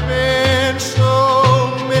there've been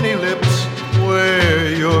so many lips where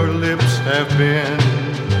your lips have been.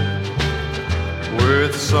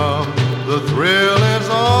 With some, the thrill is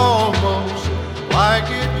almost like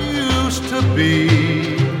it used to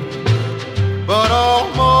be, but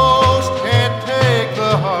almost can't take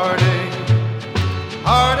the heartache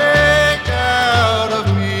out of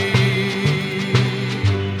me.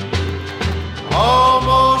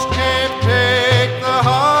 Almost can't take the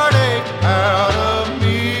heartache out of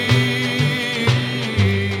me.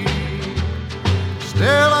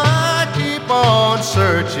 Still I keep on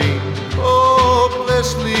searching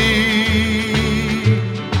hopelessly.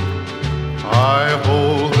 I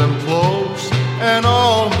hold them close and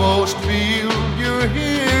almost feel you're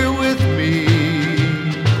here with me,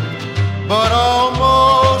 but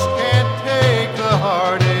almost can't take the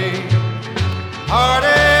heartache out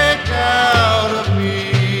of me.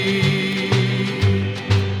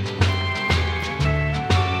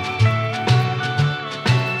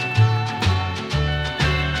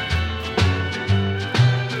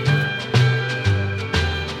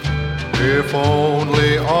 If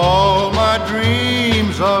only all my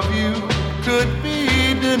dreams of you could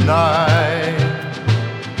be denied,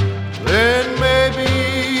 then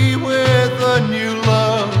maybe with a new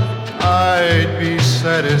love I'd be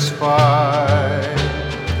satisfied.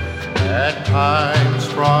 At times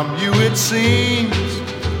from you it seems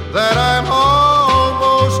that I'm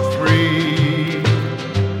almost free,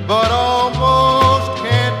 but almost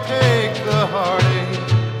can't take the heartache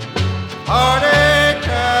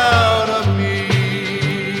out of me.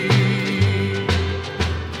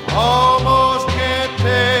 Almost can't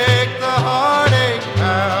take the heartache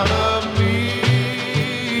out of me.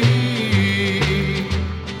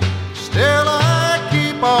 Still I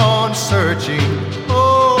keep on searching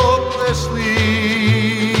hopelessly.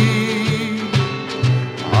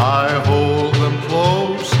 I hold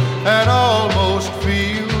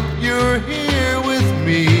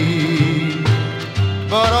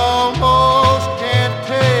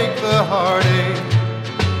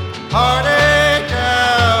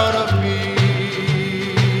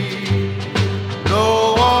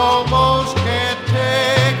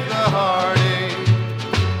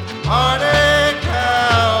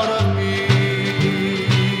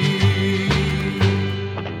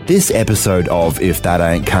This episode of If That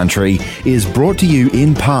Ain't Country is brought to you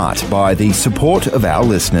in part by the support of our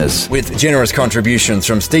listeners. With generous contributions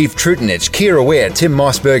from Steve Trutenich, Kira Ware, Tim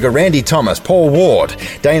Mossberger, Randy Thomas, Paul Ward,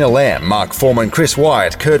 Dana Lamb, Mark Foreman, Chris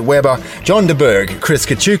Wyatt, Kurt Weber, John DeBerg, Chris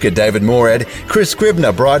Kachuka, David Morad, Chris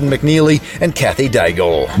Scribner, Bryden McNeely and Kathy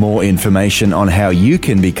Daigle. More information on how you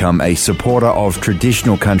can become a supporter of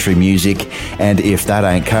traditional country music and If That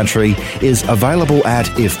Ain't Country is available at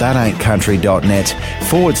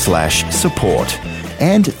ifthataintcountry.net/support.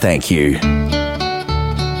 And thank you.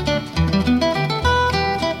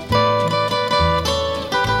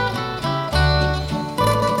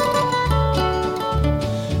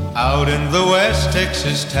 Out in the West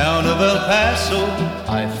Texas town of El Paso,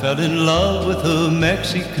 I fell in love with a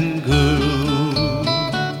Mexican girl.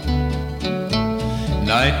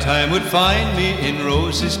 Nighttime would find me in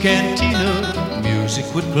Rose's Cantina.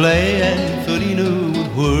 Music would play and Felina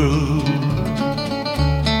would whirl.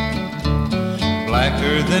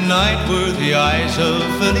 Blacker than night were the eyes of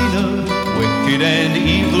Felina, wicked and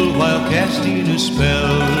evil while casting a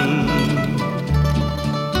spell.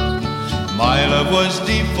 My love was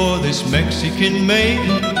deep for this Mexican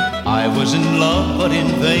maiden. I was in love, but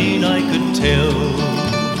in vain I could tell.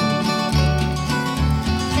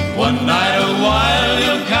 One night a wild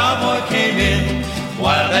young cowboy came in,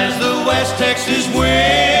 wild as the West Texas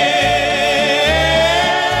wind.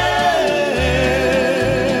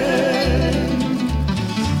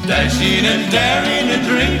 Dashing and daring, a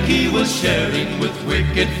drink he was sharing with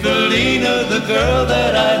wicked Felina, the girl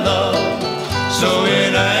that I love. So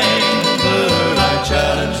in anger I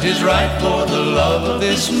challenged his right for the love of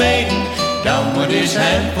this maiden. Down went his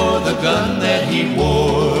hand for the gun that he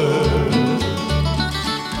wore.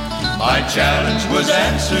 My challenge was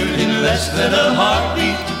answered in less than a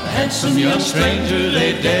heartbeat. The handsome young stranger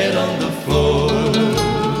lay dead on the floor.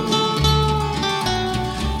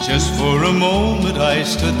 Just for a moment I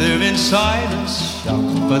stood there in silence,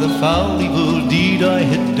 shocked by the foul evil deed I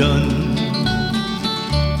had done.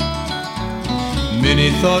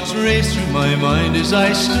 Many thoughts raced through my mind as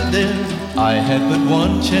I stood there. I had but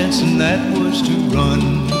one chance and that was to run.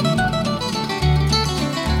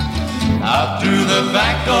 Out through the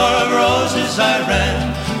back door of Roses I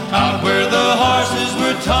ran, out where the horses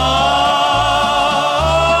were tied.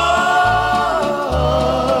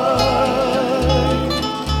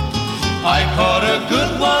 I caught a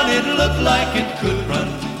good one, it looked like it could run.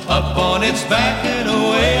 Up on its back and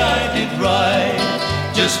away I did ride,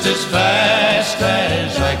 just as fast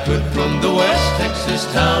as I could from the West Texas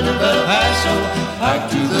town of El Paso out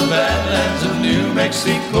to the badlands of New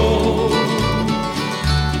Mexico.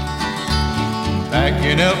 Back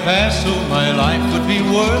in El Paso, my life would be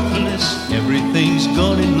worthless. Everything's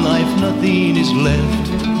gone in life, nothing is left.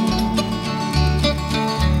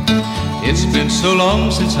 It's been so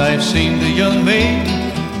long since I've seen the young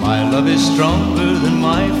maiden. My love is stronger than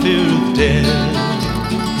my fear of death.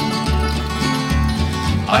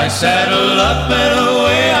 I saddled up and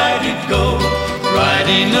away I did go,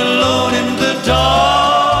 riding alone in the dark.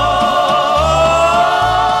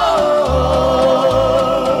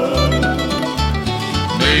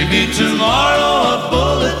 Tomorrow a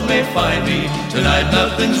bullet may find me. Tonight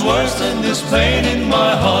nothing's worse than this pain in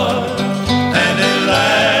my heart. And at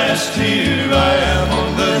last here I am on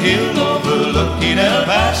the hill overlooking El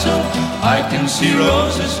Paso. I can see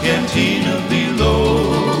Rose's Cantina below.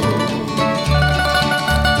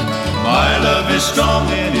 My love is strong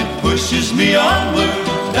and it pushes me onward.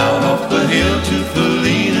 Down off the hill to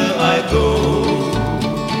Felina I go.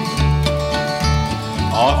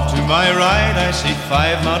 Off to my right I see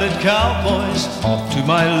 5 mounted cowboys. Off to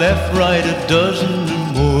my left, right, a dozen or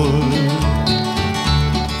more.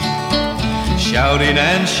 Shouting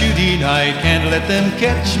and shooting, I can't let them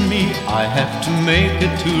catch me. I have to make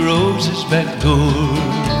it to Rose's back door.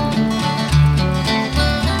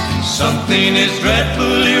 Something is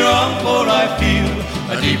dreadfully wrong, for I feel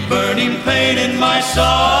a deep burning pain in my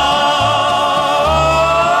soul.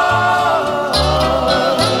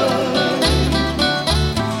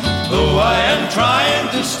 Trying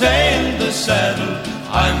to stay in the saddle,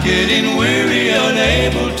 I'm getting weary,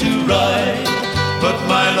 unable to ride. But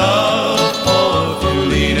my love for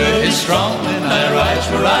Felina is strong, and I rise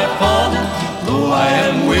where I've fallen. Though I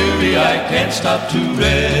am weary, I can't stop to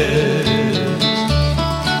rest.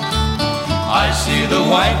 I see the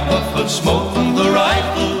white puff of smoke from the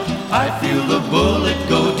rifle. I feel the bullet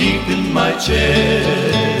go deep in my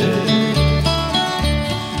chest.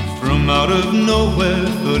 From out of nowhere,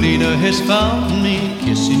 Felina has found me,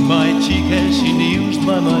 kissing my cheek as she kneels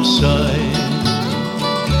by my side.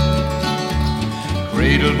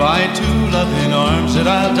 cradled by two loving arms that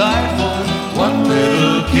I'll die for. One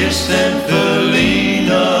little kiss and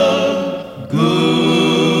Felina, goodbye.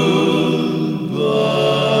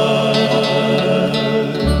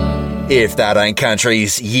 If That Ain't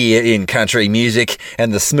Country's year in country music,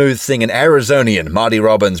 and the smooth-singing Arizonian Marty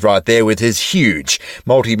Robbins right there with his huge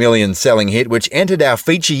multi-million selling hit which entered our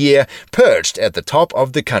feature year perched at the top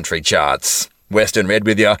of the country charts. Western Red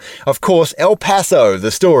with you. Of course, El Paso, the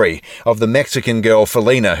story of the Mexican girl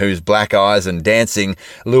Felina whose black eyes and dancing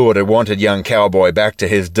lured a wanted young cowboy back to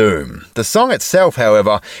his doom. The song itself,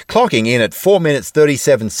 however, clocking in at 4 minutes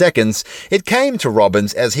 37 seconds, it came to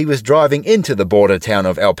Robbins as he was driving into the border town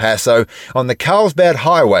of El Paso on the Carlsbad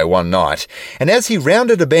Highway one night. And as he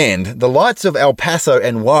rounded a bend, the lights of El Paso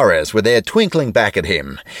and Juarez were there twinkling back at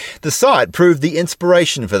him. The sight proved the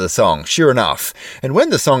inspiration for the song, sure enough. And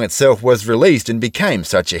when the song itself was released and became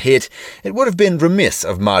such a hit, it would have been remiss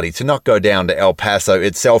of Marty to not go down to El Paso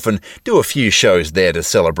itself and do a few shows there to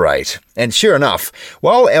celebrate. And sure enough,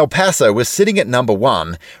 while El Paso was sitting at number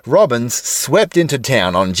 1, Robbins swept into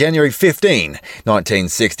town on January 15,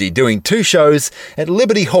 1960, doing 2 shows at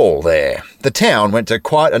Liberty Hall there. The town went to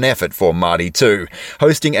quite an effort for Marty too,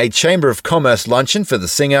 hosting a Chamber of Commerce luncheon for the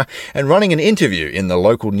singer and running an interview in the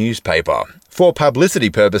local newspaper. For publicity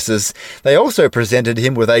purposes, they also presented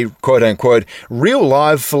him with a quote-unquote real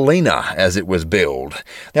live Felina, as it was billed.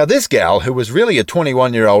 Now this gal, who was really a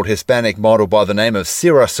 21-year-old Hispanic model by the name of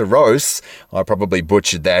Cira Soros, I probably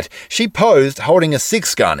butchered that, she posed holding a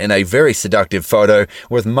 6-gun in a very seductive photo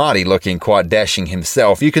with Marty looking quite dashing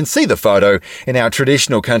himself. You can see the photo in our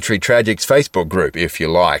Traditional Country Tragics Facebook group if you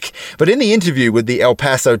like. But in the interview with the El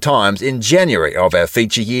Paso Times in January of our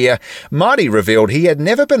feature year, Marty revealed he had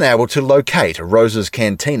never been able to locate Rosa's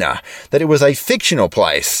Cantina, that it was a fictional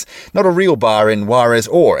place, not a real bar in Juarez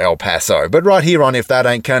or El Paso. But right here on If That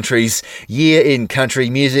Ain't Country's year in country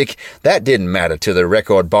music, that didn't matter to the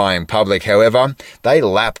record-buying public, however. They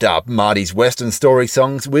lapped up Marty's Western story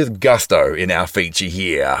songs with gusto in our feature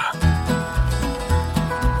year.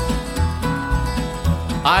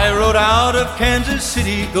 I rode out of Kansas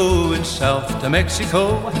City going south to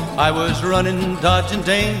Mexico. I was running, dodging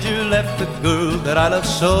danger, left the girl that I love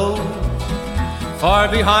so. Far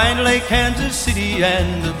behind lay Kansas City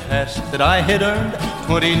and the past that I had earned.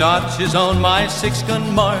 20 notches on my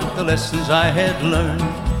 6-gun marked the lessons I had learned.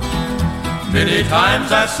 Many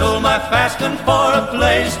times I sold my fast gun for a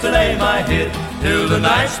place to lay my head, till the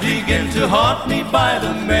nights begin to haunt me by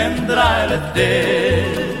the men that I left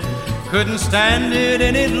dead. Couldn't stand it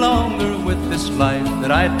any longer with this life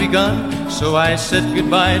that I'd begun, so I said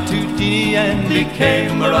goodbye to Teenie and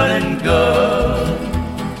became a running gun.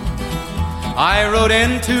 I rode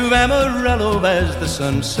into Amarillo as the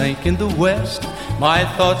sun sank in the west, my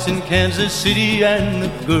thoughts in Kansas City and the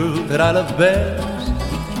girl that I love best.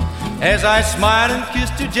 As I smiled and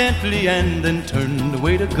kissed her gently and then turned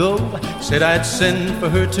away to go, said I'd send for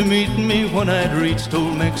her to meet me when I'd reached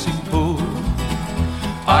old Mexico.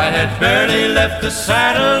 I had barely left the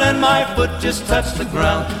saddle and my foot just touched the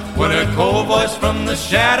ground, when a cold voice from the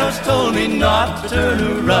shadows told me not to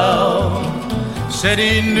turn around. Said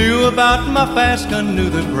he knew about my fast gun, knew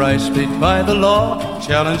the price paid by the law,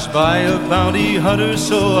 challenged by a bounty hunter,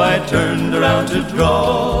 so I turned around to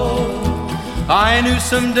draw. I knew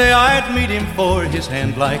someday I'd meet him, for his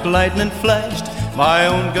hand like lightning flashed, my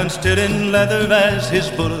own gun stood in leather as his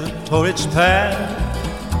bullet tore its path.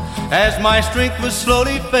 As my strength was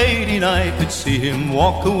slowly fading, I could see him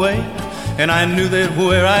walk away, and I knew that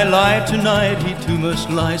where I lie tonight, he too must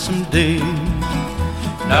lie someday.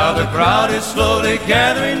 Now the crowd is slowly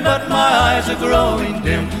gathering, but my eyes are growing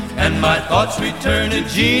dim, and my thoughts return to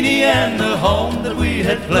Jeannie and the home that we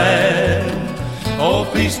had planned. Oh,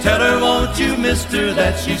 please tell her, won't you, mister,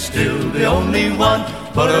 that she's still the only one,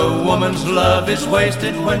 but a woman's love is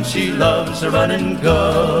wasted when she loves a running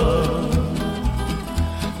gun.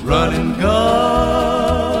 Running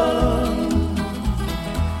gun,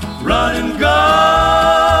 running gun.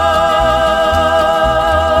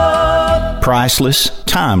 Priceless,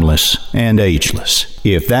 timeless, and ageless.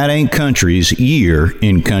 If That Ain't Country's year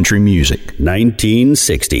in country music.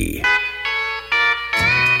 1960.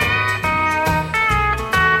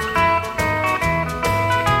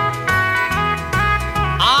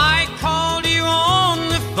 I called you on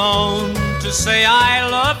the phone to say I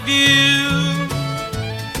love you,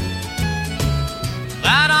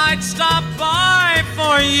 that I'd stop by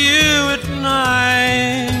for you at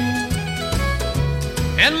night,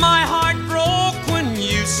 and my heart broke when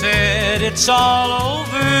you said it's all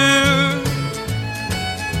over,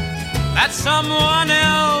 that someone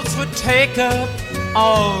else would take up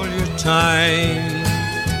all your time.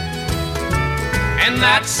 and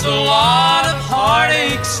that's a lot of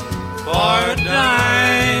heartaches for a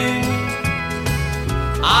dime.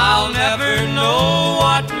 I'll never know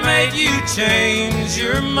what made you change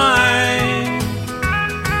your mind.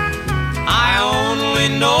 I only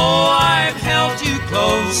know I've held you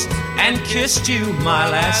close and kissed you my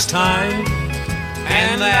last time,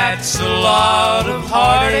 and that's a lot of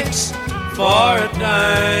heartaches for a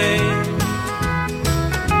dime.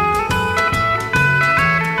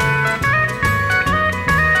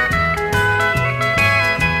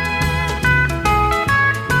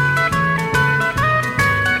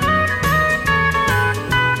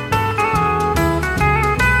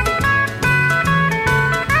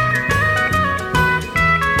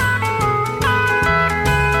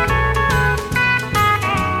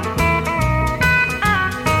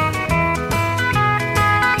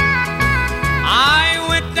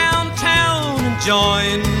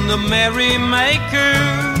 Joined the merrymakers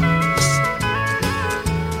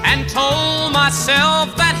and told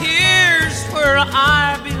myself that here's where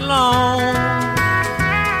I belong.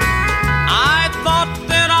 I thought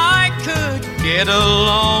that I could get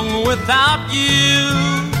along without you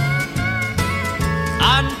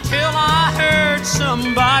until I heard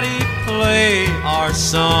somebody play our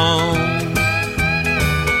song.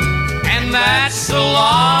 And that's a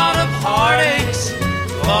lot of heartaches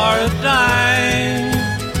for a dime.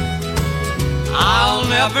 I'll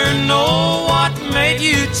never know what made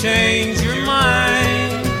you change your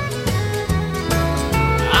mind.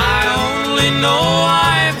 I only know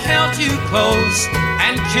I've held you close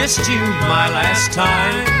and kissed you my last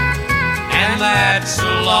time, and that's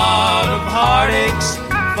a lot of heartaches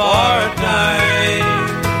for a dime.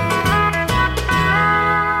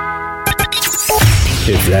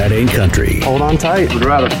 If that ain't country, hold on tight. Would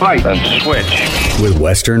rather fight than switch. With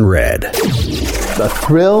Western Red. The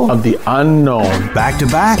thrill of the unknown. Back to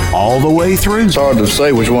back, all the way through. It's hard to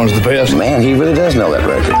say which one's the best. Man, he really does know that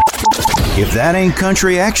record. If that ain't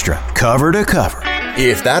country extra, cover to cover.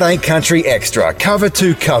 If That Ain't Country Extra, cover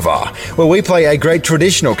to cover, where we play a great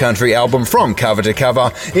traditional country album from cover to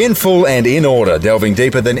cover, in full and in order, delving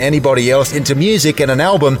deeper than anybody else into music and an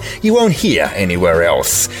album you won't hear anywhere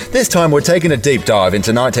else. This time we're taking a deep dive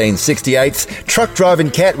into 1968's Truck Driving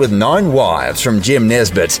Cat with 9 Wives from Jim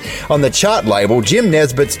Nesbitt. On the chart label, Jim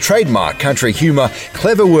Nesbitt's trademark country humour,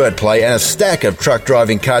 clever wordplay and a stack of truck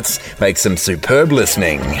driving cuts make some superb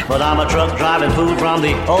listening. But I'm a truck driving fool from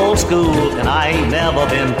the old school, and I ain't never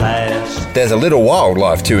been past. There's a little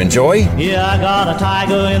wildlife to enjoy. Yeah, I got a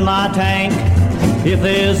tiger in my tank. If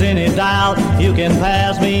there's any doubt, you can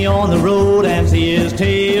pass me on the road and see his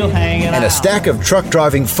tail hanging out. And a stack of truck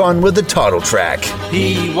driving fun with the title track.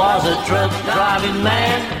 He was a truck driving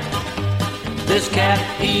man. This cat,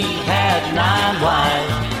 he had 9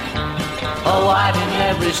 wives. A wife in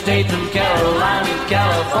every state from Carolina to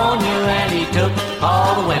California, and he took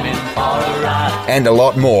all the women for a ride. And a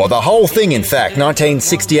lot more. The whole thing, in fact.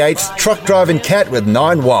 1968's Truck Driving Cat with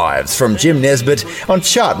 9 Wives from Jim Nesbitt on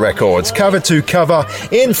Chart Records, cover to cover,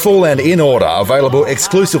 in full and in order. Available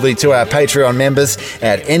exclusively to our Patreon members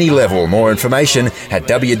at any level. More information at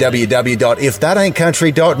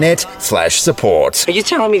www.ifthataintcountry.net/support. Are you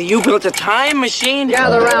telling me that you built a time machine?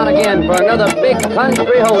 Gather round again for another big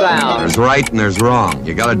country hoedown. There's right and there's wrong.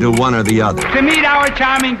 You gotta do one or the other. To meet our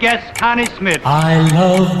charming guest, Connie Smith. I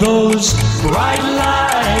love those bright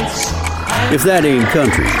lights. If that ain't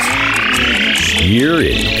country, you're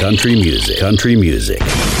in country music. Country music.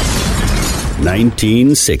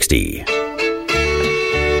 1960.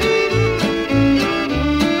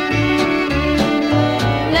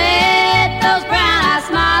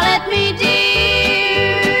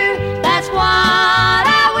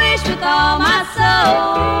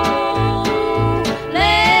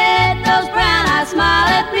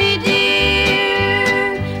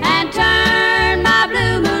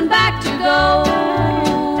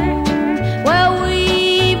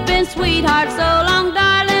 So long,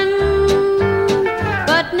 darling,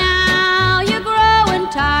 but now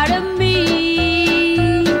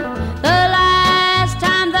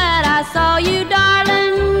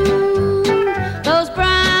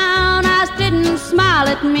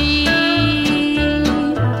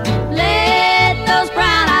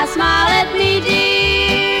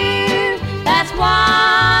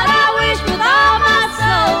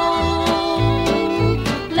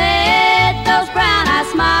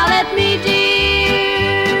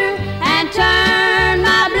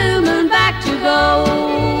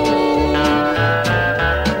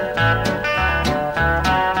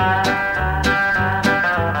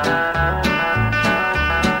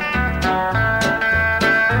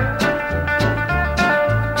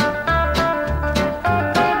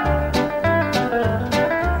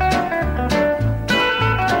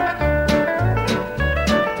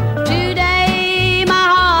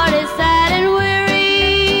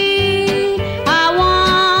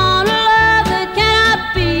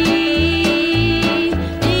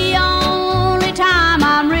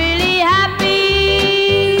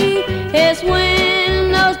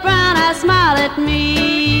eyes smile at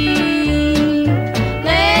me.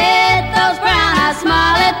 Let those brown eyes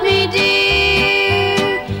smile at me,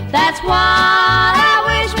 dear. That's what I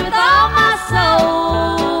wish with all my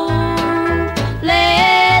soul.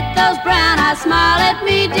 Let those brown eyes smile at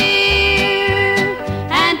me, dear,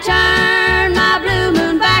 and turn my blue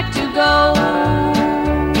moon back to gold.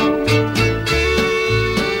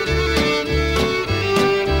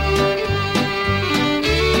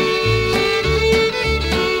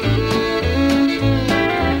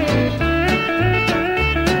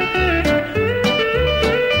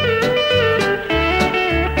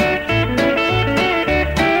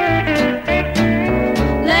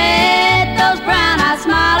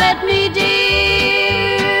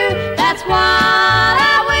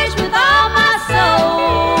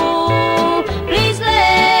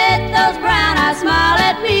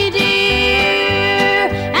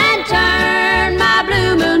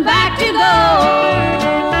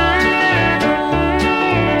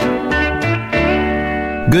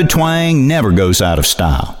 Good twang never goes out of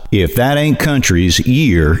style. If that ain't country's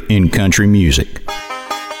year in country music.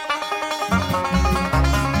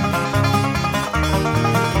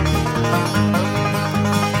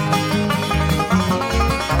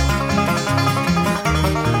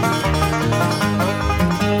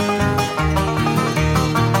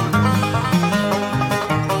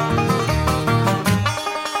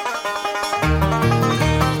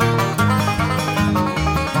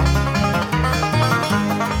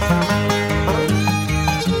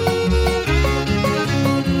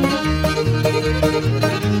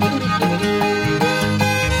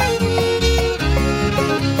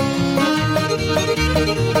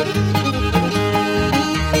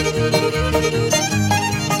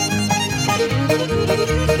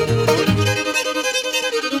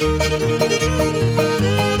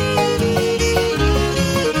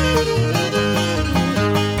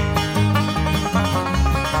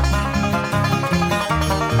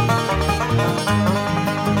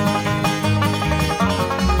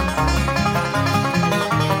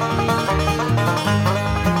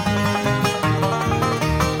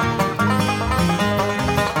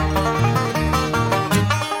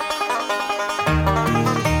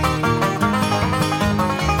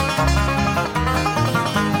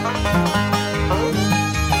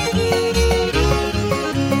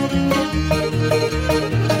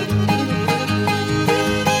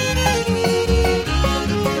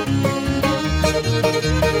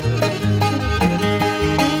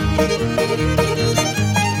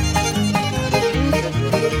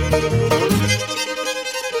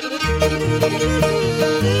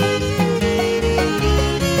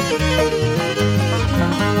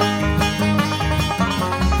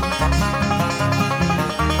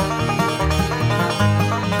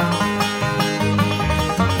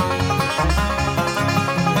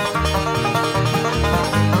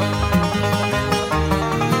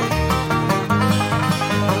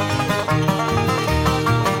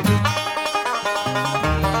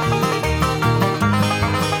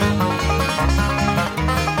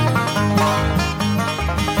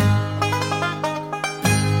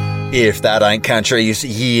 If that ain't country's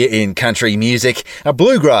year in country music, a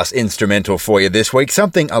bluegrass instrumental for you this week,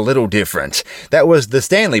 something a little different. That was the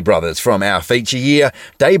Stanley Brothers from our feature year,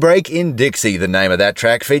 Daybreak in Dixie, the name of that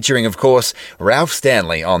track, featuring, of course, Ralph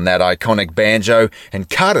Stanley on that iconic banjo and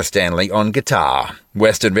Carter Stanley on guitar.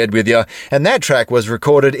 Western Red with you, and that track was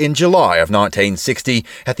recorded in July of 1960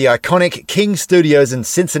 at the iconic King Studios in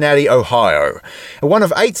Cincinnati, Ohio. One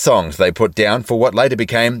of 8 songs they put down for what later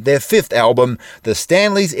became their 5th album, The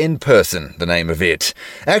Stanleys in Person, the name of it.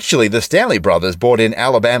 Actually, the Stanley Brothers brought in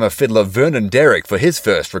Alabama fiddler Vernon Derrick for his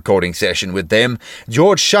first recording session with them,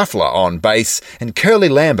 George Shuffler on bass, and Curly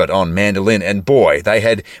Lambert on mandolin, and boy, they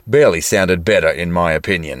had barely sounded better in my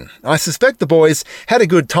opinion. I suspect the boys had a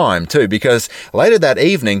good time too, because later that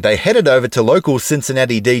evening they headed over to local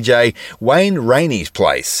Cincinnati DJ Wayne Rainey's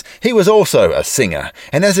place. He was also a singer,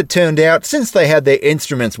 and as it turned out, since they had their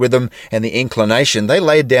instruments with them and the inclination, they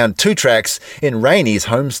laid down 2 tracks in Rainey's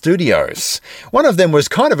home studios. One of them was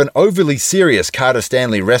kind of an overly serious Carter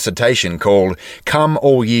Stanley recitation called Come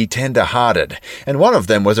All Ye Tender-Hearted, and one of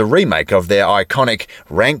them was a remake of their iconic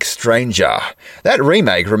Rank Stranger. That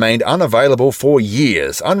remake remained unavailable for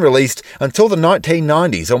years, unreleased until the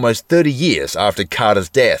 1990s, almost 30 years after Carter's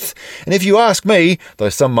death. And if you ask me, though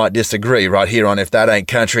some might disagree right here on If That Ain't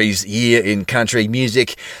Country's Year in Country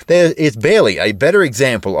Music, there is barely a better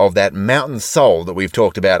example of that mountain soul that we've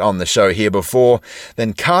talked about on the show here before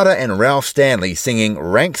than Carter and Ralph Stanley singing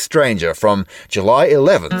Rank Stranger from July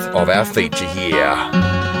 11th of our feature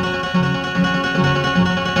year.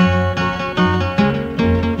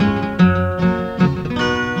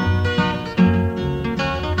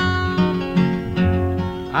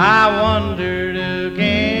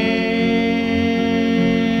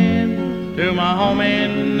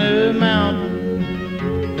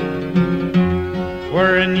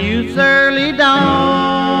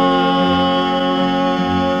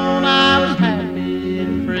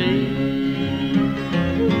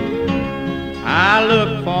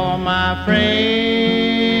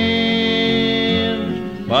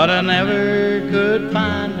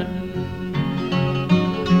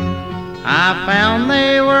 I found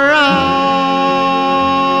they were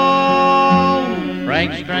all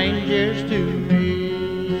frank strangers to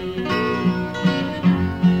me.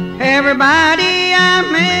 Everybody I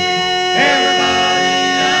met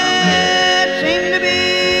seemed to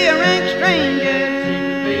be a rank stranger.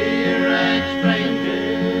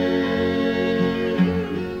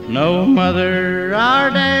 No mother or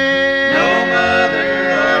dad,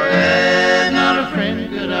 not a friend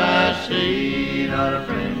could I see, not a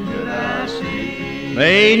friend.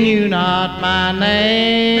 They knew not my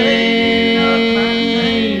name,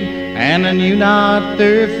 and I knew not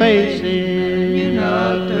their faces.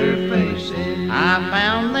 I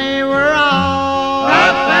found they were all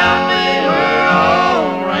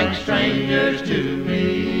rank strangers to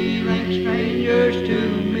me, rank strangers to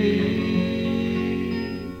me.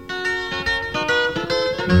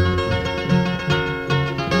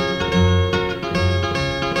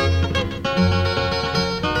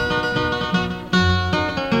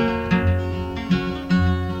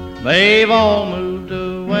 They've all moved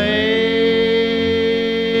away,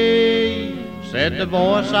 said the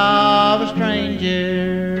voice of a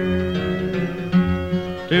stranger,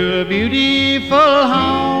 to a beautiful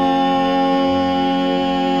home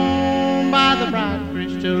by the bright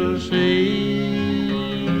crystal sea.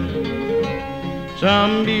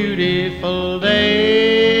 Some beautiful day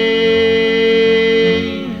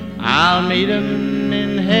I'll meet 'em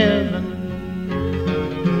in heaven,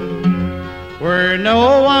 where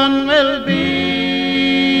no one will be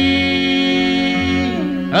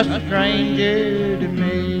a stranger to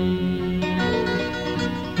me.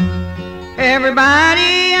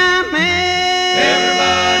 Everybody I met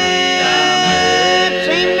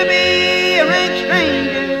seemed to be a rank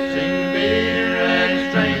stranger,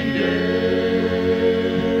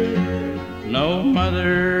 No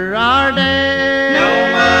mother or dad,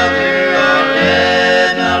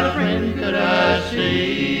 not a friend could I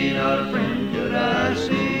see, not a friend.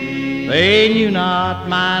 They knew not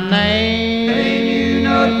my name,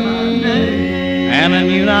 and I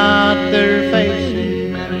knew not their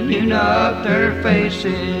faces,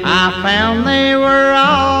 I found they were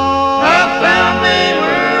all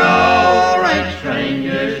rank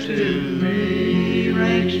strangers to me,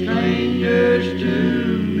 rank strangers to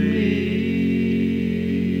me.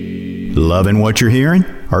 Loving what you're hearing?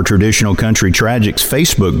 Our Traditional Country Tragics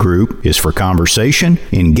Facebook group is for conversation,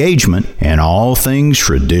 engagement, and all things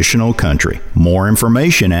traditional country. More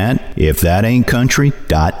information at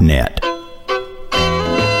ifthataincountry.net.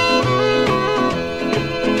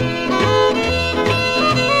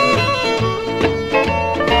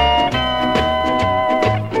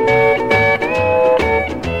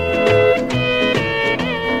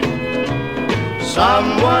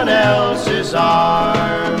 Someone else's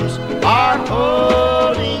arms are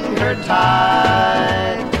holding her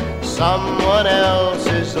tight. Someone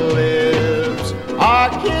else's lips are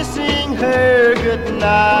kissing her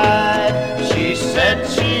goodnight. She said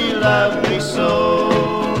she loved me so,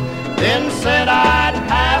 then said I'd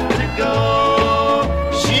have to go.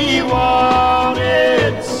 She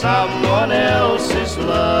wanted someone else's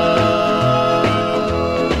love.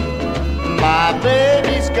 My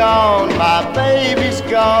baby's gone, my baby's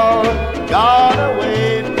gone, gone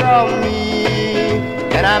away from me,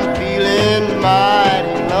 and I'm feeling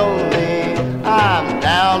mighty lonely. I'm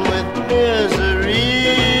down with misery.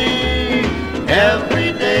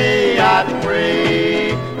 Every day I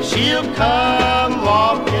pray she'll come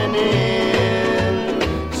walking in.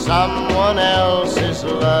 Someone else's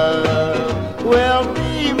love will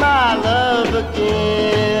be my love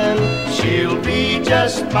again. She'll be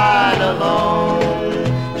just mine alone.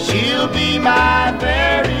 She'll be my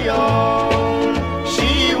very own.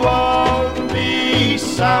 She won't be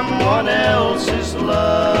someone else's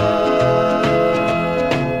love.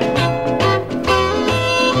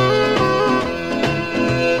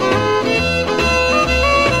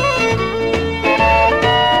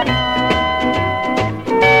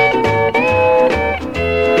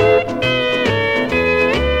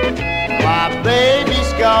 My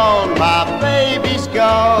baby's gone, my baby's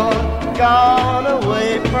gone, gone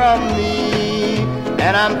away from me,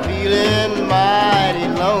 and I'm feeling mighty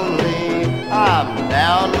lonely. I'm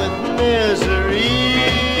down with misery.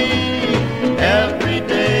 Every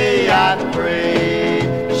day I pray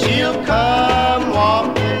she'll come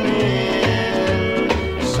walking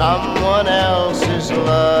in. Someone else's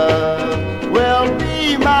love will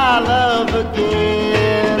be my love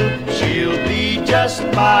again. She'll be just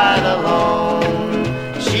mine alone.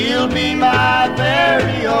 She'll be my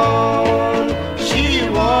very own. She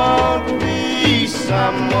won't be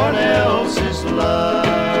someone else's love.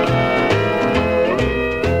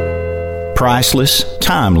 Priceless,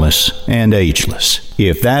 timeless, and ageless.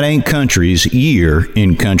 If that ain't country's year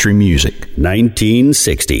in country music.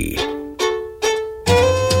 1960.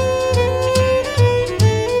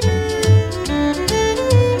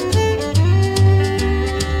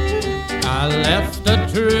 I left a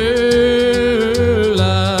true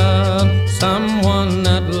love, someone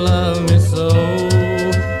that loved me so.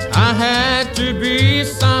 I had to be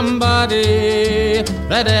somebody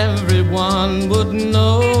that everyone would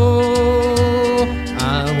know.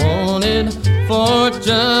 I wanted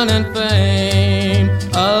fortune and fame,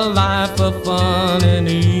 a life of fun and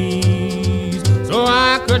ease, so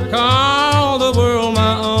I could call the world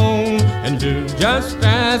my own and do just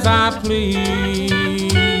as I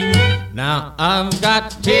please. Now I've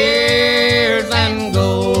got tears and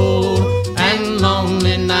gold and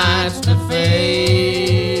lonely nights to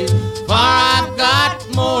face, for I've got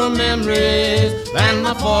more memories than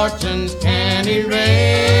my fortunes can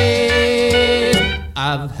erase.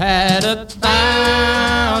 I've had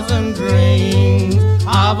 1,000 dreams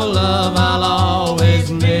of a love I'll always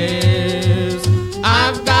miss.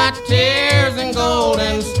 I've got tears and gold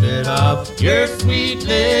instead of your sweet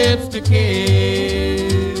lips to kiss.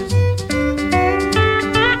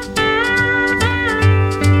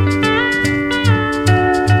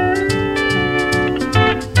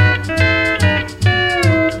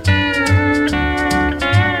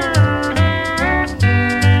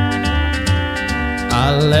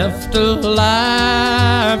 I left a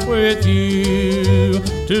life with you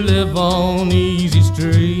to live on easy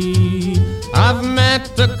street. I've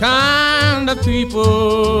met the kind of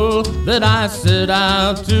people that I set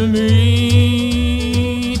out to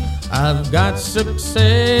meet. I've got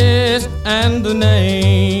success and the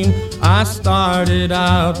name I started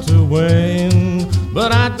out to win,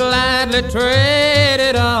 but I'd gladly trade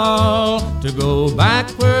it all to go back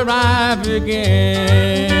where I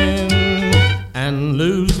began and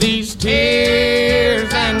lose these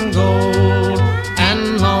tears and gold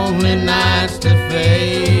and lonely nights to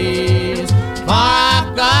face. For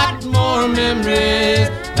I've got more memories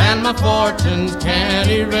than my fortunes can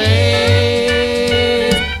erase.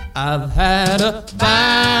 I've had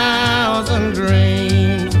 1,000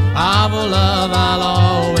 dreams of a love I'll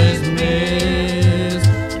always miss.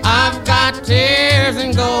 I've got tears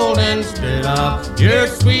and gold instead of your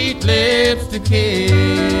sweet lips to kiss.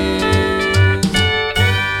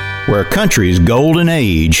 Where country's golden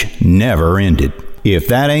age never ended. If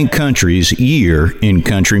that ain't country's year in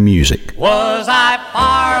country music. Was I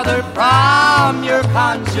farther from your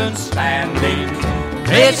conscience standing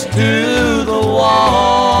face to the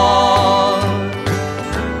wall?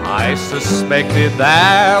 I suspected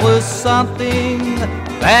there was something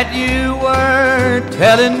that you were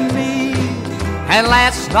telling me, and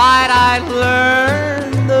last night I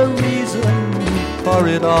learned the reason for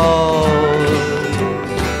it all.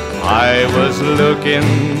 I was looking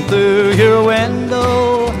through your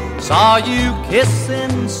window, saw you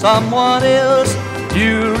kissing someone else.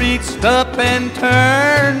 You reached up and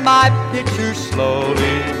turned my picture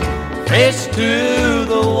slowly, face to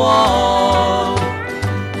the wall,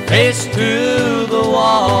 face to the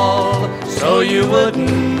wall, so you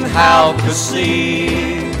wouldn't have to see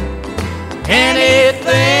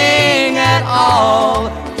anything at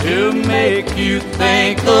all to make you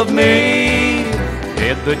think of me.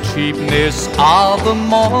 Did the cheapness of the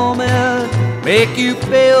moment make you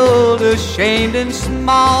feel ashamed and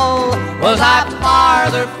small? Was I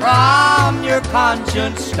farther from your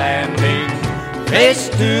conscience standing face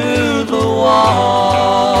to the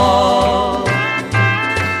wall?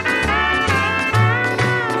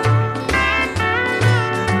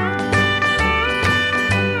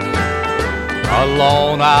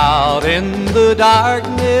 Alone out in the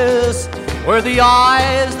darkness were the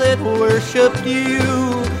eyes that worshipped you.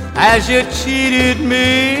 As you cheated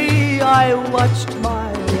me, I watched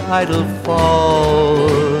my idol fall.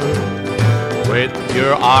 With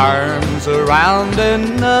your arms around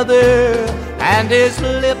another and his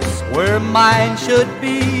lips where mine should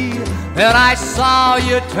be, then I saw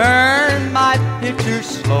you turn my picture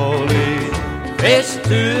slowly, face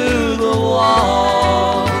to the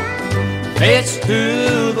wall, face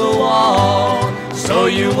to the wall, so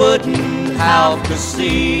you wouldn't have to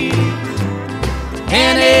see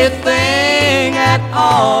anything at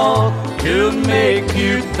all to make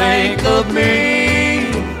you think of me.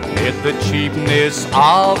 Did the cheapness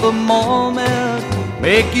of the moment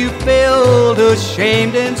make you feel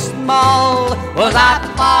ashamed and small? Was I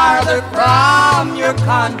farther from your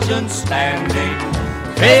conscience standing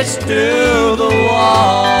face to the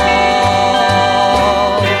wall?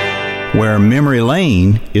 Where memory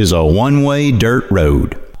lane is a one-way dirt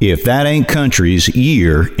road. If That Ain't Country's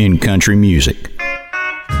Year in Country Music.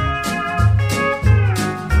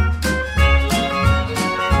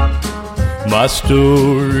 My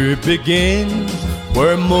story begins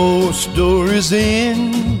where most stories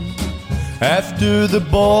end, after the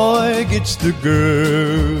boy gets the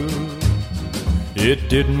girl. It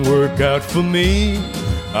didn't work out for me,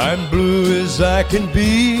 I'm blue as I can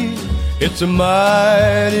be. It's a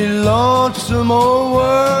mighty lonesome old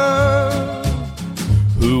world.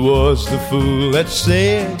 Who was the fool that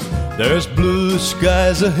said there's blue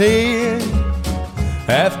skies ahead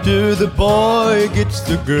after the boy gets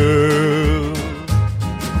the girl?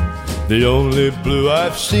 The only blue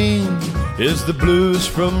I've seen is the blues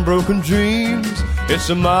from broken dreams.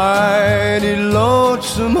 It's a mighty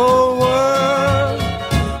lonesome old world.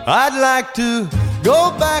 I'd like to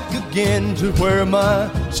go back again to where my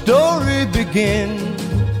story began,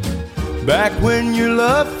 back when your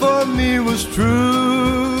love for me was true.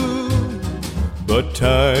 But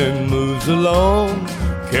time moves along,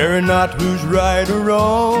 caring not who's right or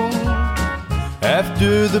wrong,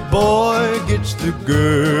 after the boy gets the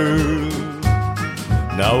girl.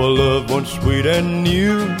 Now a love once sweet and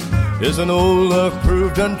new is an old love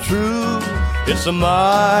proved untrue. It's a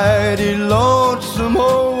mighty lonesome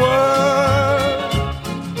old world.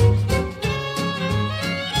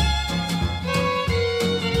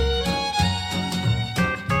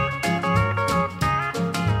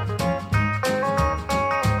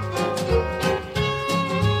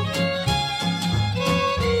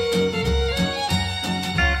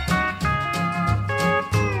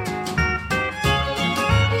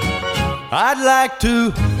 I'd like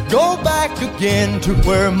to go back again to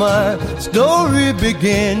where my story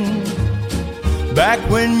began, back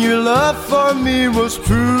when your love for me was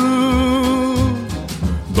true.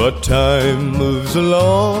 But time moves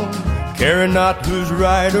along, caring not who's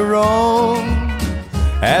right or wrong,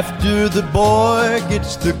 after the boy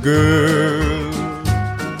gets the girl.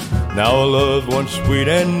 Now a love once sweet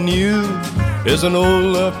and new is an old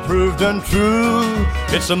love proved untrue.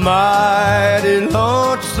 It's a mighty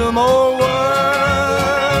lonesome old world.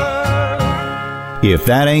 If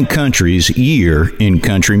That Ain't Country's Year in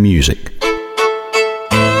Country Music.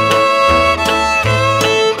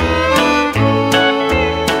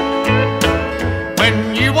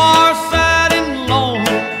 When you are sad and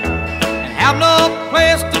lonely and have no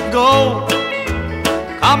place to go,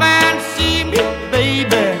 come and see me,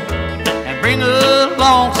 baby, and bring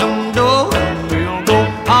along some dough. We'll go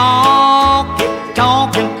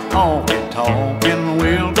honky-tonkin', honky-tonkin'.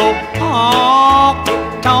 We'll go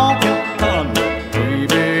honky-tonkin', honey,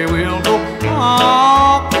 baby. We'll go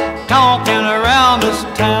honky-tonkin' around this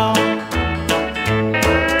town.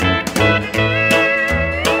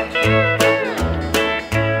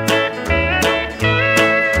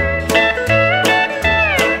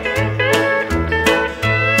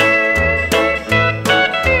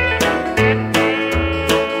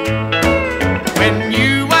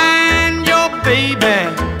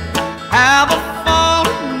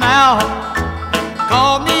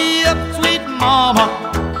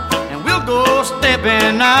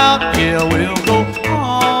 Out, yeah, we'll go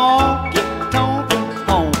honky-tonkin',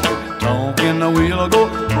 honky-tonkin'. We'll go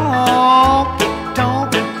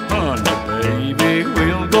honky-tonkin', honey, baby.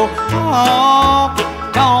 We'll go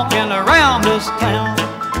honky-tonkin' around this town.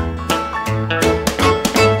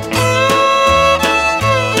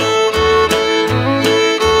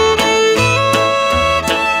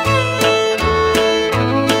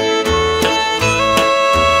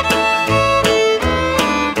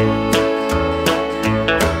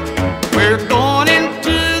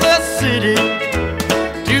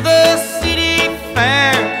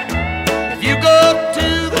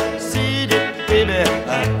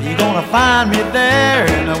 Find me there,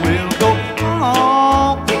 and I will go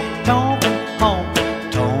honky-tonkin',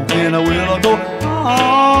 honky-tonkin'. I will go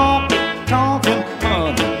honky-tonkin',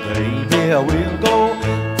 honey, baby. I will go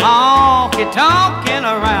honky-tonkin'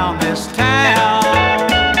 around this town.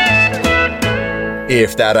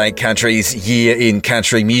 If That Ain't Country's Year in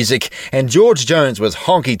Country Music, and George Jones was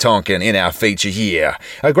honky-tonkin' in our feature here.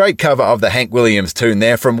 A great cover of the Hank Williams tune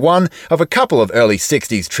there from one of a couple of early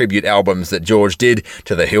 60s tribute albums that George did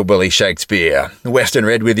to the Hillbilly Shakespeare. Western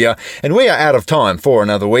Red with you, and we are out of time for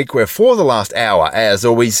another week, where for the last hour, as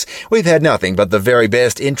always, we've had nothing but the very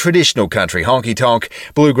best in traditional country honky-tonk,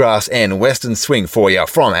 bluegrass and western swing for you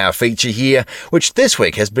from our feature here, which this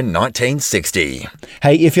week has been 1960.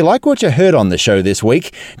 Hey, if you like what you heard on the show this week,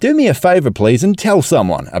 music, do me a favour please and tell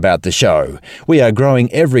someone about the show. We are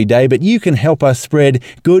growing every day, but you can help us spread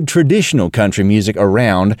good traditional country music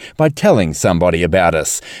around by telling somebody about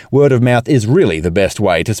us. Word of mouth is really the best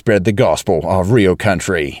way to spread the gospel of real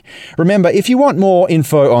country. Remember, if you want more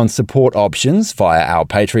info on support options via our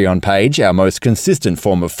Patreon page, our most consistent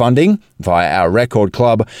form of funding, via our record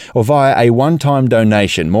club, or via a one-time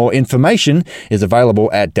donation, more information is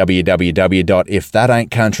available at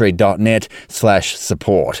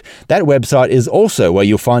www.ifthataintcountry.net/support. That website is also where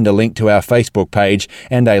you'll find a link to our Facebook page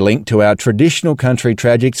and a link to our Traditional Country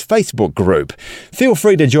Tragics Facebook group. Feel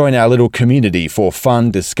free to join our little community for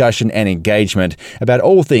fun, discussion and engagement about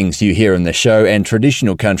all things you hear in the show and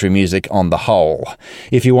traditional country music on the whole.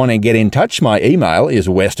 If you want to get in touch, my email is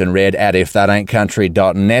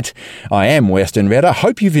westernred@ifthataintcountry.net. I am Western Red. I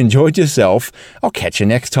hope you've enjoyed yourself. I'll catch you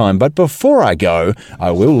next time, but before I go,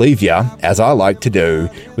 I will leave you, as I like to do,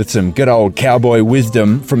 with some good old cowboy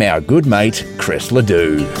wisdom from our good mate, Chris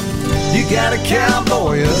Ledoux. You got a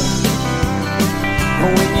cowboy up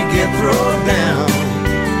when you get thrown down.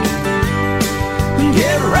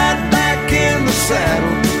 Get right back in the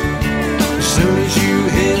saddle as soon as you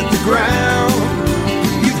hit the ground.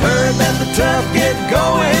 You've heard that the tough get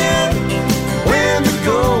going when the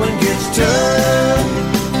going gets tough.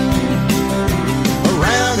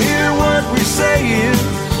 Around here what we say is,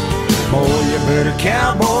 boy, you better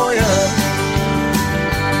cowboy up.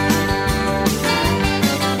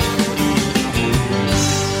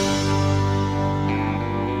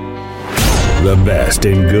 The best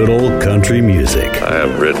in good old country music. I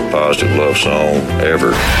haven't written a positive love song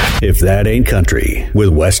ever. If That Ain't Country, with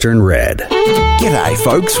Western Red. G'day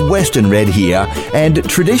folks, Western Red here, and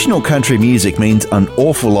traditional country music means an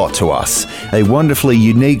awful lot to us. A wonderfully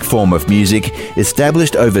unique form of music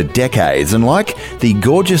established over decades, and like the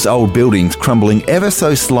gorgeous old buildings crumbling ever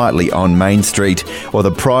so slightly on Main Street, or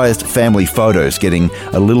the prized family photos getting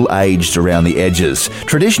a little aged around the edges,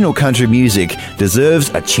 traditional country music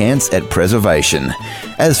deserves a chance at preservation.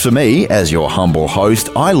 As for me, as your humble host,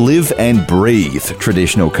 I live and breathe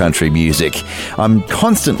traditional country music. I'm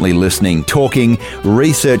constantly listening, talking,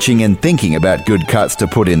 researching and thinking about good cuts to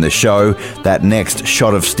put in the show, that next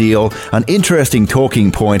shot of steel, an interesting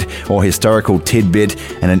talking point or historical tidbit,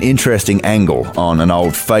 and an interesting angle on an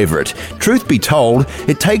old favourite. Truth be told,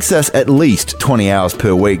 it takes us at least 20 hours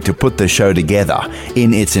per week to put the show together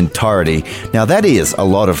in its entirety. Now that is a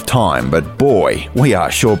lot of time, but boy, we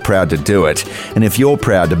are sure proud to do it. And if you're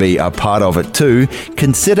proud to be a part of it too,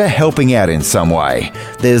 consider helping out in some way.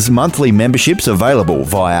 There's monthly memberships available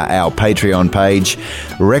via our Patreon page,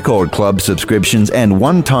 record club subscriptions and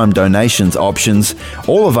one-time donations options,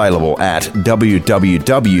 all available at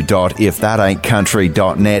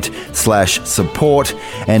www.ifthataintcountry.net/support.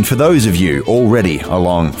 And for those of you already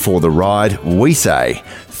along for the ride, we say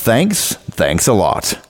thanks a lot.